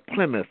Pilgrims at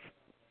Plymouth,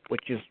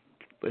 which is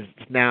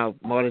now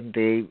modern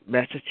day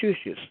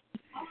Massachusetts.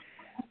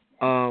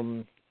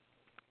 The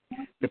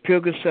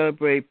Pilgrims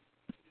celebrate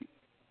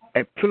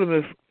at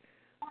Plymouth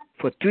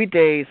for 3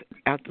 days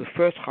after the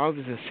first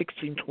harvest in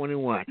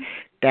 1621.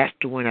 That's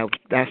the one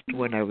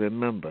I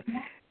remember.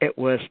 It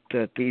was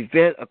the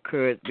event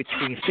occurred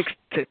between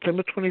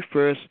September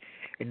 21st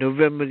and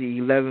November the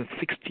 11th,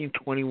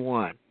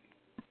 1621.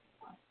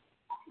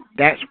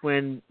 That's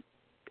when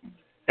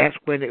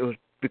it was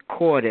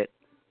recorded,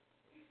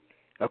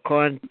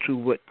 according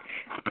to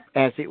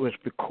as it was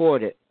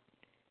recorded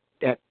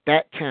at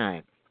that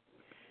time.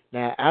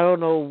 Now I don't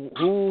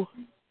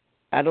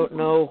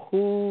know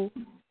who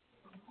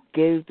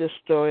gave this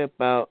story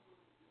about.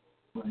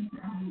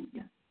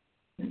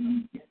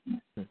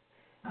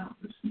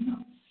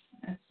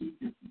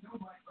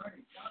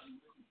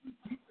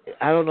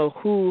 I don't know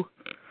who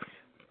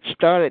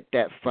started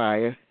that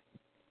fire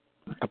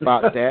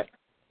about that,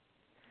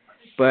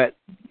 but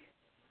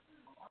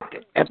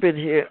I've been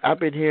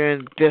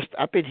hearing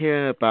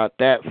about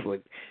that for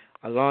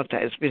a long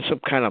time. It's been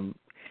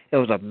it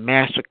was a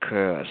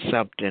massacre or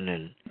something,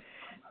 and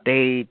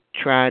they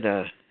killed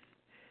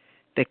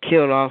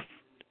off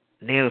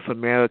Native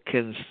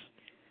Americans.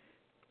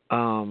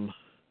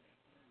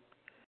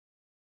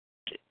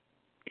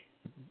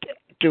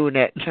 During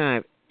that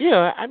time,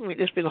 I mean,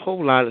 there's been a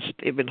whole lot of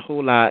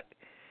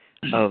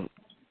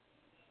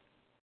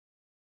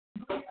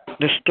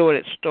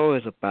distorted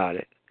stories about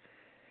it.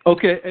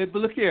 Okay,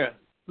 but look here.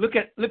 Look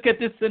at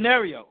this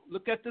scenario.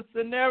 Look at the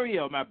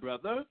scenario, my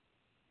brother.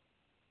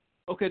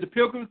 Okay, the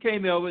Pilgrims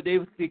came over. They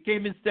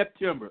came in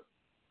September.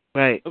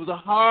 Right. It was a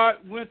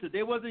hard winter.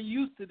 They wasn't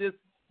used to this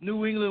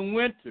New England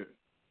winter.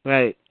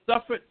 Right.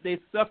 They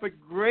suffered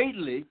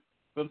greatly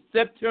from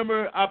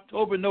September,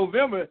 October,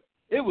 November.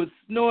 It was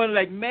snowing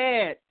like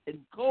mad and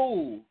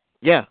cold.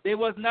 Yeah. They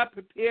was not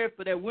prepared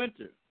for that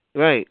winter.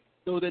 Right.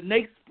 So the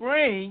next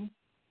spring,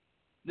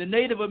 the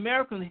Native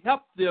Americans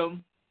helped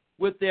them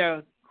with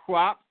their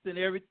crops and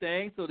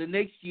everything. So the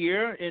next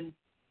year in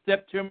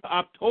September,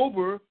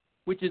 October,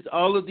 which is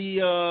all of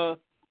the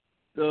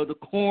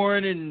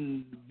corn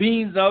and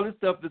beans and all this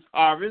stuff is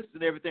harvest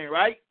and everything,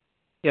 right?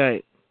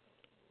 Right.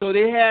 So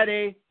they had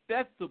a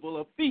festival,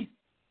 a feast.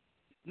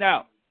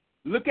 Now,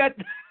 look at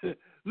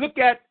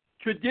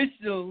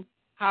traditional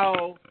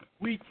how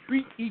we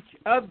treat each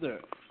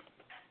other.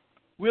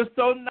 We're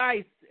so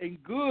nice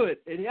and good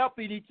and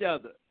helping each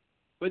other.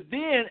 But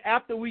then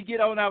after we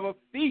get on our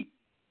feet,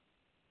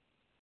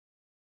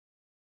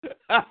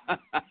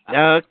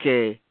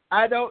 okay,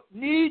 I don't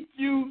need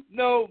you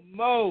no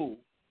more.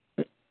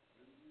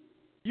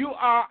 You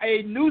are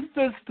a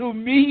nuisance to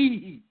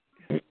me.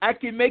 I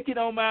can make it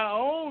on my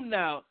own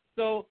now.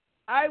 So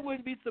I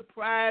wouldn't be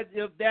surprised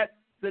if that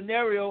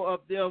scenario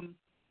of them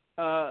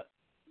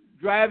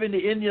driving the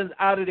Indians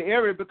out of the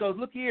area, because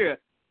look here,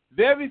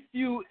 very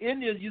few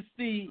Indians you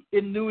see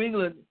in New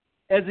England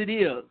as it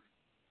is.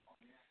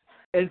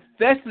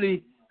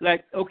 Especially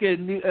like,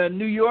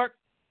 New York,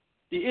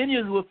 the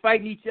Indians were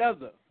fighting each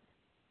other.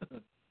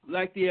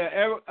 Like the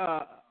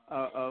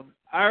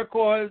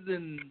Iroquois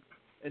and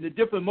the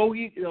different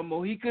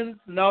Mohicans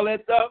and all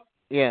that stuff.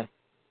 Yeah.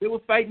 They were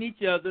fighting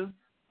each other,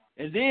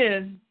 and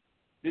then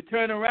they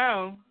turn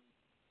around,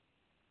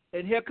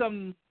 and here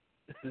come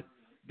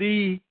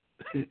the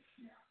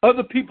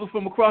other people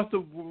from across the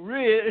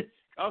ridge,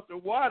 across the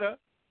water,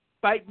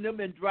 fighting them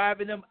and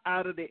driving them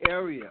out of the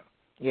area.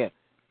 Yeah.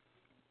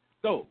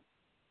 So,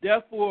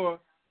 therefore,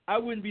 I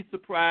wouldn't be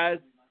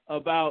surprised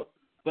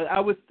but I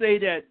would say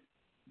that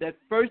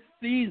first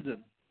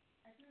season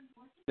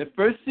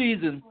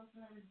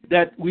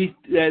that we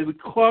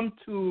come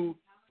to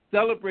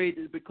celebrate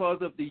is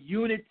because of the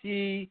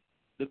unity,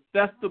 the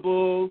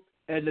festival,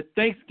 and the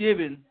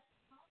Thanksgiving.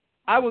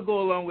 I would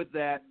go along with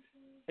that,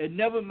 and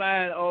never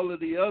mind all of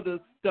the other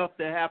stuff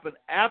that happened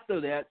after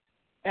that.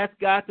 Ask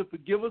God to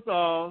forgive us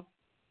all,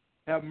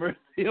 have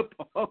mercy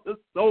upon the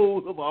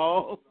souls of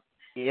all.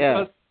 Yeah.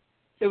 Because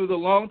it was a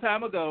long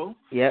time ago.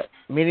 Yeah,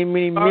 many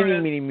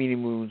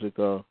moons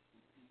ago.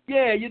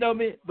 Yeah, you know what I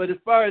mean? But as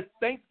far as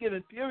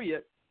Thanksgiving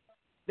period,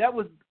 that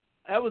was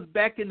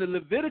back in the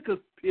Leviticus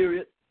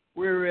period,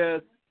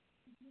 whereas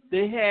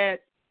they had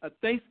a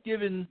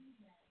Thanksgiving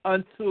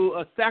unto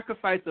a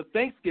sacrifice of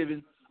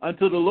Thanksgiving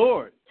unto the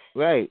Lord.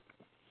 Right.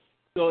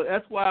 So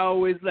that's why I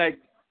always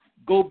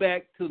go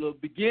back to the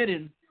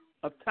beginning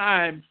of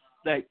time,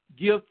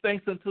 give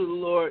thanks unto the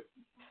Lord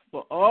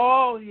for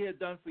all He had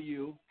done for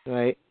you.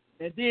 Right.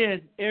 And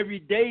then every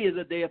day is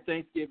a day of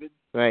Thanksgiving.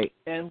 Right.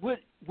 And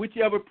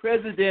whichever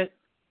president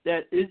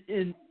that is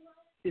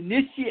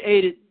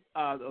initiated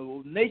a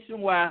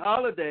nationwide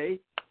holiday.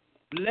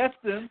 Bless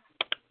them.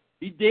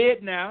 He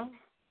dead now,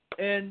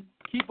 and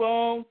keep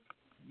on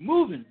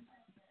moving.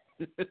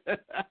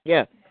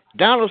 Yeah.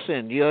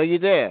 Donaldson, are you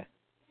there?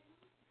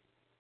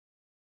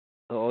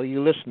 Or are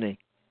you listening?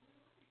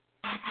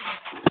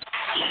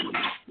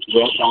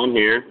 Yes, I'm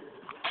here.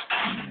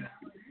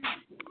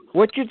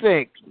 What you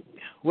think?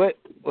 What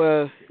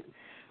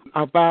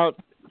about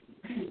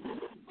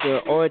the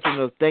origin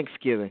of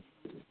Thanksgiving?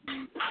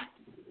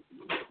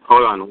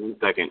 Hold on 1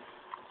 second.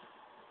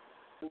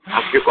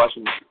 Ask your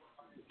question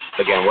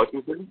again. What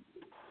you say?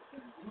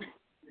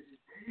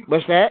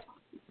 What's that?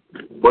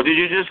 What did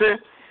you just say?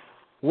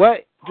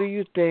 What do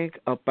you think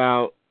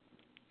about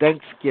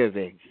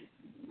Thanksgiving?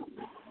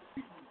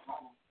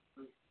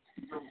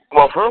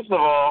 Well, first of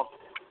all,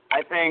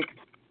 I think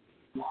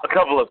a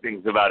couple of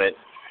things about it.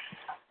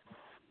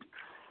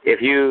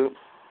 If you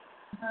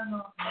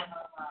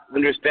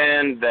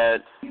understand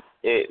that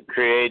it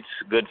creates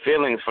good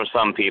feelings for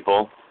some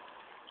people,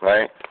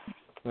 right?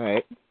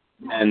 Right.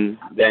 And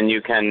then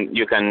you can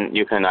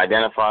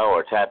identify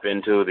or tap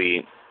into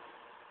the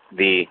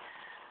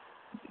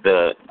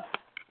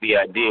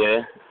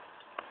idea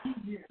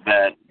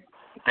that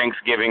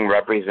Thanksgiving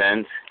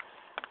represents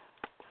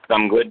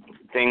some good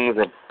things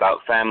about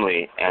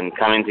family and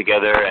coming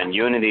together and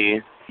unity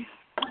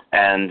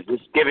and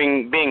just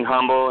being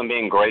humble and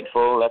being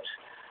grateful. That's,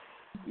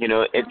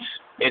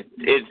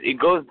 it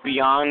goes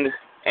beyond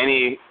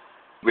any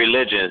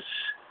religious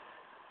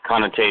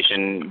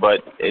connotation, but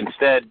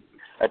instead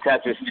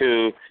attaches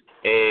to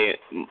a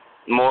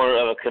more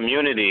of a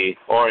community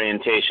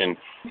orientation,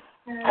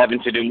 having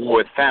to do more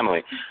with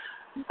family.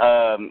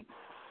 But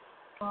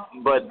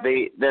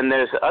then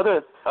there's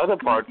other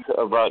parts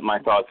about my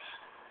thoughts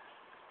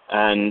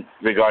and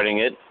regarding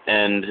it,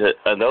 and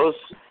those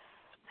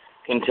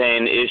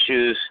contain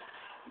issues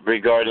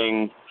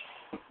regarding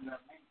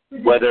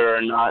whether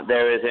or not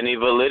there is any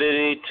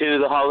validity to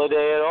the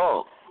holiday at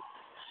all.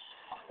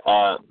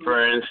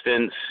 For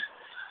instance,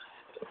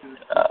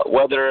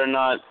 whether or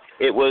not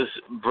it was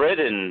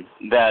Britain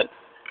that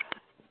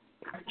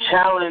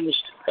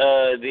challenged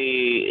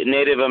the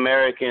Native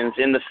Americans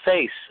in the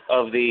face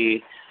of the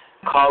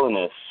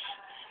colonists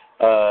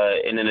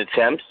in an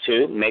attempt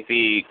to make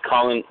the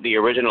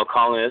original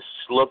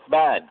colonists look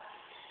bad.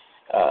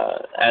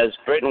 As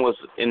Britain was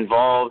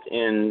involved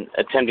in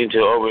attempting to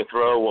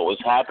overthrow what was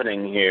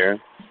happening here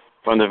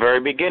from the very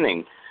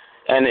beginning.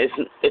 And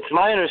it's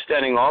my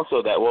understanding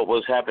also that what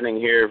was happening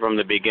here from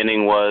the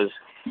beginning was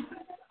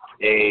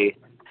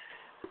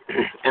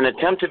an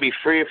attempt to be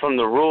free from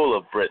the rule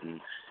of Britain,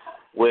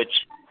 which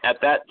at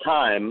that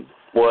time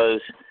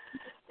was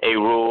a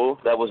rule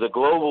that was a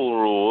global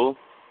rule,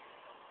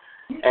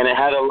 and it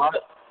had a lot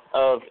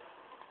of,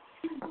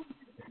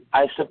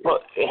 I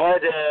suppose, it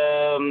had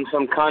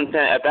some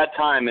content at that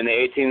time in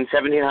the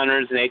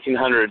 1700s and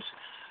 1800s.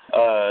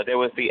 There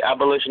was the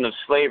abolition of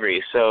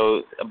slavery.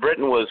 So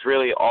Britain was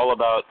really all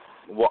about,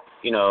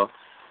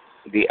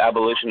 the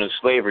abolition of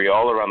slavery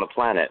all around the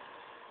planet.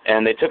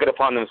 And they took it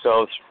upon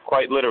themselves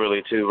quite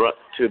literally to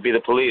be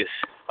the police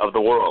of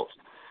the world.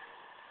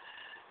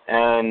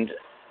 And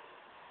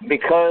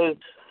because,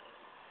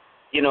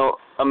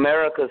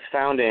 America's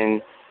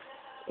founding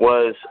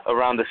was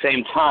around the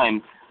same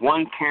time,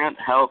 one can't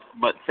help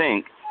but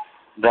think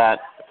that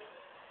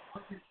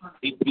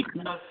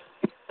because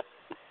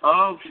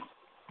of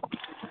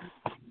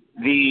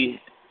the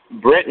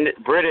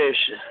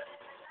British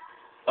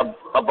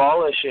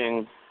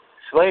abolishing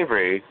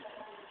slavery,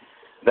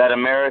 that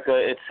America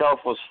itself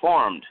was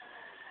formed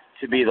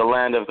to be the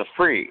land of the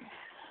free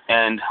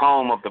and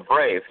home of the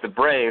brave. The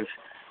brave,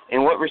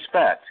 in what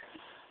respect?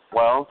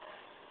 Well,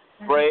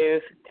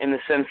 brave in the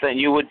sense that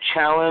you would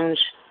challenge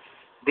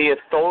the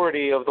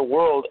authority of the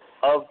world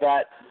of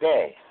that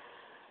day.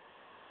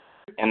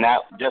 And that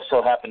just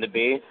so happened to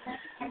be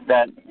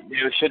that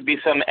there should be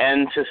some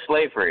end to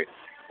slavery.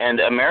 And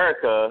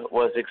America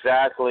was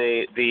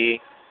exactly the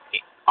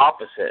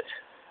opposite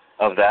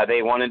of that.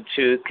 They wanted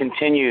to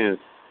continue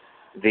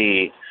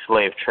the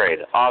slave trade,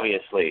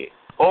 obviously.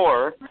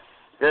 Or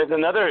there's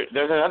another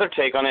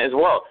take on it as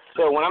well.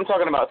 So when I'm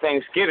talking about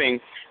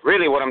Thanksgiving,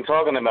 really what I'm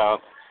talking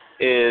about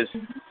is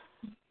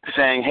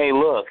saying, hey,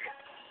 look,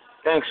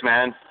 thanks,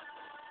 man.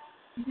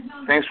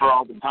 Thanks for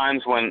all the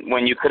times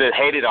when you could have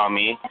hated on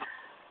me,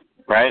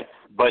 right?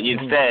 But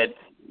instead,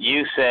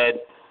 you said,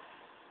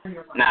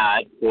 nah,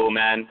 it's cool,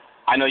 man.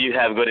 I know you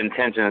have good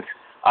intentions.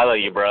 I love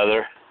you,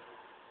 brother.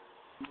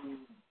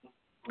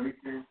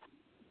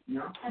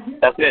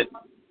 That's it.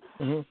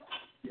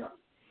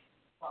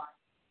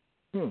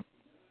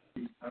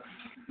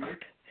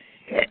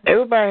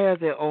 Everybody has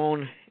their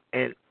own,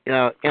 and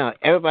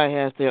everybody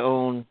has their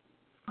own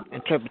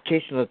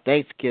interpretation of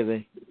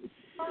Thanksgiving.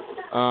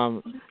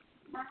 All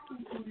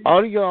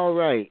of y'all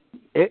right.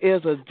 It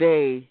is a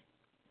day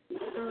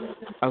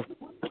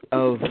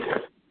of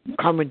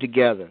coming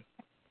together.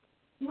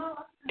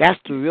 That's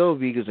the real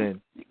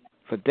reason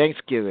for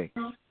Thanksgiving.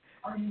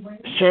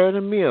 Sharing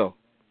a meal.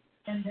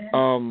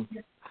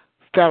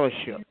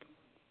 Fellowship.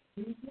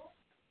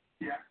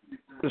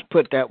 let's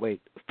put it that way,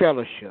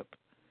 fellowship.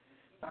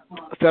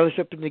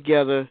 Fellowshipping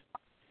together,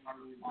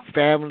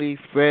 family,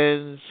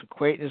 friends,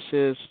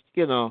 acquaintances,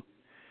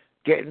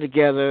 getting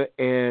together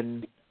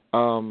and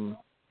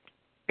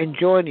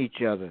enjoying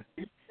each other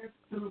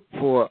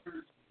for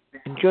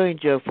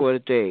the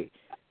day.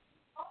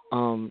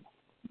 Of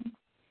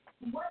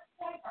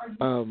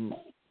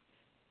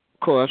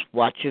course,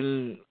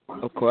 watching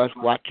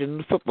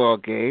the football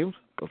games,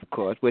 of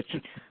course, which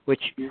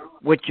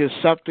is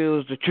something that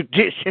was the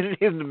tradition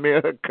in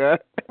America.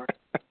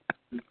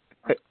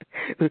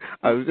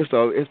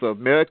 It's an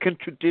American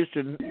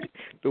tradition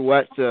to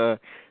watch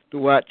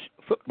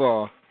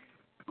football,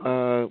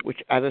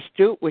 which I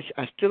still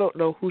don't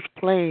know who's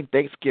playing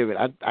Thanksgiving.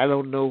 I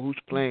don't know who's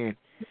playing.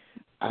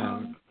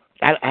 I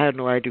have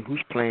no idea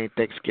who's playing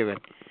Thanksgiving.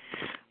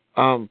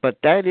 But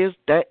that is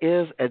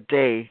a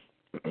day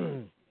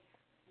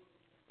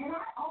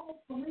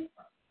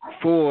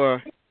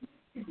for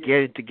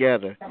getting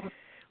together.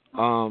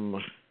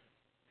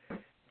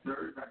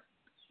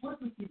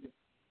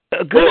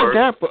 A good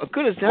example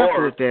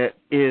of that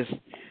is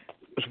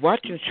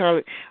watching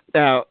Charlie.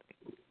 Now,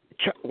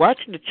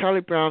 watching the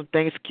Charlie Brown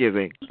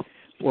Thanksgiving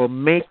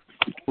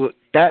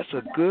that's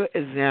a good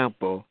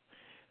example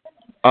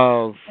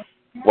of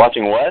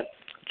watching what?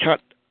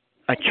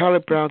 A Charlie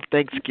Brown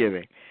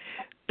Thanksgiving.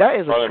 That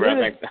is a good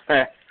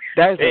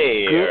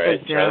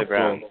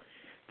example.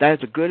 That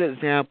is a good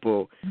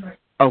example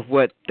of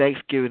what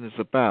Thanksgiving is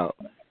about.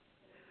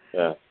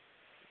 Yeah.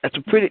 I'm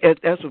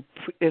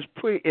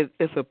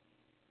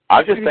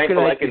just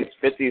thankful I can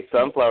spit these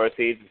sunflower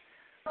seeds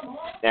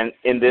and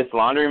in this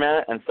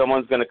laundromat, and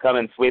someone's going to come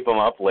and sweep them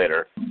up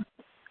later.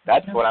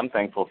 That's what I'm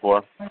thankful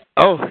for.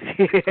 Oh.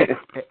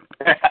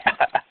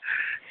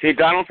 See,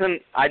 Donaldson,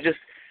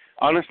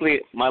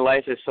 honestly, my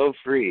life is so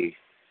free.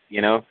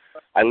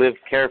 I live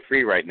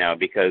carefree right now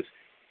because,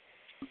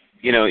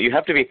 you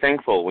have to be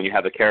thankful when you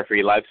have a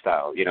carefree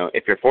lifestyle.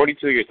 If you're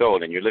 42 years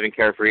old and you're living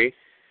carefree,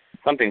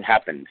 something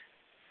happened,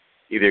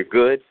 either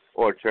good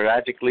or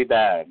tragically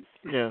bad.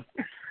 Yeah.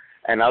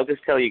 And I'll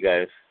just tell you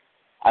guys,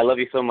 I love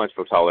you so much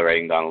for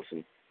tolerating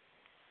Donaldson.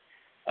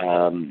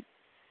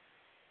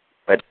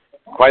 But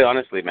quite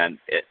honestly, man,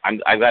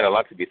 I've got a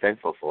lot to be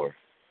thankful for.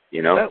 We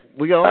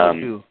all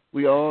do.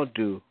 We all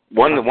do.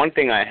 One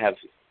thing I have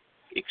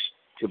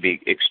to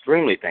be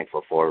extremely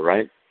thankful for,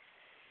 right,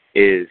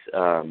 is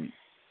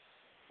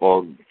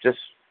just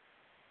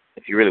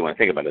if you really want to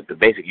think about it, the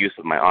basic use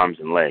of my arms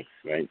and legs,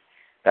 right?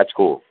 That's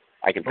cool.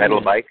 I can pedal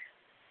a bike,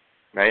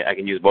 right? I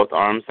can use both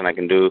arms and I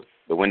can do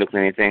the window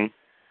cleaning thing.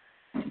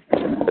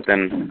 But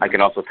then I can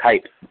also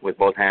type with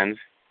both hands,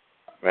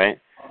 right?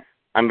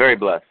 I'm very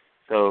blessed.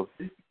 So,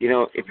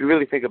 if you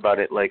really think about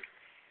it, like,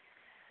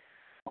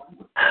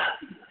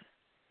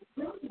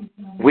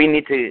 we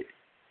need to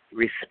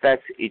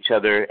respect each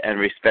other and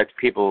respect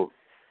people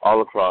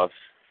all across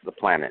the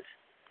planet.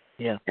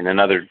 Yeah. In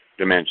another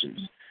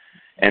dimensions.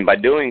 And by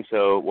doing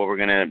so, what we're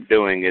going to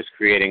doing is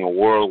creating a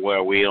world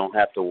where we don't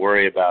have to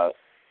worry about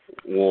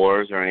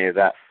wars or any of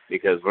that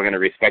because we're going to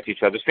respect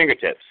each other's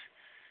fingertips.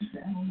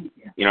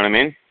 You know what I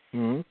mean?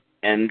 Mm-hmm.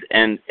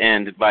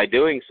 And by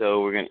doing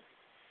so, we're going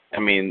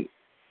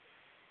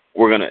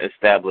to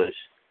establish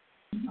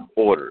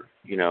order,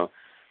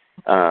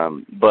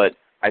 But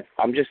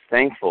I'm just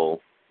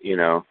thankful,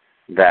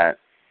 that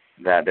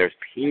there's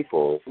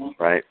people,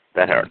 right,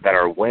 that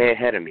are way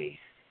ahead of me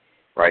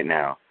right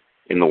now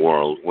in the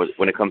world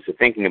when it comes to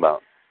thinking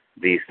about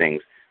these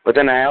things. But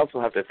then I also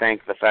have to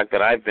thank the fact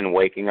that I've been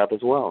waking up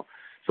as well.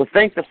 So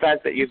thank the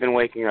fact that you've been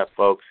waking up,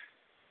 folks.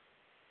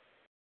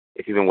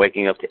 If you've been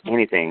waking up to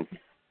anything.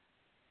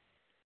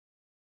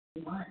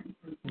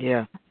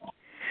 Yeah.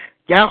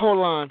 Yeah, hold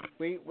on.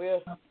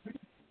 We're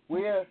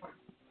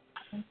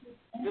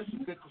this is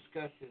a good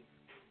discussion.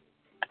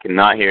 I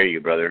cannot hear you,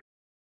 brother.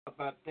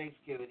 About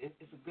Thanksgiving.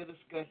 It's a good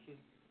discussion.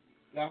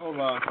 Now hold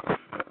on.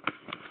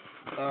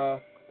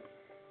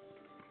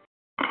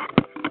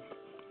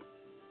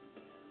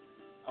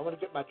 I want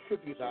to get my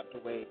tributes out the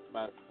way,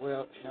 my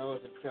hails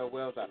and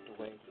farewells out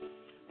the way.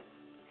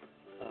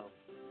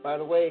 By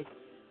the way,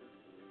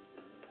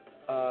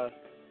 I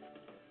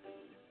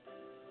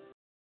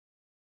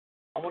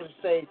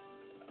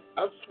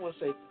just want to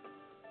say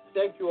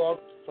thank you all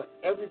for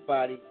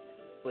everybody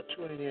for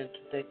tuning in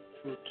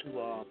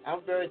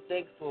I'm very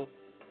thankful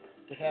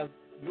to have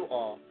you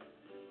all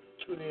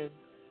tune in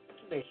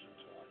to Nation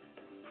Talk.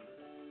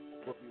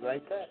 We'll be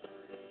right back.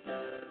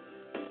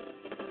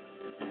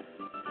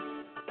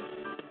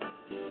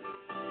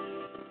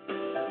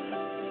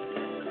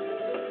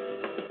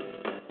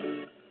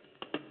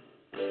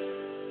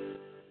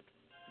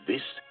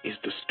 This is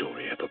the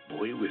story of a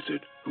boy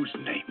wizard whose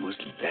name was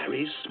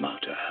Larry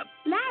Smarter.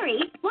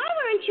 Larry, why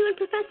weren't you in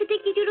Professor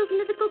Dicky Doodle's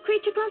mythical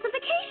creature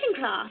classification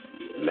class?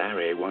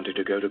 Larry wanted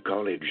to go to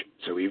college,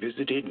 so he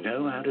visited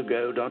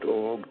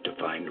knowhowtogo.org to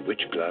find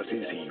which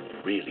classes he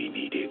really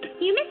needed.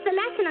 You missed the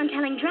lesson on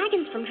telling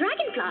dragons from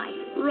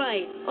dragonflies.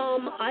 Right.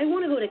 I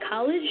want to go to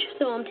college,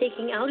 so I'm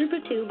taking Algebra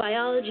 2,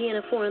 Biology,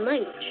 and a foreign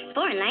language.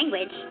 Foreign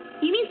language?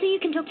 You mean so you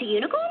can talk to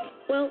unicorns?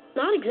 Well,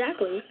 not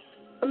exactly,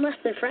 unless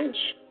they're French.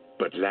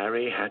 But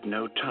Larry had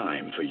no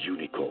time for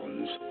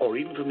unicorns, or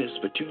even for Miss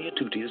Petunia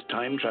Tootie's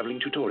time-traveling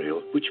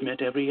tutorial, which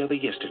met every other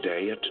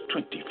yesterday at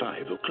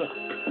 25 o'clock.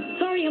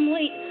 Sorry I'm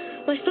late.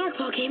 My star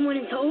clock game went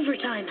into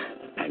overtime.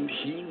 And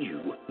he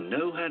knew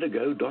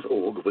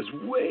knowhowtogo.org was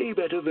way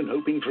better than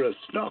hoping for a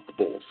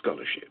snockball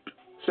scholarship.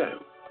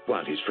 So,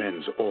 while his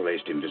friends all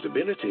aced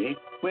invisibility,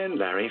 when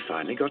Larry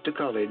finally got to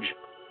college,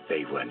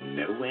 they were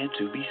nowhere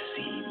to be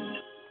seen.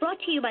 Brought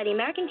to you by the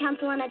American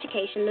Council on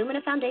Education,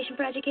 Lumina Foundation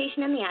for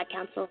Education, and the Ad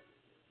Council.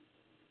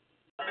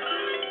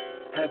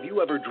 Have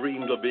you ever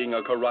dreamed of being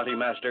a karate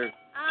master?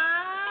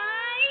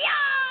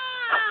 Yeah!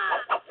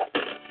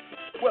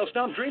 Well,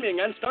 stop dreaming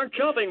and start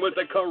chopping with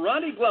the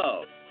Karate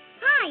Glove.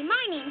 Hi,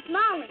 my name's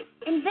Molly,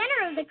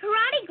 inventor of the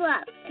Karate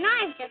Glove, and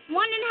I have just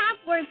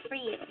 1.5 words for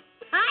you.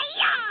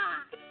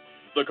 Hi-ya!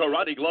 The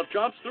Karate Glove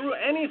chops through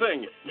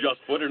anything.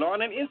 Just put it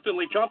on and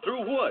instantly chop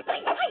through wood,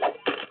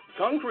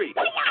 concrete,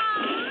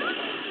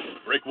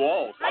 brick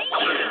walls,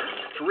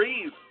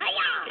 trees,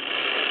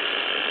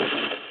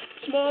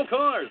 small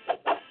cars.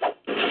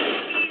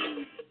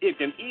 It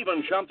can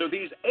even chop through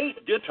these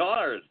 8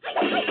 guitars.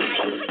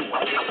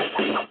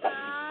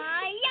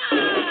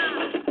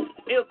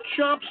 It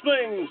chops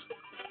things.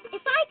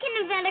 If I can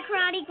invent a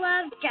karate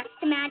glove, just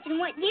imagine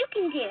what you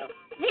can do.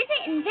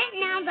 Visit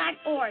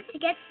inventnow.org to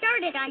get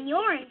started on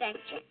your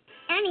invention.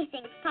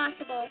 Anything's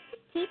possible.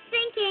 Keep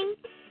thinking.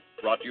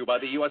 Brought to you by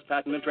the U.S.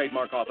 Patent and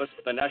Trademark Office,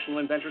 the National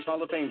Inventors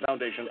Hall of Fame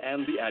Foundation,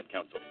 and the Ad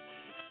Council.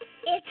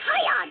 It's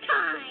hi-ya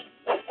time!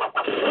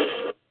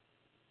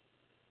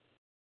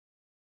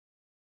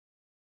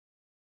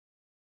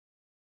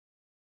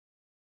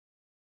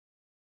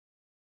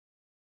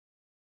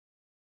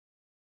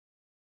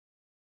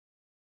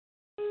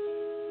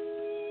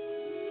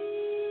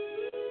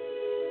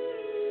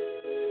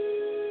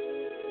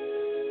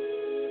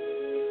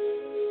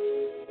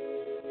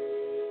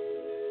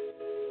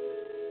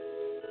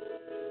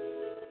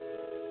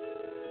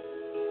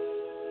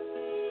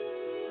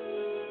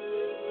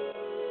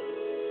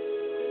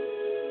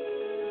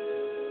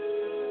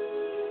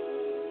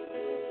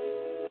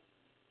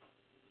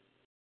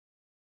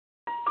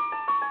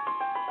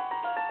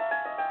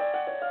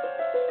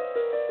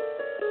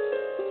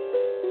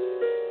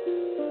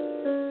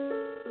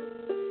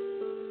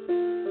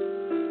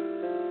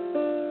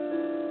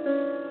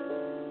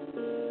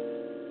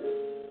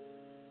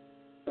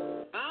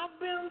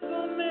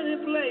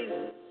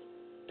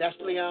 That's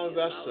Leon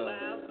Russell.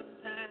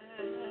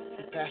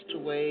 He passed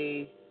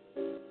away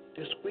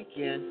this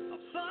weekend,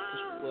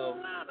 well,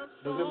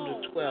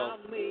 November the 12th.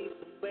 He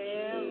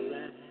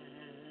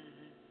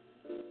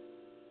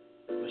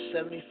was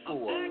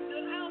 74.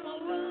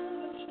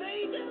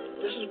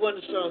 This is one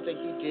of the songs that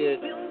he did.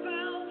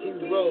 He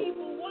wrote.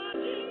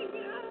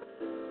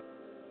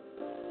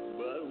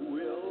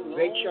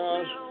 Ray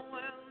Charles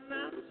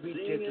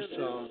redid the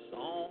song.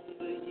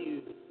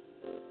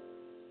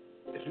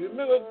 If you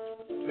remember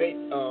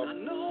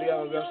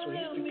Leon Russell,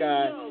 he's the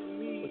guy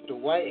with the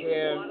white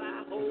hair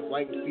and the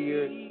white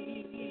beard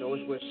and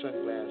always wears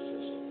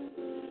sunglasses.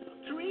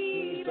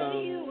 He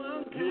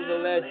was a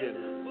legend.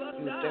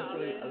 He was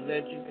definitely a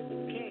legend in the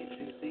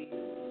music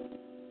field.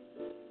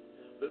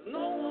 There's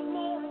no one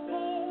more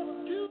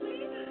important to me.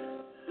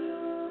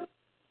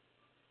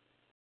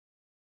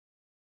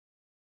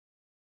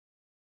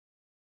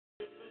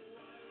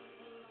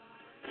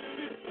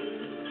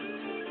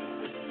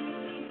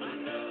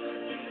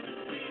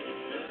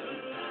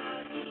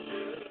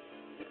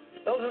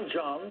 Elton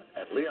John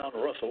and Leon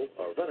Russell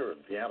are veteran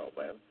piano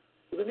men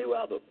with a new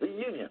album, The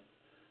Union.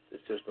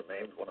 It's just been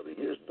named one of the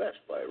year's best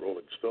by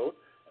Rolling Stone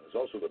and has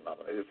also been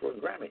nominated for a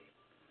Grammy.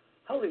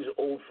 How these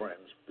old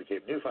friends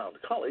became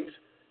newfound colleagues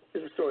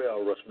is a story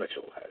our Russ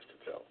Mitchell has to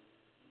tell.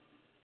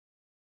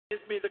 It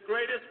gives me the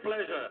greatest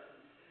pleasure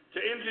to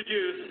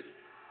introduce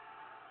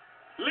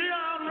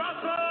Leon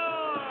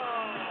Russell!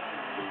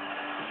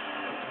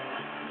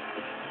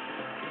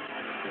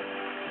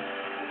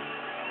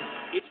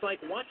 It's like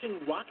watching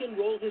rock and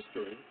roll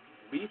history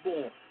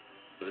reborn.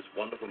 So this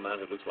wonderful man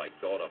who looks like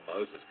God or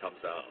Moses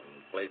comes out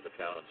and plays the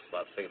piano and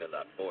starts singing in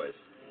that voice.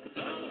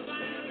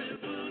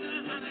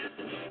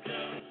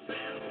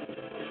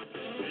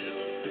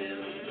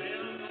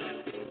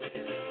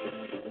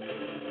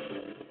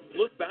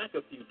 Look back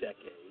a few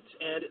decades,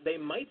 and they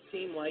might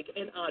seem like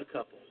an odd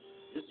couple.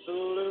 It's a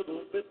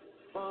little bit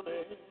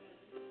funny.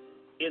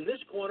 In this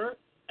corner,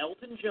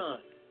 Elton John.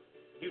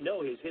 You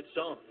know his hit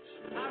songs.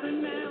 I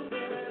remember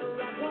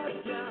when I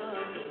was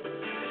young,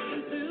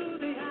 into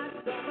the hot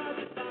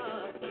summer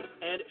sun.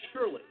 And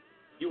surely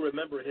you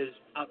remember his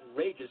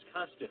outrageous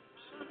costumes.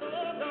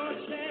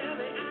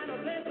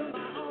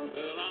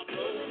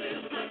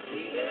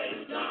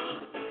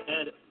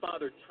 And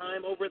Father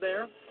Time over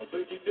there. I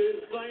bet you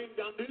didn't think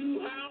I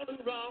knew how to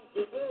rock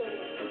the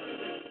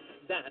boat.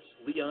 That's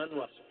Leon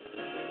Russell.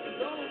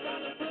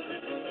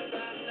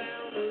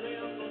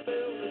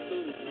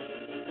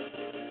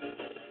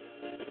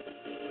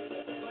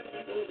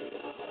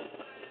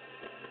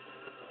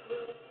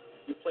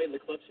 You played in the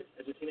clubs here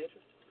as a teenager?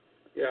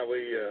 Yeah,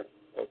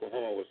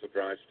 Oklahoma was a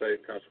dry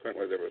state.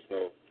 Consequently, there was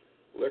no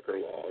liquor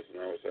laws,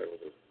 and I was able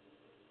to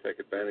take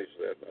advantage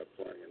of that by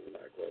playing in the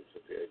nightclubs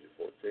at the age of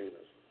 14.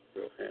 That's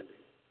real handy.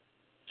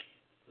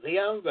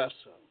 Leon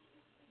Russell,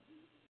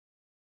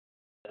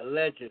 a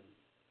legend,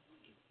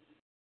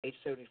 age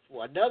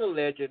 74. Another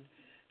legend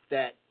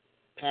that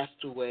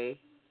passed away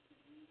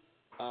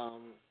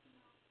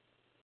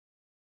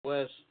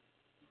was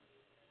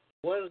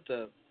one of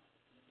the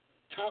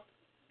top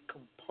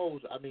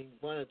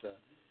one of the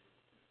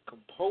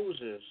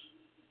composers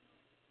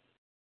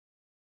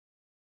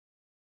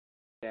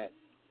that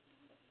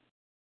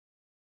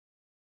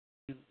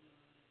you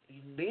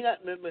may not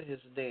remember his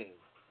name,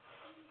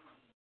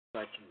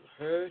 but you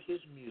heard his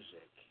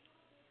music.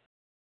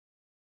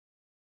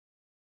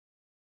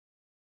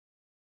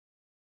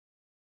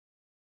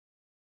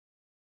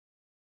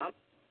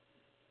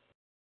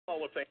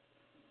 Hall of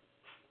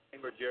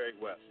Famer Jerry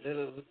West.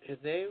 His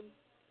name,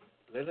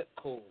 Leonard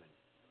Cohen.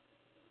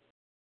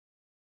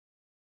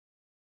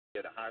 He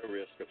had a high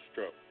risk of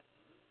stroke.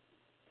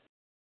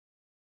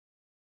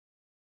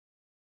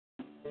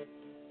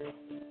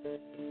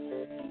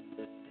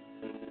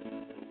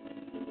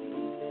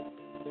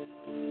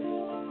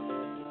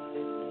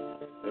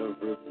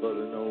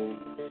 Everybody knows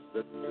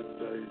that the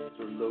dice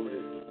are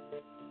loaded.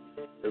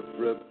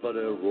 Everybody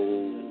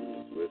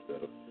rolls with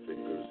their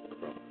fingers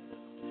crossed.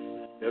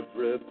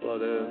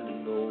 Everybody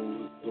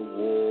knows the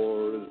war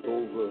is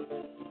over.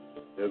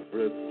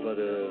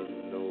 Everybody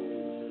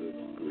knows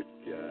the good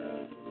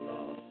guys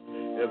lost.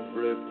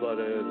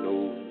 Everybody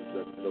knows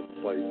that the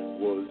fight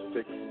was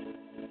fixed.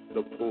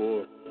 The poor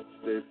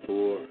stay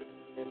poor,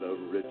 the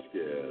rich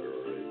get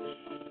rich.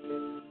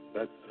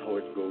 That's how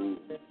it goes.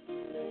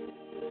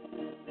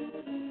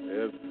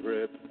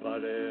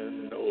 Everybody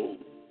knows.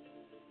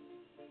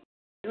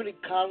 Judy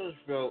Collins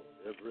wrote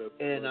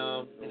in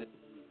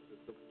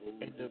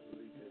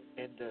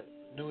the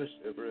newest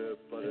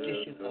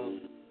edition of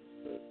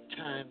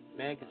Time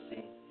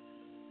magazine.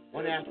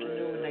 One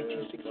afternoon in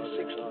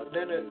 1966,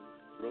 Leonard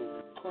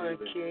Cohen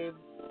came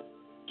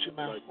to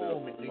my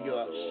home in New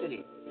York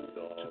City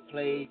to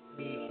play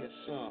me his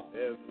song. A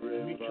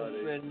mutual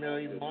friend,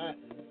 Mary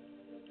Martin,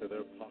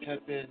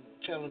 had been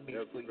telling me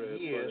for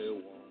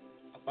years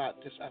about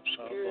this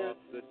obscure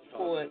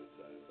poet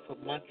from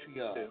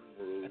Montreal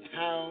and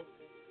how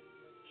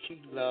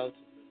she loved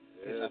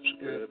his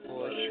obscure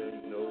poetry.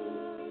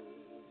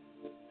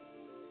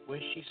 When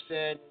she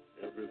said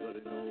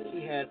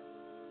he had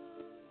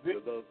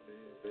written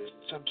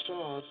some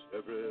songs,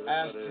 I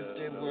asked if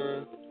they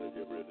were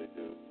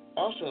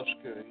also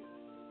obscure.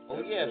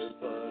 Oh yes,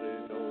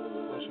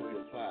 was her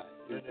reply.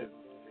 Leonard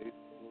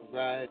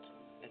arrived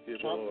and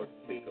talked with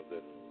me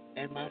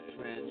and my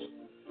friends,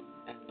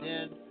 and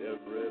then we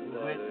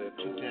went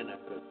to dinner,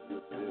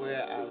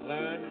 where I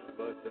learned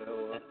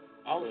an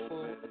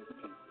awful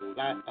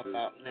lot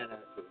about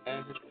Leonard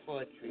and his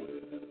poetry,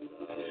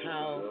 and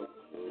how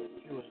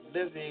he was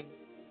living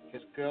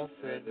his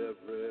girlfriend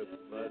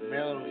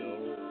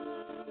Marilyn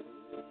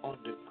on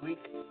the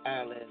Greek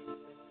island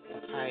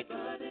of Haiti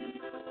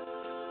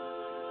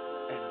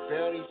and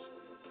barely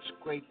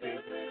scraping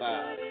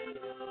by.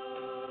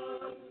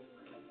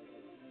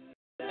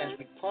 As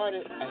we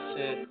parted, I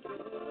said,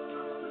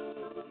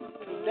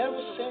 he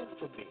never sent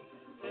for me.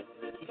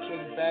 He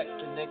came back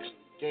the next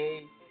day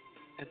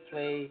and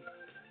played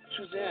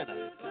Susanna,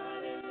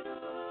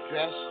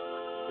 dress,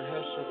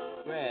 rehearsal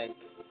rag,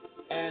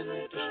 and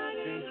the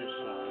Stranger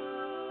song.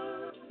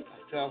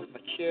 I fell from my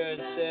chair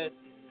and said,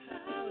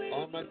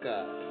 oh my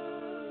God,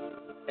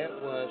 it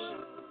was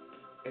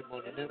a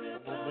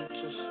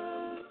momentous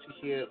to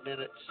hear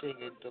Leonard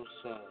singing those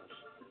songs.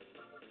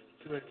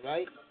 He went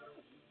right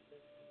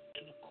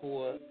to the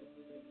core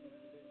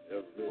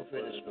with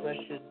an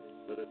expression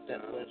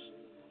that was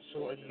so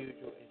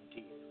unusual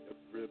indeed.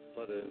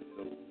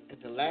 In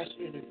the last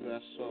interview I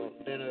saw,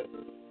 Leonard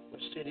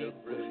was sitting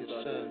with his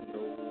son,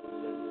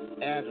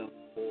 Adam,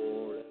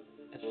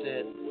 and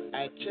said, I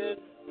intend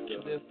to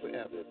live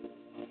forever.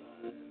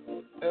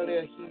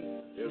 Earlier he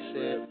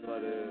said,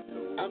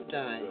 I'm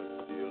dying.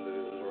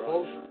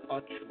 Both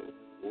are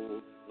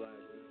true.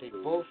 They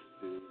both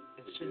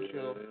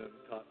essential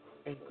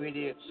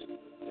ingredients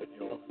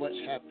of what's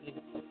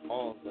happening with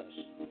all of us.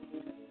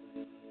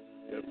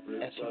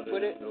 As he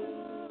put it,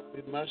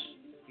 we must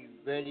be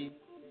ready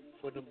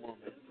for the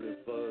moment, the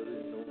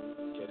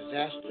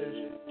disasters,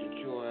 the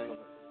joy,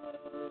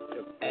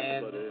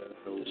 and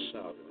the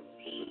sorrows.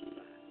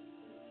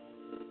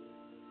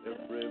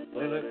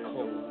 Leonard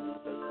Cohen,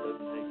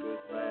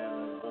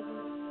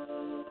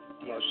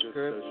 the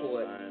obscure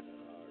poet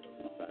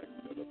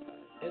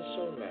and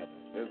songwriter.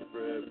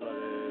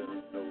 Everybody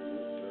knows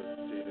the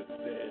scene is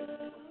dead,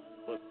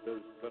 but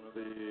there's gonna be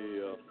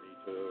a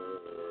meter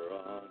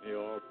on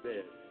your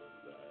bed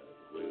that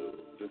will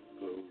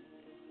disclose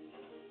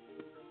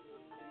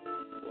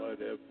what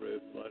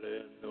everybody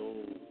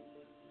knows.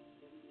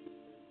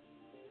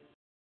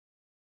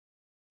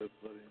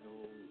 Everybody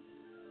knows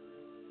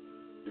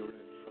you're in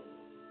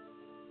trouble.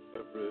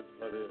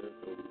 Everybody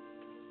knows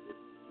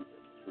you've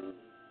been through.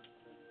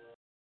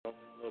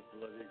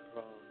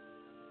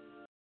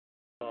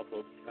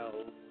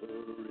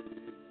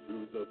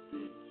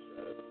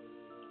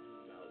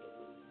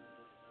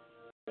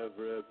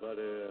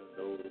 Everybody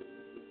knows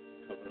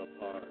coming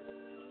apart.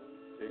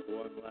 Take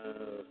one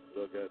last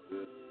look at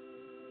this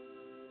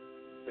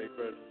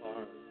sacred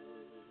heart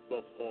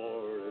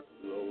before it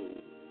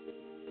blows.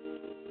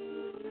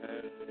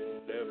 And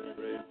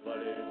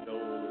everybody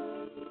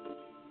knows.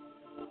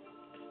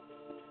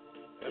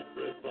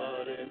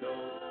 Everybody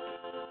knows.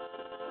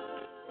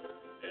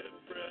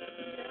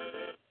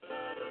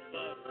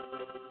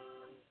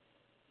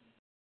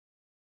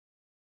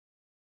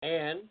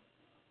 And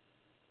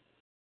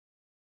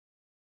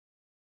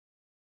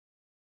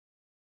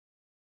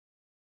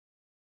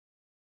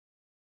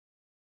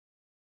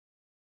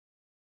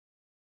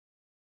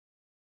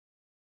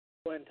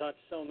Gwen touched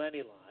so many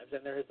lives,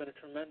 and there has been a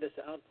tremendous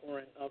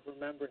outpouring of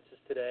remembrances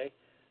today.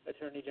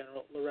 Attorney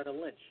General Loretta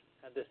Lynch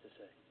had this to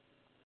say.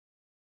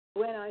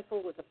 Gwen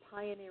Ifill was a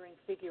pioneering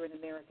figure in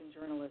American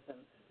journalism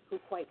who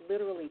quite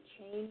literally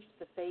changed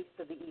the face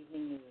of the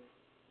evening news.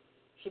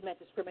 She met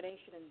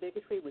discrimination and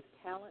bigotry with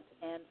talent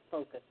and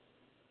focus,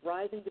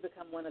 rising to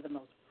become one of the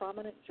most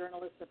prominent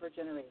journalists of her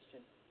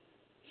generation.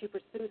 She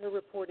pursued her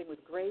reporting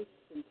with grace,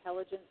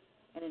 intelligence,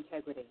 and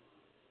integrity,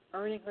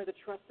 earning her the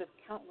trust of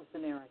countless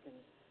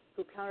Americans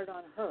who counted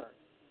on her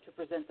to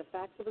present the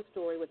facts of a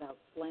story without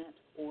slant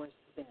or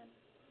spin.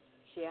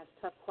 She asked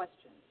tough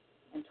questions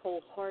and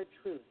told hard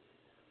truths,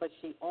 but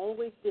she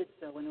always did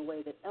so in a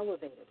way that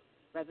elevated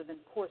rather than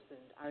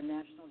coarsened our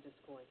national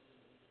discourse.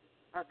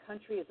 Our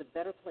country is a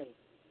better place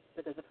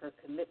because of her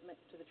commitment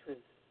to the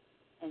truth,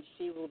 and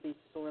she will be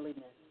sorely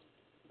missed,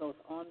 both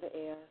on the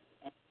air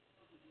and...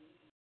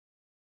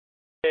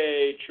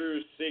 Hey,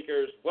 truth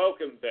seekers,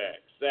 welcome back.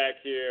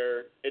 Zach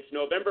here. It's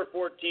November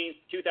 14th,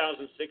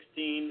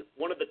 2016.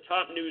 One of the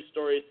top news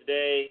stories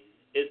today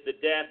is the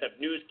death of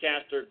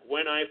newscaster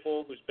Gwen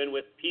Ifill, who's been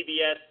with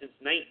PBS since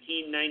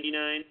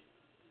 1999.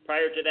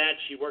 Prior to that,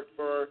 she worked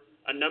for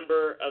a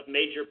number of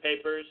major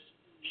papers.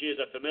 She is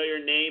a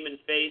familiar name and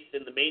face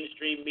in the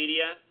mainstream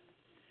media.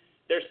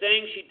 They're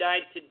saying she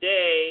died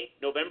today,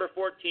 November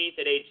 14th,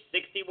 at age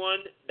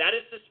 61. That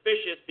is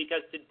suspicious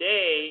because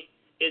today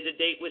is a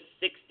date with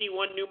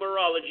 61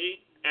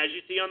 numerology, as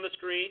you see on the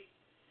screen.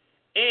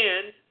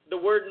 And the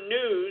word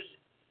news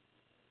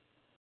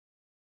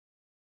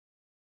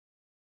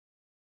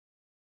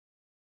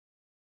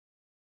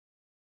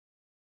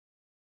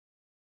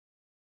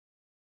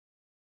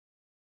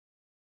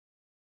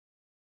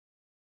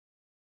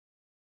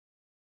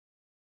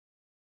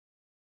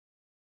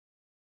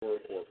or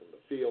from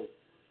the field,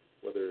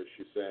 whether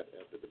she sat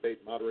at the debate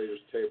moderator's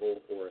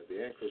table or at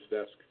the anchor's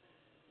desk.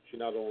 She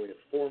not only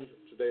informed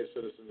today's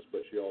citizens,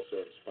 but she also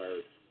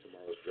inspired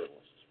tomorrow's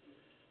journalists.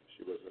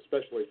 She was an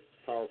especially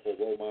powerful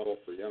role model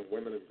for young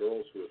women and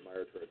girls who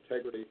admired her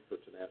integrity,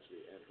 her tenacity,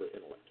 and her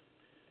intellect,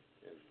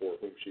 and for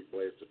whom she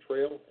blazed a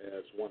trail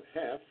as one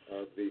half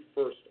of the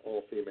first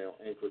all-female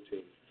anchor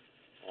team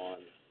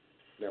on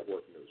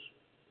network news.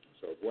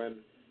 So Gwen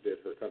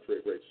did her country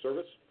a great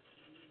service.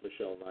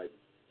 Michelle and I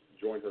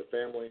join her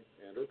family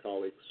and her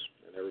colleagues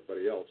and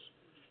everybody else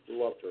who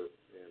loved her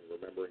in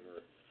remembering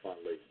her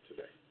fondly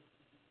today.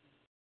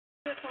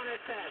 This on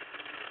its head.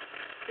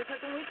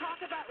 Because when we talk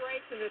about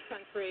race in this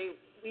country,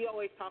 we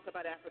always talk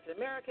about African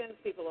Americans,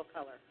 people of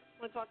color. I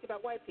want to talk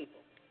about white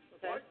people.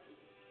 Okay?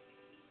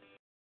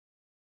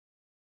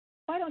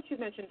 Why don't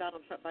you mention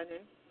Donald Trump by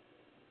name?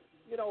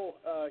 You know,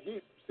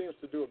 he seems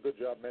to do a good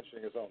job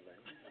mentioning his own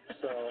name.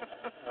 So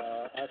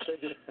I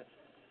think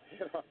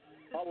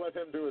I'll let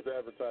him do his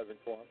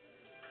advertising for him.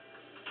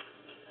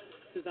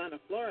 Susana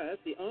Flores,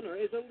 the owner,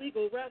 is a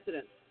legal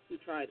resident who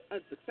tried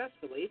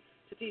unsuccessfully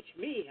to teach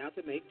me how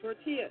to make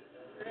tortillas.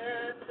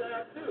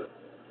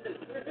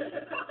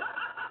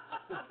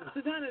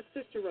 Susana's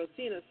sister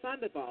Rosina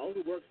Sandoval,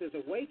 who works as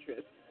a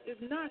waitress, is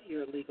not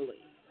here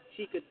legally.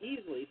 She could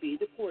easily be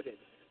deported.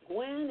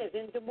 Gwen is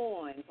in Des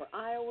Moines for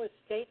Iowa's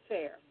State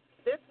Fair.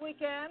 This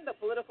weekend, the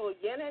political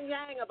yin and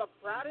yang of a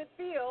crowded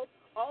field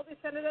all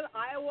descended on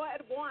Iowa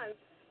at once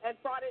and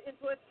brought it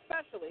into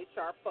especially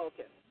sharp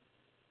focus.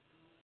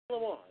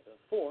 Lamar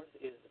IV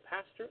is the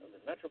pastor of the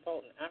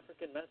Metropolitan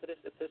African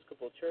Methodist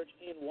Episcopal Church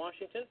in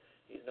Washington.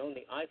 He's known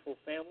the Ifill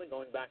family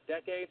going back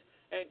decades.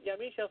 And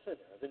Yamiche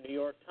Alcindor of the New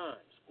York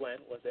Times. Gwen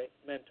was a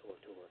mentor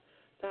to her.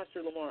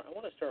 Pastor Lamar, I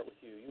want to start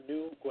with you. You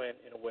knew Gwen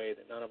in a way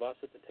that none of us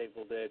at the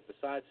table did.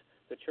 Besides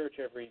the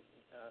church every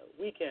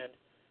weekend,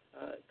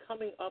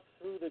 coming up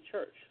through the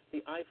church,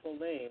 the Ifill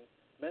name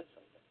meant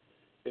something.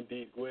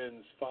 Indeed,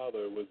 Gwen's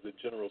father was the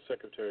general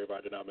secretary of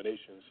our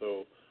denomination,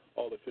 so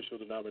all official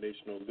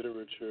denominational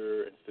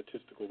literature and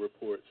statistical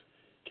reports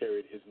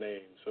carried his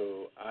name.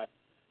 So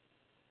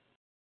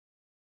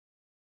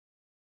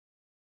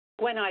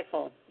Gwen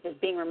Ifill is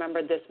being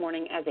remembered this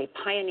morning as a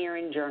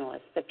pioneering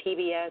journalist. The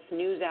PBS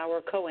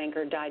NewsHour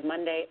co-anchor died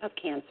Monday of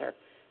cancer.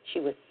 She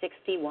was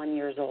 61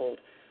 years old.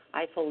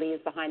 Ifill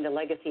leaves behind a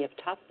legacy of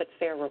tough but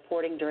fair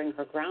reporting during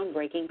her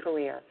groundbreaking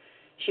career.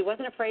 She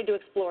wasn't afraid to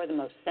explore the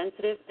most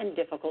sensitive and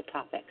difficult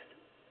topics.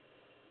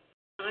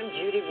 I'm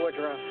Judy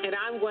Woodruff. And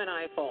I'm Gwen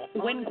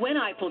Ifill. When Gwen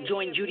Ifill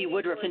joined Judy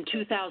Woodruff in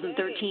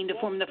 2013 to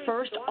form the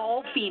first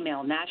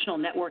all-female national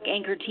network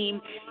anchor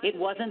team, it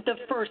wasn't the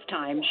first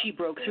time she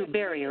broke through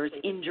barriers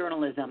in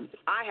journalism.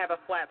 I have a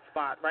flat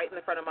spot right in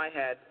the front of my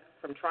head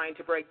from trying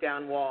to break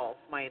down walls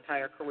my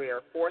entire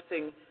career,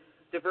 forcing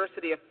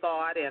diversity of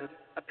thought and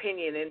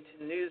opinion into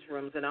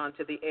newsrooms and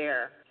onto the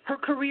air. Her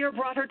career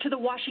brought her to the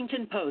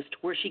Washington Post,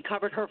 where she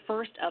covered her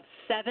first of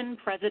 7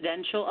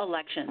 presidential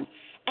elections,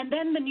 and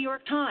then the New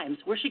York Times,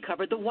 where she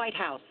covered the White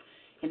House.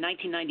 In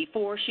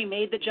 1994, she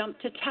made the jump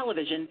to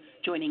television,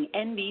 joining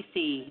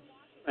NBC.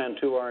 And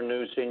to our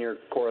new senior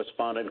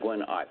correspondent,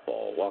 Gwen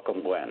Ifill.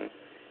 Welcome, Gwen.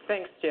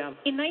 Thanks, Jim.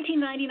 In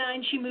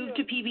 1999, she moved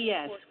to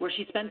PBS, where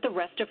she spent the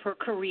rest of her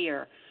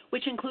career,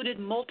 which included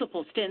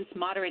multiple stints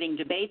moderating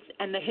debates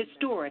and the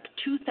historic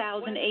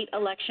 2008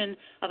 election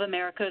of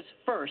America's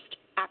first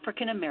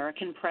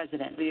African-American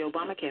president. The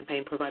Obama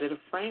campaign provided a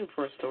frame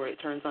for a story.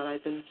 It turns out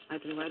I've been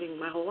writing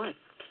my whole life.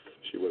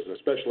 She was an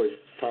especially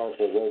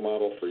powerful role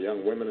model for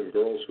young women and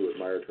girls who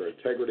admired her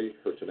integrity,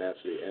 her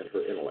tenacity, and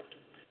her intellect.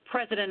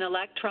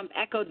 President-elect Trump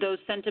echoed those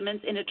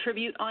sentiments in a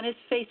tribute on his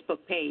Facebook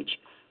page.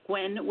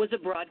 Gwen was a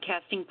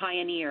broadcasting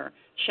pioneer,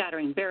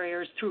 shattering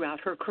barriers throughout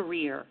her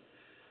career.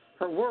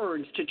 Her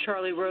words to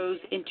Charlie Rose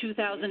in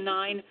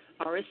 2009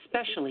 are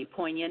especially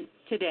poignant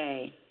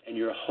today. And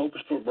your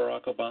hopes for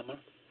Barack Obama?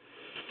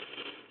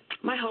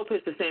 My hope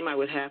is the same I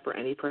would have for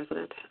any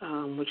president,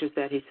 which is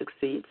that he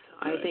succeeds.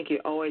 Right. I think you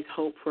always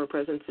hope for a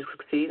president to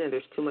succeed, and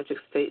there's too much at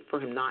stake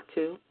for him not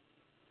to.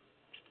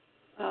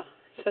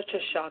 Such a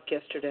shock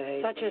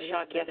yesterday. I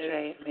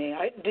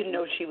didn't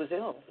know she was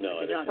ill. No,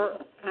 I didn't.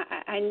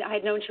 I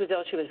had known she was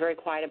ill. She was very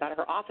quiet about it.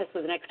 Her office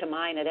was next to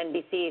mine at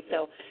NBC,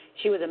 so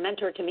she was a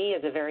mentor to me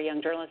as a very young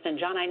journalist. And,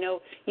 John, I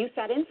know you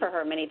sat in for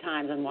her many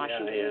times in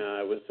Washington. Yeah,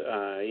 I was,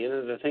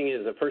 the thing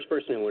is, the first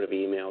person who would have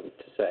emailed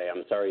to say,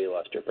 I'm sorry you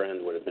lost your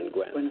friend, would have been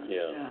Gwen.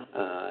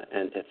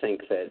 And to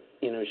think that,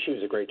 she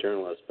was a great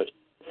journalist, but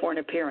for an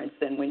appearance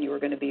than when you were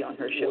going to be on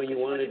her show. Well, you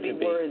wanted to be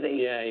worthy.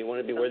 Yeah, you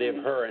wanted to be worthy of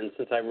her. And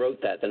since I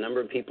wrote that, the number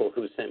of people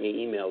who sent me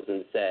emails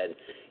and said,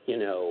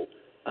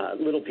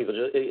 little people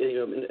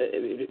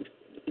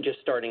just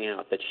starting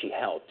out that she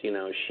helped.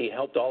 She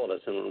helped all of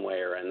us in one way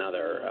or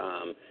another,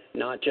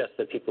 not just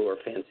the people who are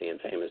fancy and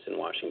famous in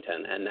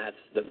Washington. And that's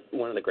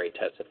one of the great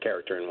tests of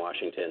character in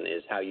Washington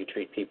is how you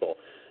treat people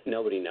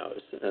nobody knows.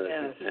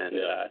 Yes. And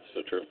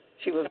so true.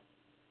 She was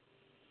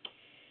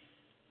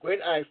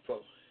Gwen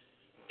Ifill,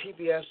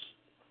 PBS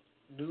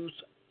News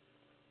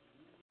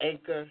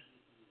anchor.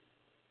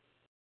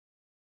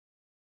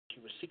 She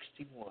was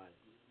 61.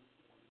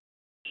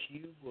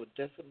 She will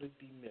definitely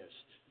be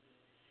missed.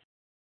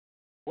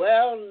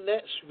 Well,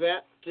 let's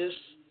wrap this.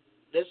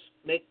 Let's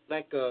make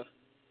like a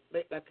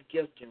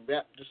gift and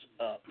wrap this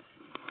up.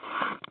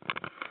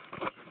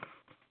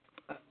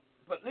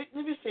 But let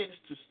me say this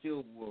to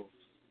Steel Wolves.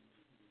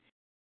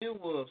 Steel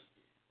Wolves,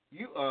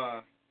 you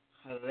are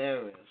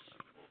hilarious.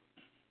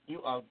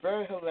 You are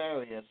very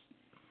hilarious.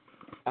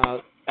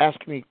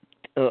 Ask me.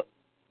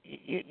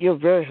 You're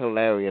very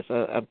hilarious.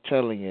 I'm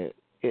telling you.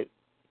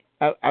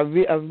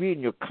 I'm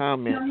reading your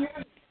comments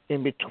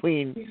in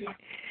between,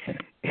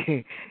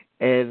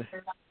 and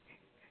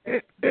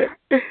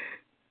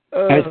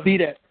I see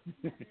that.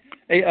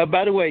 Hey,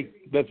 by the way,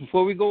 but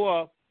before we go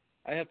off,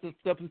 I have some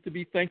something to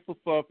be thankful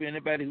for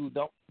anybody who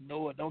don't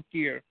know or don't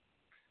care.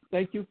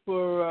 Thank you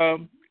for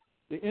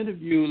the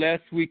interview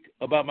last week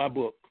about my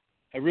book.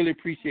 I really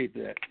appreciate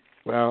that.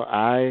 Well,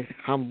 I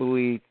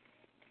humbly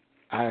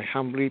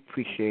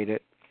appreciate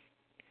it.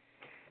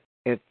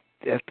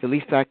 That's the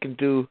least I can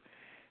do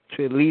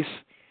to at least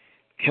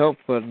help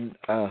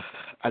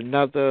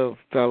another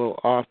fellow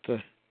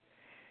author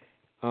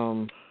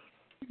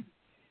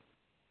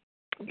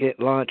get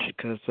launched,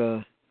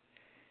 because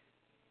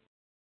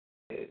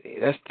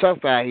that's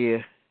tough out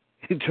here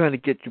trying to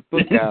get your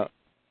book out.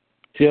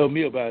 Tell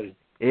me about it.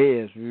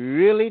 It is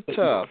really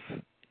tough.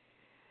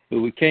 But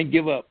we can't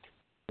give up.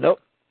 Nope.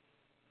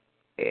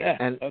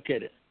 And okay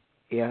then.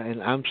 Yeah,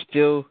 and I'm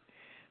still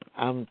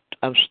at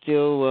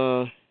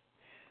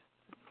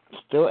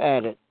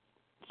it.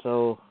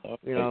 So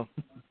okay.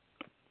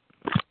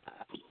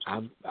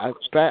 I'm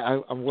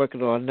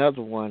working on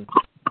another one.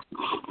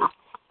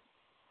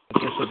 I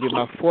guess it'll be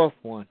my fourth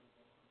one.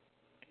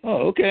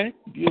 Oh, okay.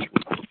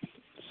 Beautiful.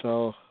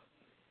 So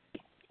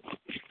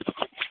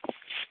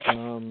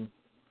I'm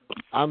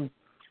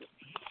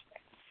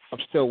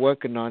still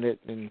working on it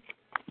and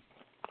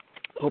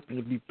hoping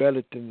to be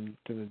better than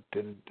the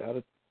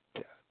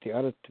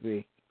other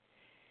three.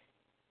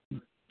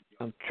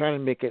 I'm trying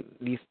to make it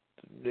at least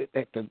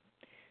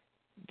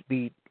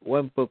be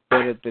one book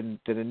better than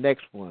the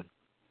next one,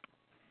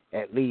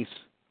 at least.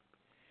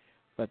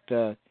 But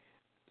that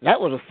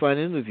was a fun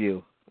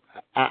interview.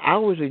 I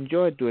always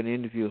enjoyed doing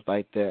interviews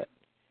like that.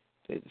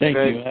 Thank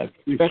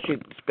you.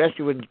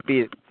 Especially when it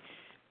be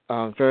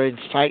very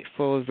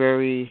insightful,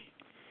 very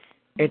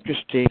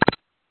interesting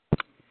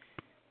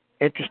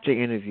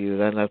interviews,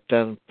 and I've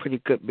done pretty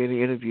good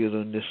many interviews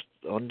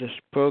on this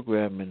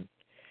program, and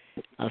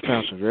I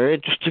found some very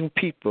interesting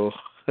people.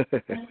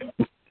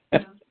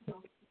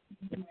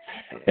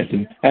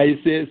 And how you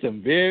said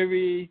some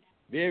very,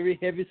 very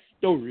heavy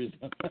stories.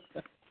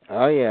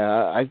 Oh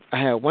yeah, I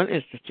had one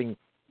interesting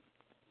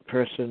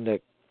person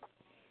that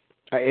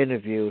I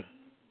interviewed.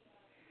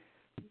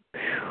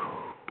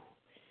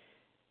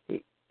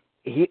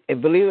 He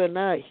and believe it or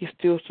not, he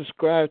still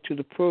subscribed to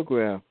the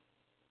program.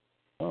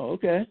 Oh,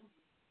 okay.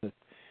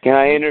 Can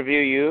I interview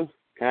you?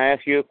 Can I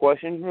ask you a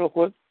question real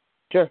quick?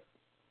 Sure.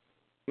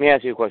 Let me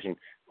ask you a question.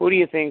 Who do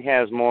you think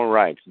has more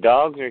rights,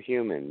 dogs or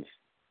humans?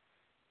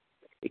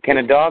 Can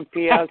a dog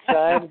pee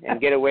outside and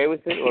get away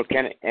with it,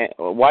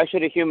 or why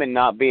should a human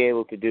not be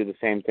able to do the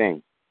same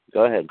thing?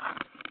 Go ahead.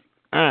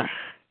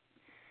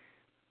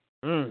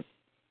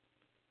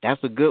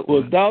 That's a good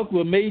one. Well, dogs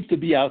were made to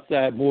be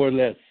outside, more or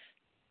less.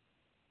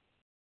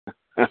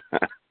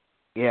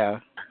 Yeah.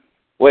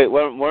 Wait,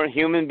 weren't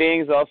human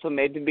beings also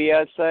made to be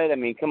outside? I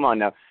mean, come on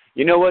now.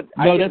 You know what?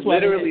 No, I that's can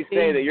literally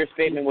say that your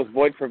statement was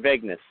void for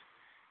vagueness.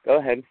 Go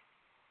ahead.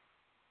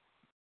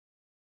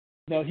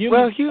 No,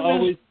 humans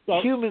always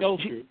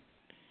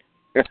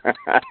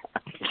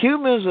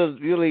humans are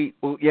really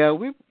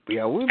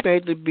we're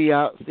made to be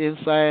out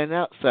inside and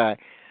outside,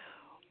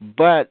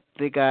 but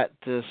they got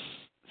this.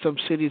 Some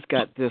cities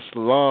got this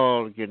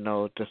law,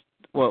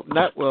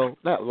 not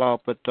law,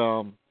 but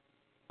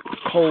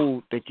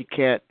code that you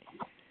can't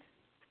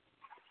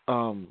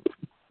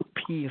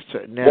pee in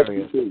certain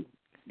areas.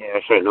 Yeah,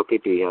 that's right. No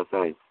pee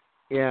outside.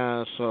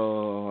 Yeah,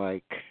 so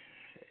like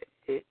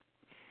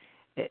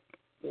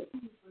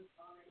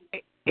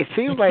it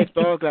seems like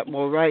dogs got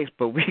more rights,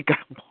 but we got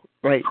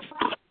more rights.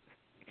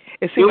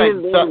 It seems like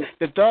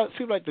the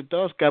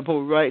dogs got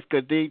more rights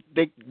because they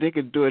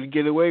can do it and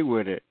get away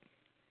with it.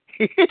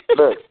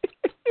 Look,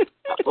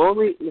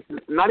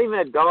 not even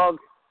a dog.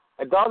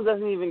 A dog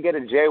doesn't even get a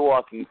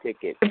jaywalking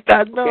ticket.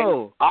 I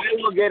know. Okay? I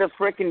will get a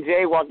frickin'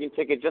 jaywalking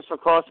ticket just for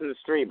crossing the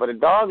street, but a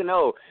dog,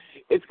 no.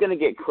 It's going to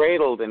get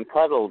cradled and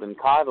cuddled and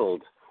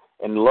coddled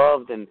and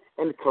loved and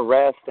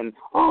caressed and,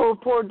 oh,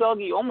 poor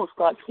doggy, almost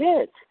got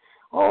hit.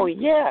 Oh,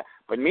 yeah.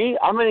 But me,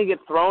 I'm going to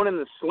get thrown in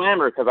the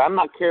slammer because I'm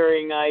not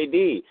carrying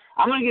ID.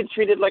 I'm going to get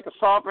treated like a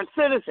sovereign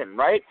citizen,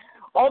 right?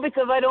 All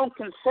because I don't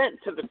consent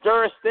to the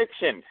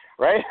jurisdiction,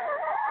 right?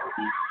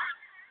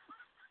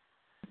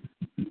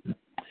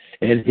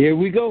 And here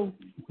we go.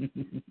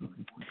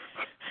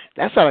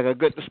 That sounds like a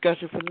good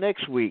discussion for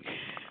next week.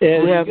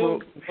 Who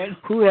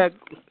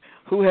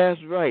has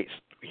rights,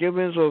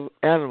 humans or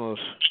animals?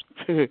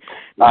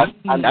 I'm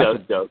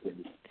just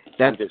joking.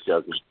 I'm just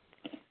joking.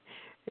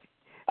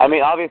 I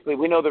mean, obviously,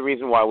 we know the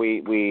reason why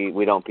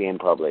we don't pee in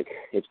public.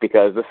 It's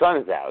because the sun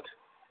is out.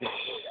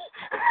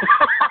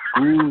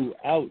 Ooh,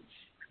 ouch.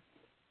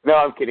 No,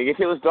 I'm kidding. If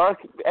it was dark,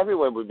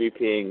 everyone would be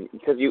peeing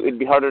because it'd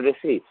be harder to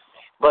see.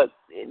 But,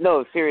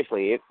 no,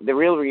 seriously, the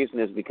real reason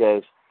is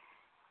because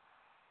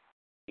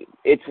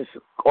it's an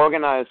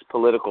organized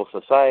political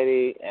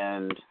society,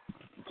 and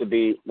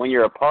when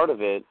you're a part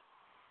of it,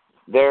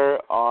 there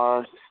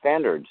are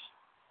standards,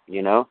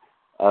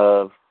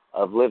 of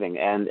living.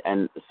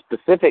 And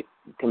specific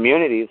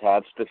communities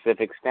have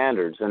specific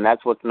standards, and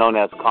that's what's known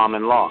as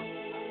common law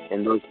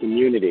in those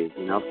communities,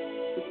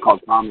 It's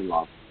called common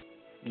law.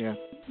 Yeah.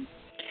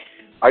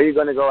 Are you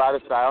going to go out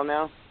of style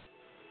now?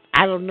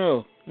 I don't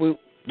know. We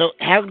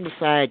haven't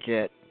decided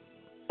yet.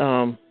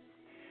 The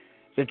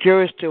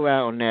jury's still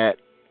out on that.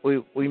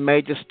 We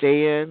may just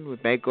stay in. We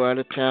may go out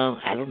of town.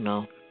 I don't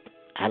know.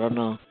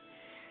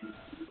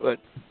 But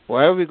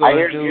whatever we're going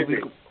to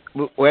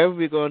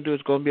do,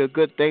 it's going to be a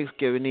good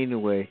Thanksgiving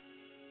anyway.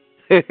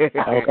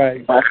 All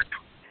right.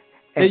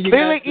 And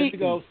clearly eating.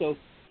 Go. So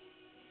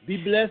be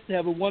blessed.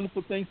 Have a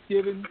wonderful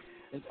Thanksgiving.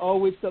 It's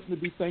always something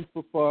to be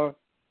thankful for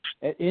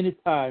at any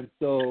time.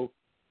 So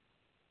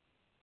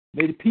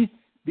may the peace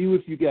be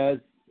with you guys,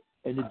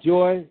 and the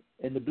joy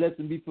and the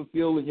blessing be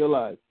fulfilled in your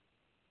lives.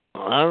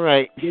 All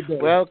right.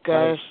 Well,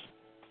 guys.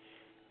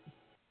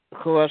 Of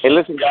course. Hey,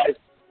 listen, guys.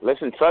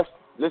 Listen,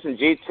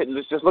 Jesus.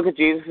 Let's just look at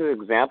Jesus'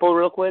 example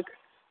real quick.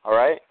 All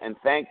right, and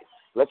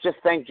let's just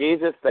thank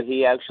Jesus that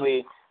he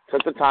actually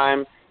took the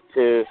time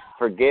to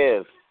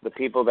forgive the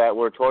people that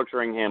were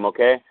torturing him.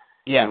 Okay.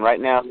 Yeah. And right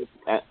now,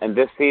 and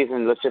this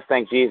season, let's just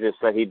thank Jesus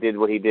that he did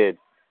what he did.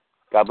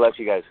 God bless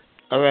you guys.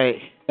 All right.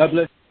 God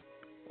bless.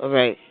 All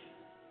right.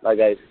 Bye,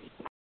 guys.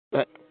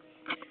 Bye.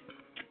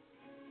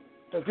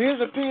 The views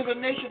and opinions of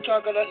Nation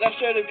Talk are let's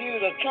share the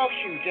views of Talk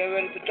Show,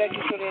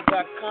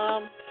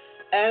 JReadyProductionStudio.com,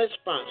 and its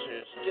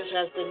sponsors. This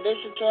has been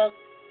Nation Talk,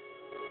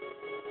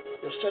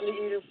 your Sunday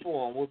evening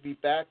forum. We'll be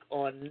back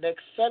on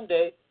next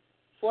Sunday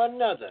for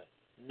another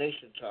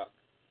Nation Talk.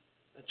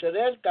 Until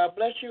then, God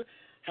bless you.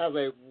 Have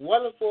a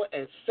wonderful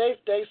and safe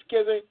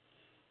Thanksgiving.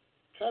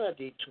 Try not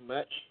to eat too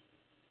much.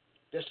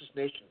 This is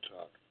Nation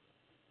Talk.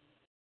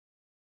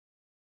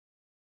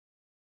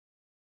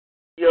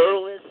 You're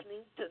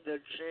listening to the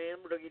Jam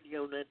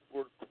Radio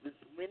Network with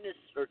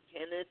Minister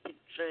Kenneth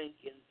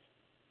Jenkins.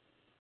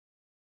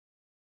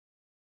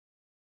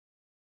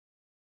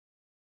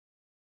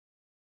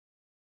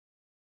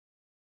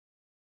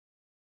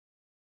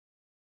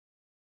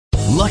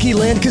 Lucky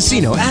Land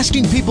Casino,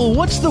 asking people,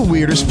 what's the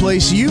weirdest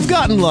place you've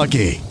gotten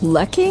lucky?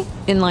 Lucky?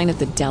 In line at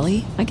the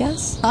deli, I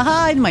guess?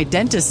 Aha, in my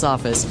dentist's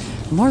office.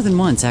 More than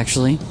once,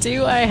 actually.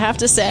 Do I have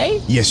to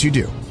say? Yes, you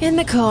do. In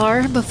the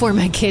car before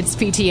my kids'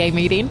 PTA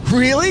meeting.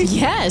 Really?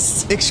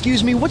 Yes.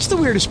 Excuse me, what's the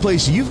weirdest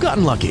place you've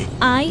gotten lucky?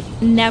 I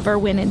never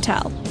win and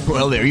tell.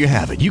 Well, there you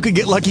have it. You can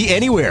get lucky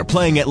anywhere,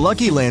 playing at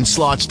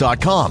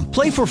LuckyLandSlots.com.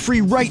 Play for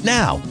free right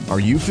now. Are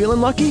you feeling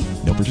lucky?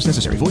 No purchase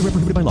necessary. Void where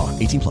prohibited by law.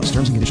 18+.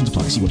 Terms and conditions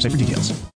apply. See website for details.